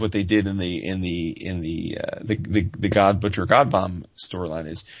again, which is what they did in the God Butcher God Bomb storyline,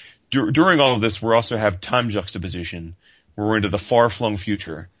 is during all of this, we also have time juxtaposition, where we're into the far flung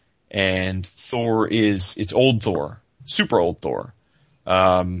future. And Thor it's old Thor, super old Thor.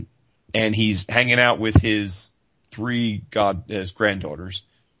 And he's hanging out with his 3 his granddaughters,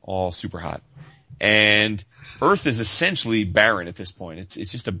 all super hot. And Earth is essentially barren at this point.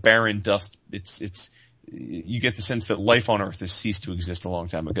 It's just a barren dust. You get the sense that life on Earth has ceased to exist a long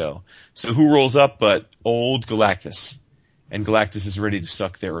time ago. So who rolls up but old Galactus? And Galactus is ready to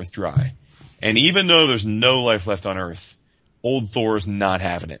suck the Earth dry. And even though there's no life left on Earth, old Thor is not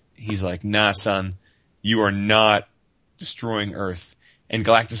having it. He's like, nah, son, you are not destroying Earth. And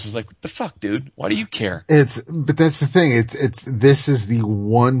Galactus is like, what the fuck, dude? Why do you care? But that's the thing. This is the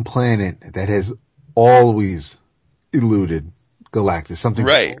one planet that has always eluded Galactus. Something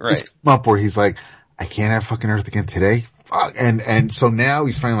right. come up where he's like, I can't have fucking Earth again today. Fuck. And so now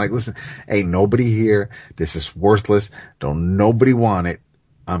he's finally like, listen, ain't nobody here. This is worthless. Don't nobody want it.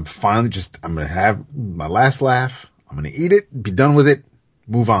 I'm finally I'm going to have my last laugh. I'm going to eat it, be done with it,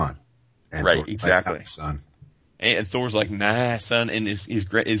 move on. And right, exactly. Son. And Thor's like, nah, son. And his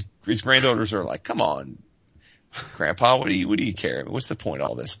granddaughters are like, come on, Grandpa, what do you care? What's the point of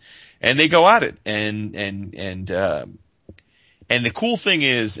all this? And they go at it. And the cool thing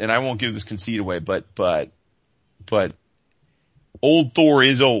is, and I won't give this conceit away, but old Thor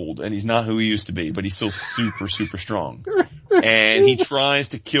is old, and he's not who he used to be, but he's still super, super strong. And he tries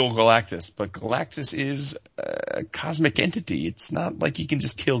to kill Galactus, but Galactus is a cosmic entity. It's not like you can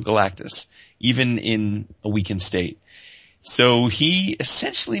just kill Galactus, even in a weakened state. So he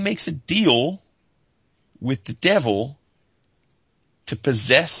essentially makes a deal with the devil to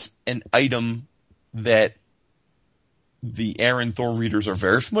possess an item that the Aaron Thor readers are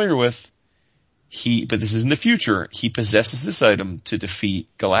very familiar with. But this is in the future. He possesses this item to defeat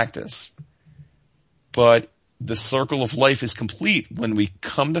Galactus. But the circle of life is complete when we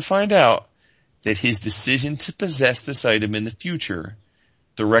come to find out that his decision to possess this item in the future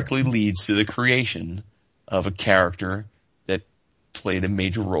directly leads to the creation of a character that played a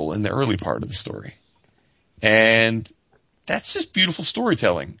major role in the early part of the story. And that's just beautiful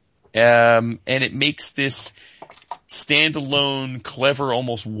storytelling. And it makes this standalone, clever,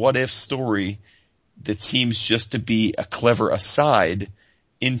 almost what-if story that seems just to be a clever aside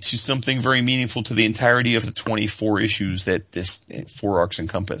into something very meaningful to the entirety of the 24 issues that this 4 arcs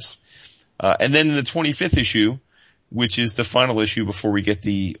encompass. And then in the 25th issue, which is the final issue before we get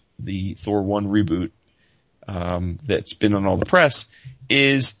the Thor 1 reboot, that's been on all the press,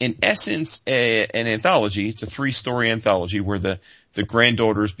 is in essence an anthology. It's a 3-story anthology where the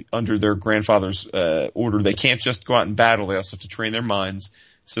granddaughters, under their grandfather's order, they can't just go out and battle. They also have to train their minds.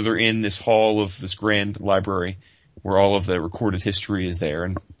 So they're in this hall of this grand library where all of the recorded history is there,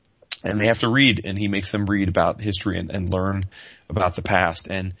 and they have to read, and he makes them read about history and learn about the past.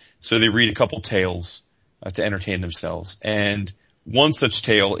 And so they read a couple tales to entertain themselves. And one such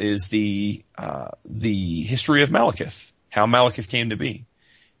tale is the history of Malekith, how Malekith came to be.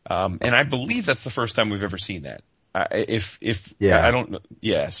 And I believe that's the first time we've ever seen that. I don't know.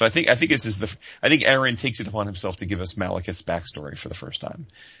 Yeah. So I think this is I think Aaron takes it upon himself to give us Malekith's backstory for the first time.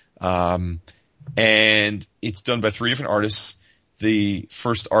 And it's done by 3 different artists. The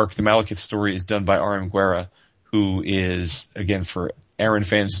first arc, the Malekith story, is done by R.M. Guerra, who is, again, for Aaron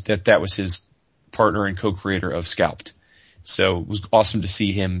fans, that was his partner and co-creator of Scalped. So it was awesome to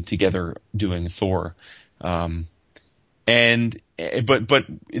see him together doing Thor. But in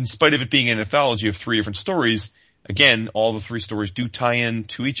spite of it being an anthology of 3 different stories, again, all the 3 stories do tie in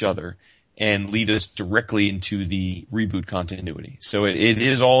to each other and lead us directly into the reboot continuity. So it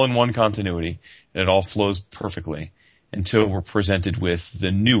is all in one continuity, and it all flows perfectly until we're presented with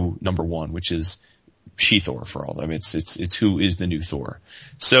the new number 1, which is She-Thor for all of them. It's who is the new Thor.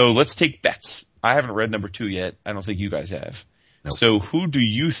 So let's take bets. I haven't read number 2 yet. I don't think you guys have. Nope. So who do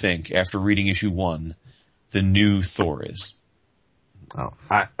you think, after reading issue 1, the new Thor is? Oh,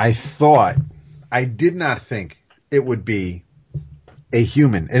 I did not think it would be a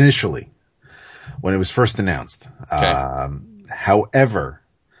human initially when it was first announced. Okay. However,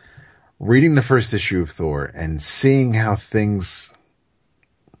 reading the first issue of Thor and seeing how things,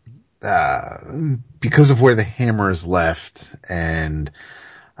 because of where the hammer is left and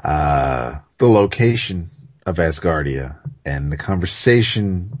the location of Asgardia and the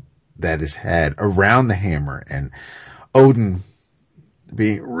conversation that is had around the hammer, and Odin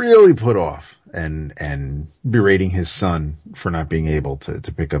being really put off and berating his son for not being able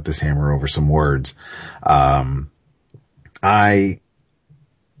to pick up this hammer over some words.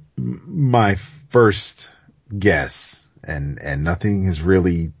 My first guess, and nothing has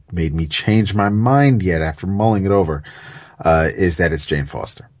really made me change my mind yet after mulling it over, is that it's Jane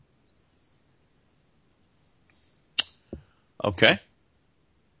Foster. Okay.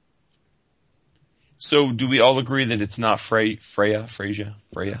 So do we all agree that it's not Freya?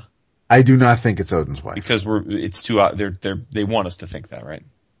 I do not think it's Odin's wife. Because it's too out, they want us to think that, right?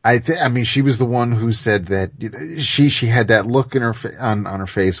 I mean, she was the one who said that she had that look in her, on her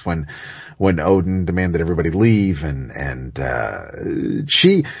face when Odin demanded everybody leave, and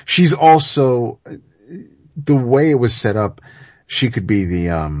she's also, the way it was set up, she could be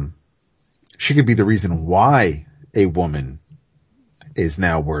the reason why a woman is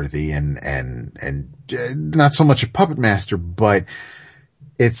now worthy and not so much a puppet master, but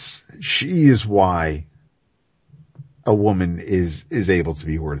she is why a woman is able to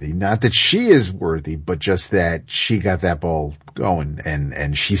be worthy. Not that she is worthy, but just that she got that ball going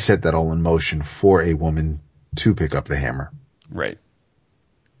and she set that all in motion for a woman to pick up the hammer. Right.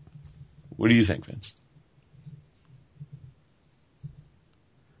 What do you think, Vince?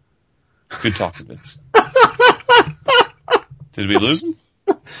 Good talking, Vince. Did we lose him?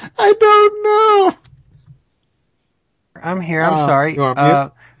 I don't know. I'm here. I'm sorry. You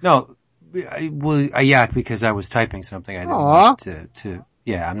want No. Yeah, because I was typing something. I didn't want to.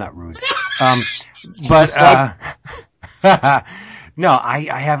 Yeah, I'm not rude. But no,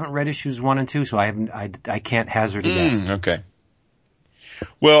 I haven't read issues 1 and 2, so I can't hazard a guess. Okay.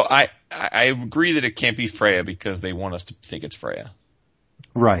 Well, I agree that it can't be Freya because they want us to think it's Freya.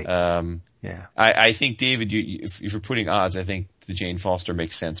 Right. Yeah. I think, David, if you're putting odds, I think the Jane Foster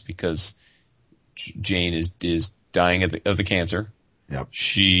makes sense because Jane is dying of the cancer. Yep.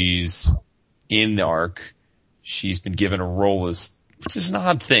 She's in the Ark. She's been given a role which is an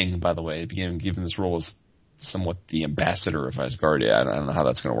odd thing, by the way, being given this role as somewhat the ambassador of Asgardia. I don't know how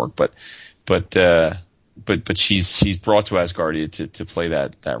that's going to work, but she's brought to Asgardia to play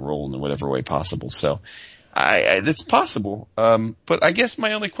that role in whatever way possible. So, that's possible. But I guess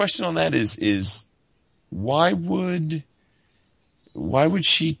my only question on that is why would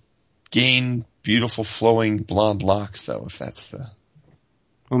she gain beautiful flowing blonde locks though, if that's the...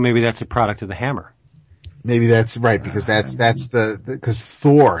 Well, maybe that's a product of the hammer. Maybe that's right, because because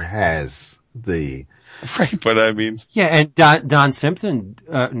Thor has the... Right, but I mean... Yeah, and Don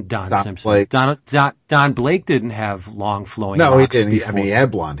Blake didn't have long flowing No, he locks didn't. before. He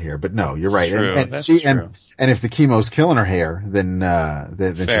had blonde hair, but no, you're right. True, that's true. And if the chemo's killing her hair, then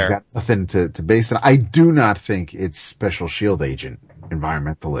she's got nothing to base it on. I do not think it's Special Shield Agent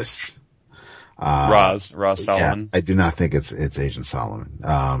environmentalist. Roz Solomon. Yeah, I do not think it's Agent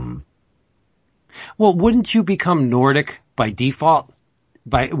Solomon. Well, wouldn't you become Nordic by default?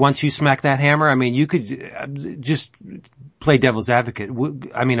 Once you smack that hammer, I mean, you could just play devil's advocate.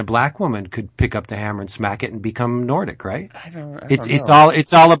 I mean, a black woman could pick up the hammer and smack it and become Nordic, right? I don't know.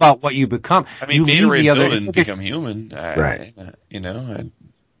 It's all about what you become. I mean, Beta Ray Bill didn't become human, right?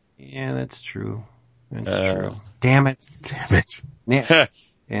 Yeah, that's true. That's true. Damn it! Yeah.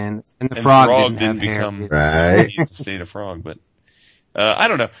 And the frog didn't become right. He's a state of frog, but. I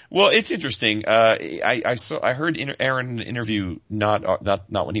don't know. Well, it's interesting. I heard Aaron in an interview,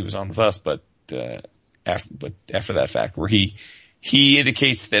 not when he was on with us, but after that fact, where he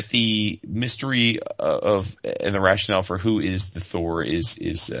indicates that the mystery and the rationale for who is the Thor is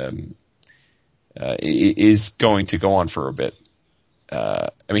going to go on for a bit. I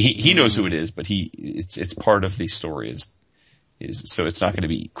mean, he knows who it is, but it's part of the story so it's not going to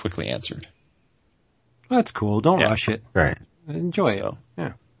be quickly answered. That's cool. Don't rush it. Right. Enjoy it.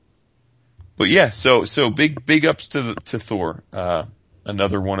 Yeah. But yeah, so big ups to Thor.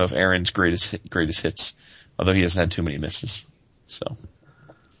 Another one of Aaron's greatest hits, although he hasn't had too many misses. So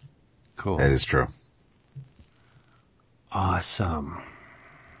cool. That is true. Awesome.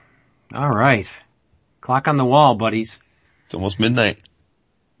 All right. Clock on the wall, buddies. It's almost midnight.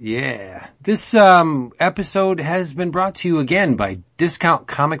 Yeah. This episode has been brought to you again by Discount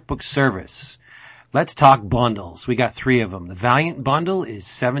Comic Book Service. Let's talk bundles. We got 3 of them. The Valiant bundle is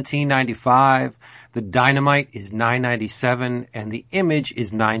 $17.95. The Dynamite is $9.97, and the Image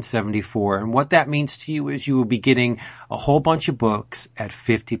is $9.74. And what that means to you is you will be getting a whole bunch of books at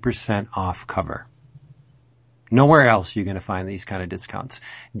 50% off cover. Nowhere else you're going to find these kind of discounts.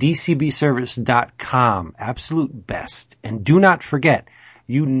 DCBService.com, absolute best. And do not forget,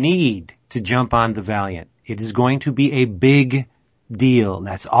 you need to jump on the Valiant. It is going to be a big deal.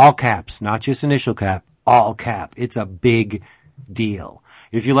 That's all caps, not just initial cap, all cap. It's a big deal.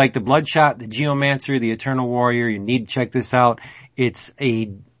 If you like the Bloodshot, the Geomancer, the Eternal Warrior, you need to check this out. It's a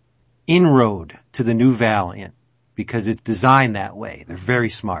inroad to the new Valiant because it's designed that way. They're very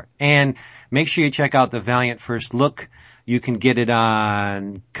smart. And make sure you check out the Valiant First Look. You can get it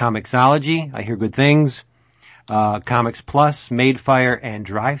on Comixology. I hear good things. Comics Plus, Madefire, and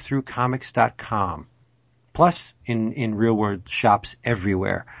DriveThruComics.com. Plus, in real world shops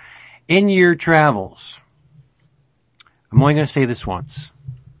everywhere. In your travels, I'm only going to say this once.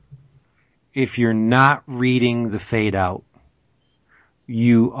 If you're not reading the Fade Out,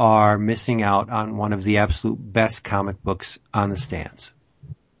 you are missing out on one of the absolute best comic books on the stands.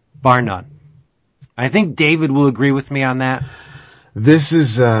 Bar none. I think David will agree with me on that. This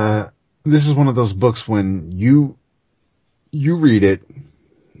is one of those books when you read it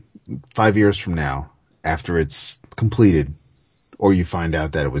 5 years from now, after it's completed, or you find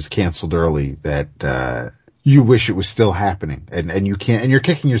out that it was canceled early, that you wish it was still happening, and you can't, and you're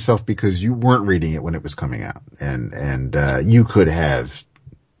kicking yourself because you weren't reading it when it was coming out, and you could have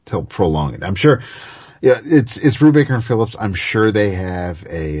helped prolong it. I'm sure, yeah, it's Brubaker and Phillips. I'm sure they have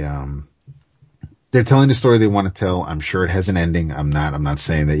they're telling the story they want to tell. I'm sure it has an ending. I'm not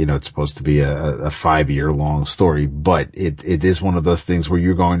saying that, it's supposed to be a 5-year long story, but it is one of those things where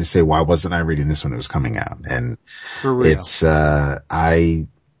you're going to say, why wasn't I reading this when it was coming out? And for real. it's,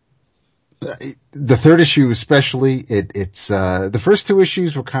 the third issue especially, it's the first two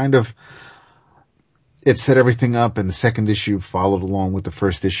issues were kind of, it set everything up, and the second issue followed along with the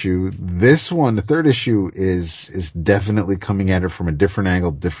first issue. This one, the third issue, is definitely coming at it from a different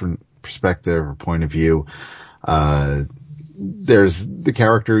angle, different perspective or point of view. There's the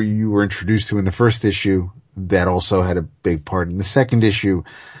character you were introduced to in the first issue that also had a big part in the second issue.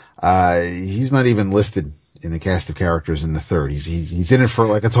 He's not even listed in the cast of characters in the third. He's in it for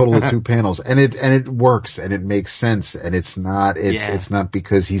like a total of 2 panels, and it works, and it makes sense, and it's not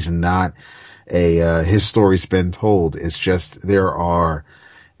because he's not his story's been told. It's just there are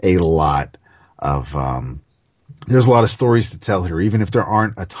a lot of there's a lot of stories to tell here. Even if there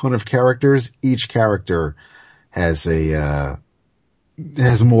aren't a ton of characters, each character has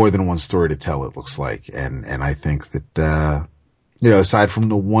has more than one story to tell, it looks like. And I think that aside from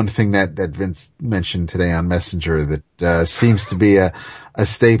the one thing that Vince mentioned today on Messenger that seems to be a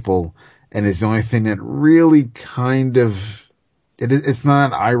staple, and is the only thing that really kind of it's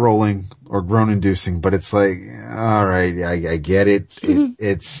not eye rolling or groan inducing, but it's like, all right, I get it.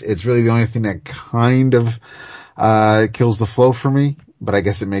 It's really the only thing that kind of kills the flow for me, but I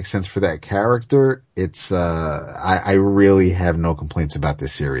guess it makes sense for that character. It's I really have no complaints about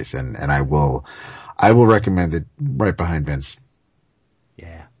this series, and I will recommend it right behind Vince.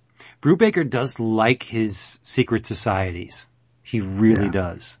 Yeah. Brubaker does like his secret societies. He really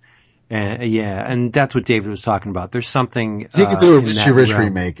does. And that's what David was talking about. There's something he could do a Richie Rich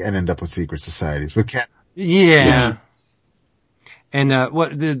remake and end up with secret societies. We can't. Yeah. And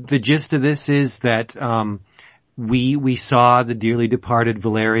what the gist of this is that we saw the dearly departed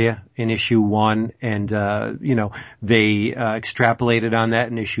Valeria in issue 1, and they extrapolated on that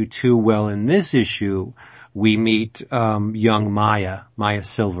in issue 2. Well, in this issue, we meet young Maya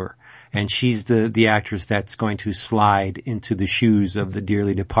Silver. And she's the actress that's going to slide into the shoes of the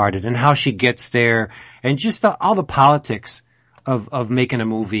dearly departed, and how she gets there, and just all the politics of making a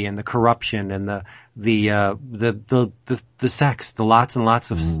movie, and the corruption, and the sex, the lots and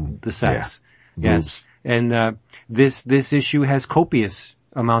lots of the sex. Yeah. Yes. And this issue has copious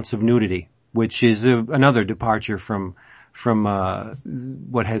amounts of nudity, which is another departure from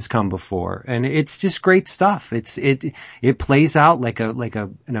what has come before, and it's just great stuff. It plays out like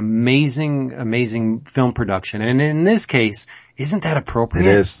an amazing film production, and in this case, isn't that appropriate?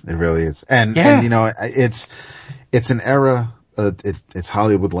 It is. It really is. And it's an era. It's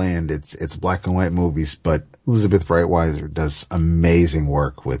Hollywood land. It's black and white movies, but Elizabeth Breitweiser does amazing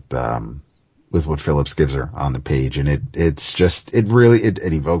work with what Phillips gives her on the page, and it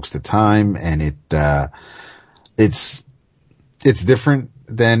evokes the time, and it's different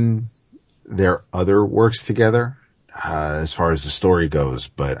than their other works together, as far as the story goes.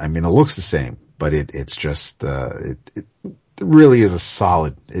 But I mean, it looks the same, but it really is a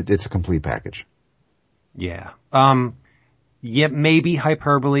solid, it's a complete package. Yeah. Maybe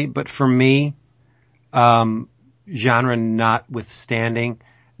hyperbole, but for me, genre notwithstanding,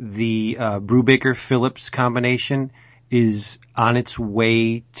 the Brubaker Phillips combination is on its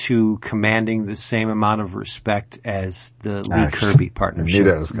way to commanding the same amount of respect as the Lee Kirby partnership. I knew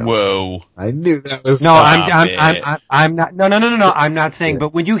that was coming. Whoa. I knew that was No, I'm not, no, I'm not saying,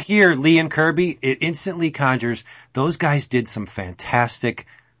 but when you hear Lee and Kirby, it instantly conjures, those guys did some fantastic,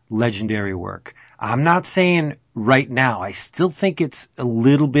 legendary work. I'm not saying right now, I still think it's a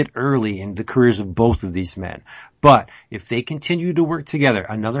little bit early in the careers of both of these men. But if they continue to work together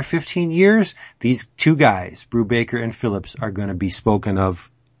another 15 years, these two guys, Brubaker and Phillips, are going to be spoken of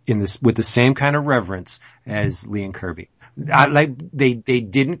with the same kind of reverence as Lee and Kirby. They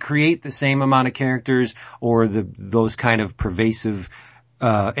didn't create the same amount of characters or those kind of pervasive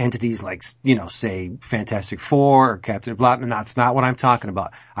entities like, say Fantastic Four or Captain Blackman. That's not what I'm talking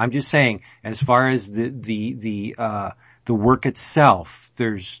about. I'm just saying, as far as the work itself,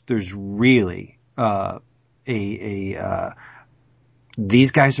 there's really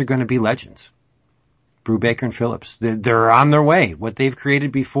these guys are going to be legends. Brubaker and Phillips, they're on their way. What they've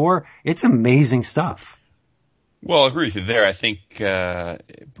created before, it's amazing stuff. Well, I agree with you there. I think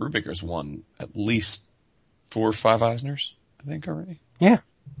Brubaker's won at least 4 or 5 Eisners, I think, already. Yeah.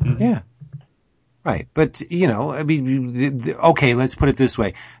 Mm-hmm. Yeah. Right. But, I mean, okay, let's put it this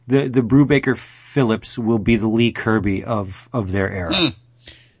way. The Brubaker Phillips will be the Lee Kirby of their era.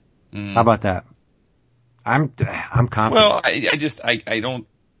 How about that? I'm confident. Well,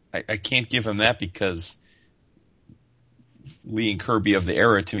 I can't give him that, because Lee and Kirby of the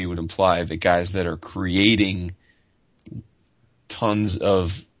era to me would imply the guys that are creating tons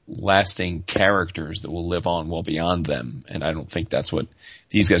of lasting characters that will live on well beyond them. And I don't think that's what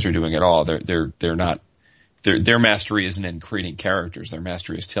these guys are doing at all. They're not their mastery isn't in creating characters. Their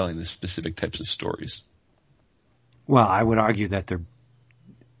mastery is telling the specific types of stories. Well, I would argue that they're.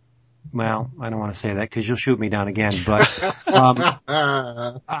 Well, I don't want to say that because you'll shoot me down again. But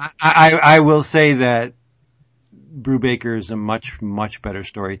I will say that Brubaker is a much better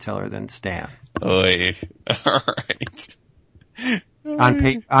storyteller than Stan. Oy. All right.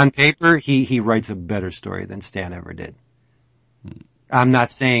 On paper, he writes a better story than Stan ever did. I'm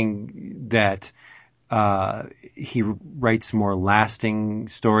not saying that he writes more lasting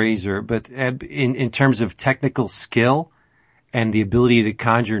stories, but in terms of technical skill and the ability to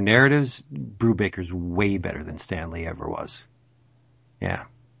conjure narratives, Brubaker's way better than Stan Lee ever was. Yeah,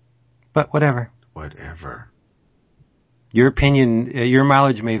 but whatever. Whatever. Your opinion, your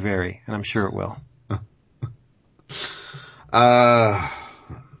mileage may vary, and I'm sure it will. I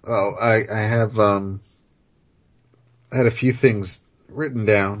have had a few things written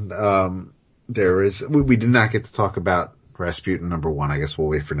down. We did not get to talk about Rasputin #1. I guess we'll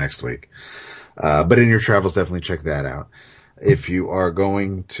wait for next week. But in your travels, definitely check that out. If you are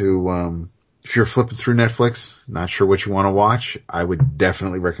going to, if you're flipping through Netflix, not sure what you want to watch, I would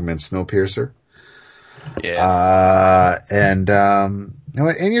definitely recommend Snowpiercer. Yes.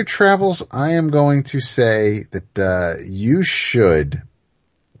 In your travels, I am going to say that, you should,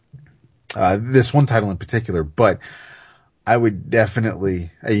 this one title in particular, but I would definitely,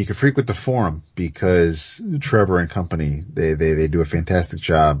 you could frequent the forum because Trevor and company, they do a fantastic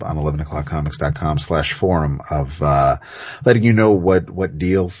job on 11o'clockcomics.com/forum of, letting you know what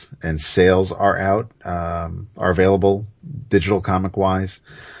deals and sales are out, are available digital comic wise,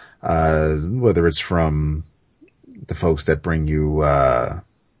 whether it's from the folks that bring you,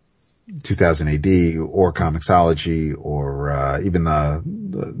 2000 AD or Comixology or, even the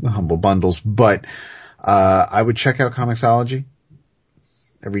humble bundles, but, I would check out Comixology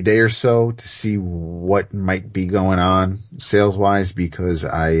every day or so to see what might be going on sales wise because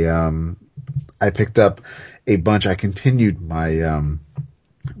I picked up a bunch. I continued my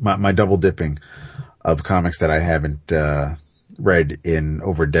double dipping of comics that I haven't, read in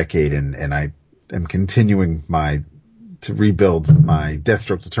over a decade and I am continuing to rebuild my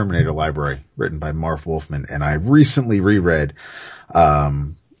Deathstroke the Terminator library written by Marv Wolfman. And I recently reread,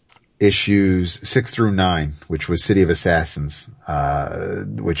 issues 6 through 9, which was City of Assassins,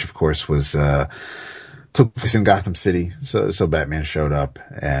 which of course was, took place in Gotham City. So Batman showed up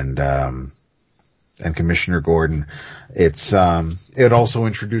and Commissioner Gordon. It also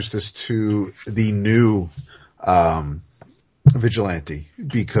introduced us to the new, Vigilante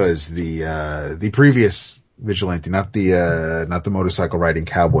because the previous Vigilante, not the motorcycle riding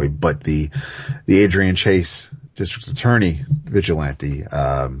cowboy, but the Adrian Chase District Attorney Vigilante,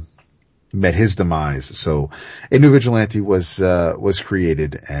 met his demise. So a new Vigilante was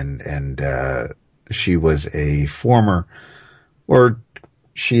created and she was a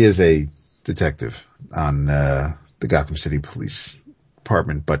she is a detective on, the Gotham City Police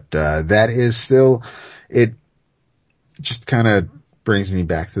Department. But, that is still, it just kind of brings me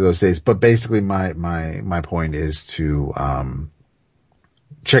back to those days. But basically my point is to,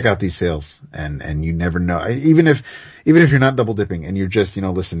 check out these sales and you never know. Even if you're not double dipping and you're just,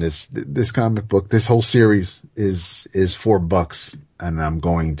 listen, this comic book, this whole series is $4 and I'm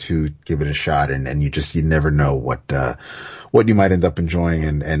going to give it a shot. And you never know what you might end up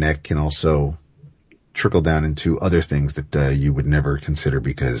enjoying. And that can also trickle down into other things that, you would never consider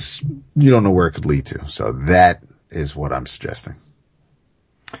because you don't know where it could lead to. So that is what I'm suggesting.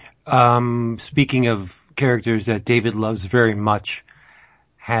 Speaking of characters that David loves very much,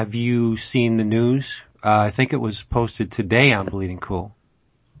 have you seen the news? I think it was posted today on Bleeding Cool.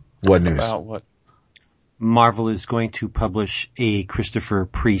 What news? About what? Marvel is going to publish a Christopher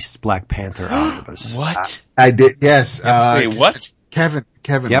Priest Black Panther omnibus. What? I did, yes. Wait, what? Kevin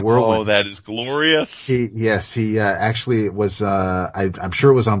Yep. Whirlwind. Oh, that is glorious. He actually it was, I'm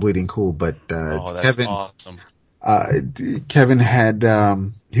sure it was on Bleeding Cool, but, Oh, that's Kevin, awesome. Kevin had,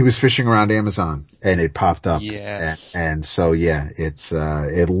 he was fishing around Amazon and it popped up. Yes. And so yeah,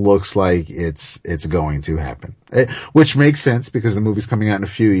 it looks like it's going to happen. Which makes sense because the movie's coming out in a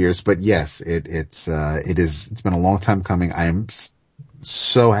few years, but yes, it's been a long time coming. I am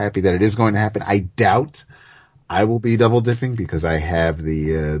so happy that it is going to happen. I doubt I will be double dipping because I have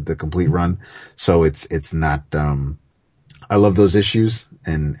the complete run. So it's not, I love those issues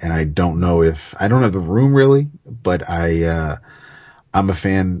and I don't have the room really, but I'm a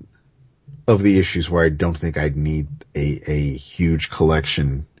fan of the issues where I don't think I'd need a huge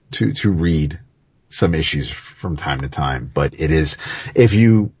collection to read some issues from time to time. But it is, if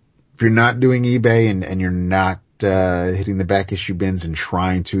you're not doing eBay and you're not, hitting the back issue bins and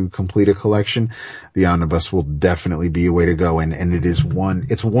trying to complete a collection, the omnibus will definitely be a way to go. And it's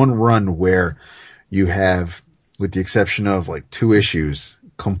one run where you have, with the exception of like 2 issues,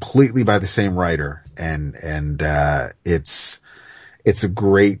 completely by the same writer. And it's a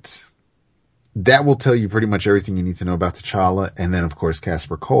great, that will tell you pretty much everything you need to know about T'Challa. And then of course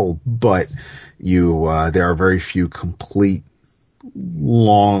Casper Cole, but there are very few complete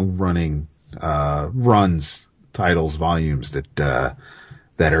long running, runs, titles, volumes that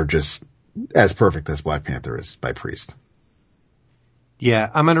are just as perfect as Black Panther is by Priest. Yeah,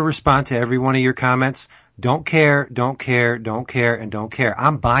 I'm going to respond to every one of your comments. Don't care, don't care, don't care, and don't care.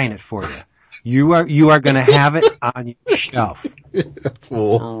 I'm buying it for you. You are going to have it on your shelf.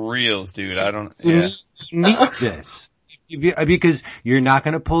 For reals, dude. You need this. Because you're not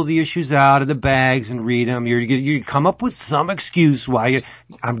going to pull the issues out of the bags and read them. You come up with some excuse why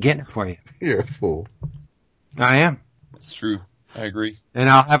I'm getting it for you. You're a fool. I am. That's true. I agree. And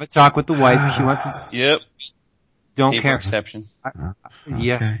I'll have a talk with the wife if she wants to. Yep. Don't Paper care. Exception.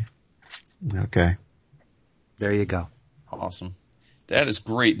 Yeah. Okay. There you go. Awesome. That is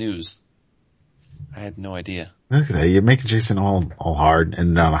great news. I had no idea. Look at that. You're making Jason all hard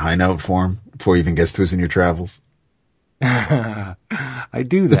and on a high note for him before he even gets to his in your travels. I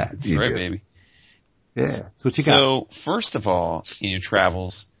do that. That's right, baby. Yeah. So what you got? So, first of all, in your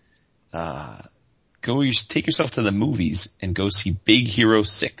travels, take yourself to the movies and go see Big Hero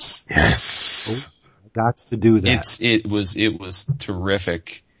 6. Yes. Got to do that. It was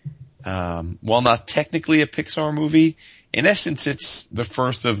terrific. While not technically a Pixar movie, in essence it's the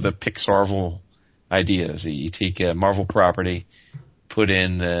first of the Pixarville ideas. You take a Marvel property, put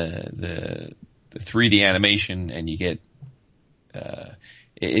in the 3D animation, and you get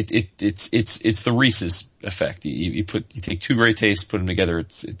it's the Reese's effect. You take 2 great tastes, put them together.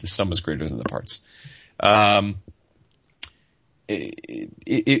 The sum is greater than the parts.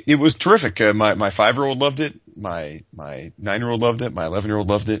 It was terrific. My 5-year-old loved it. My 9-year-old loved it. My 11-year-old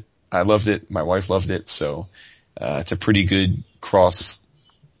loved it. I loved it. My wife loved it. So, it's a pretty good cross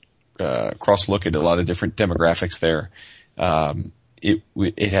look at a lot of different demographics there.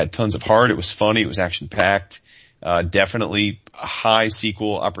 It had tons of heart. It was funny. It was action packed. Definitely a high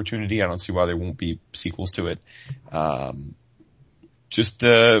sequel opportunity. I don't see why there won't be sequels to it. Just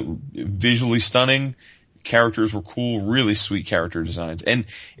visually stunning. Characters were cool, really sweet character designs. And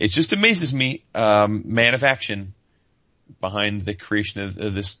it just amazes me, Man of Action behind the creation of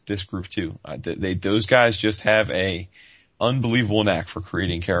this group too. Those guys just have a unbelievable knack for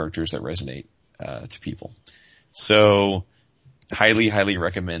creating characters that resonate, to people. So, highly, highly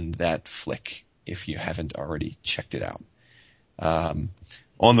recommend that flick if you haven't already checked it out.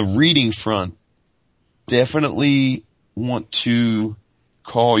 On the reading front, definitely want to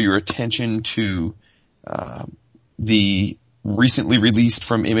call your attention to the recently released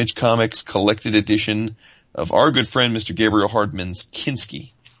from Image Comics collected edition of our good friend Mr. Gabriel Hardman's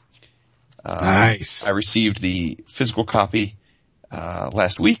Kinski. Nice. I received the physical copy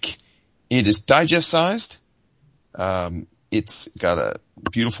last week. It is digest sized. It's got a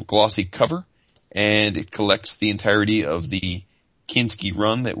beautiful glossy cover, and it collects the entirety of the Kinski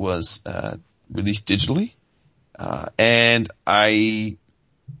run that was released digitally. And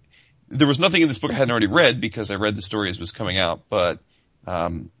there was nothing in this book I hadn't already read because I read the story as it was coming out, but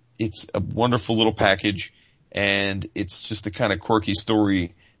it's a wonderful little package, and it's just the kind of quirky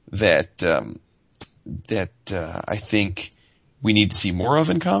story that I think we need to see more of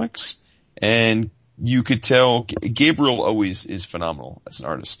in comics. And you could tell Gabriel always is phenomenal as an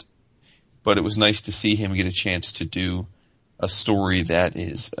artist, but it was nice to see him get a chance to do a story that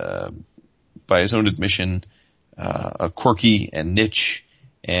is, by his own admission, a quirky and niche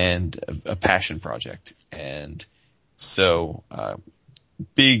and a passion project. And so,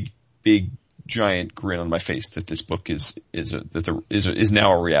 big, giant grin on my face that this book is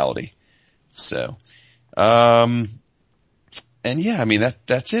now a reality. So, and yeah, I mean,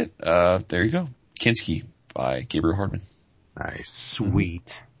 that's it. There you go. Kinski by Gabriel Hardman. Nice.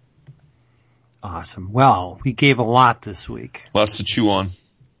 Sweet. Awesome. Well, we gave a lot this week. Lots to chew on.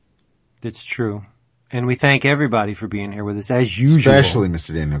 That's true. And we thank everybody for being here with us as usual. Especially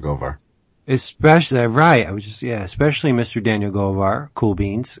Mr. Daniel Govar. Especially, right. Especially Mr. Daniel Govar, Cool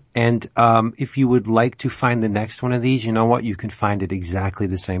Beans. And, if you would like to find the next one of these, you know what? You can find it exactly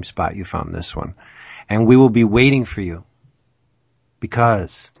the same spot you found this one. And we will be waiting for you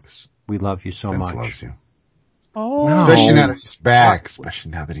because we love you so Vince much. Loves you. Oh. No. Especially now that he's back.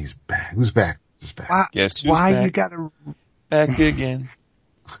 Especially now that he's back. Who's back? Who's back? Guess who's Why back? you gotta Back again.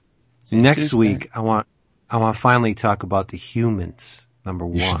 Next week, I want to finally talk about the humans. Number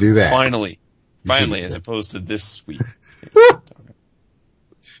one. You should do that. Finally. Finally, as opposed to this week.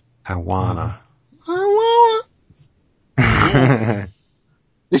 I wanna. I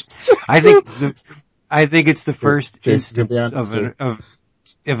think it's the first instance of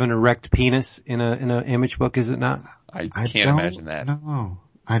an erect penis in a image book, is it not? I can't imagine that. No,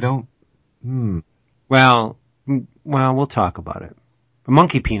 I don't. Well, we'll talk about it. A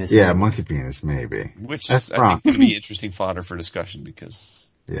monkey penis. Yeah, monkey penis, maybe. Which is, I think, going to be interesting fodder for discussion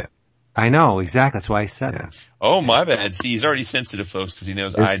because. Yeah. I know, exactly. That's why I said it. Oh, my bad. See, he's already sensitive, folks, because he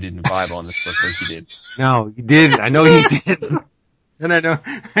knows I didn't vibe on this book like he did. No, you did. I know you did. And I know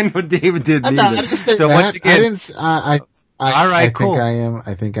David didn't either. So once again. All right, cool.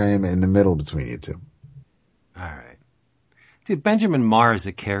 I think I am in the middle between you two. All right. Dude, Benjamin Marr is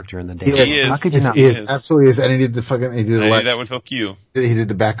a character in the day. He is. How could you not? He is. Absolutely is. And he did that would hook you. He did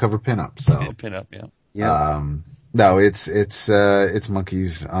the back cover pinup, so. Pinup, yeah. Yeah. No, it's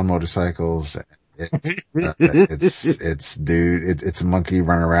monkeys on motorcycles. It's a monkey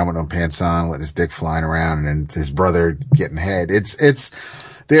running around with no pants on, letting his dick flying around, and his brother getting head. If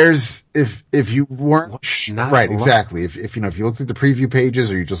you weren't right, exactly. If you looked at the preview pages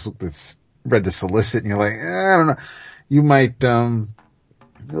or you just read the solicit and you're like, I don't know, you might,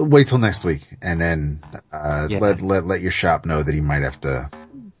 wait till next week and then, let your shop know that he might have to,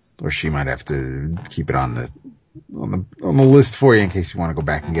 or she might have to keep it on the list for you in case you want to go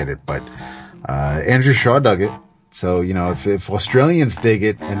back and get it. But Andrew Shaw dug it. So, if Australians dig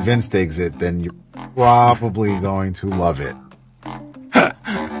it and Vince digs it, then you're probably going to love it.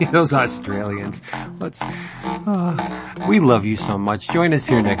 Those Australians. We love you so much. Join us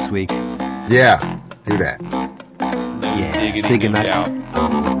here next week. Yeah, do that. Say goodnight.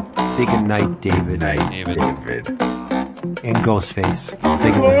 Say goodnight, David. Night, David. And Ghostface.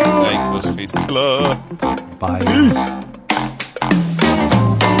 Say goodnight. Night, Ghostface. Hello. Bye. Peace.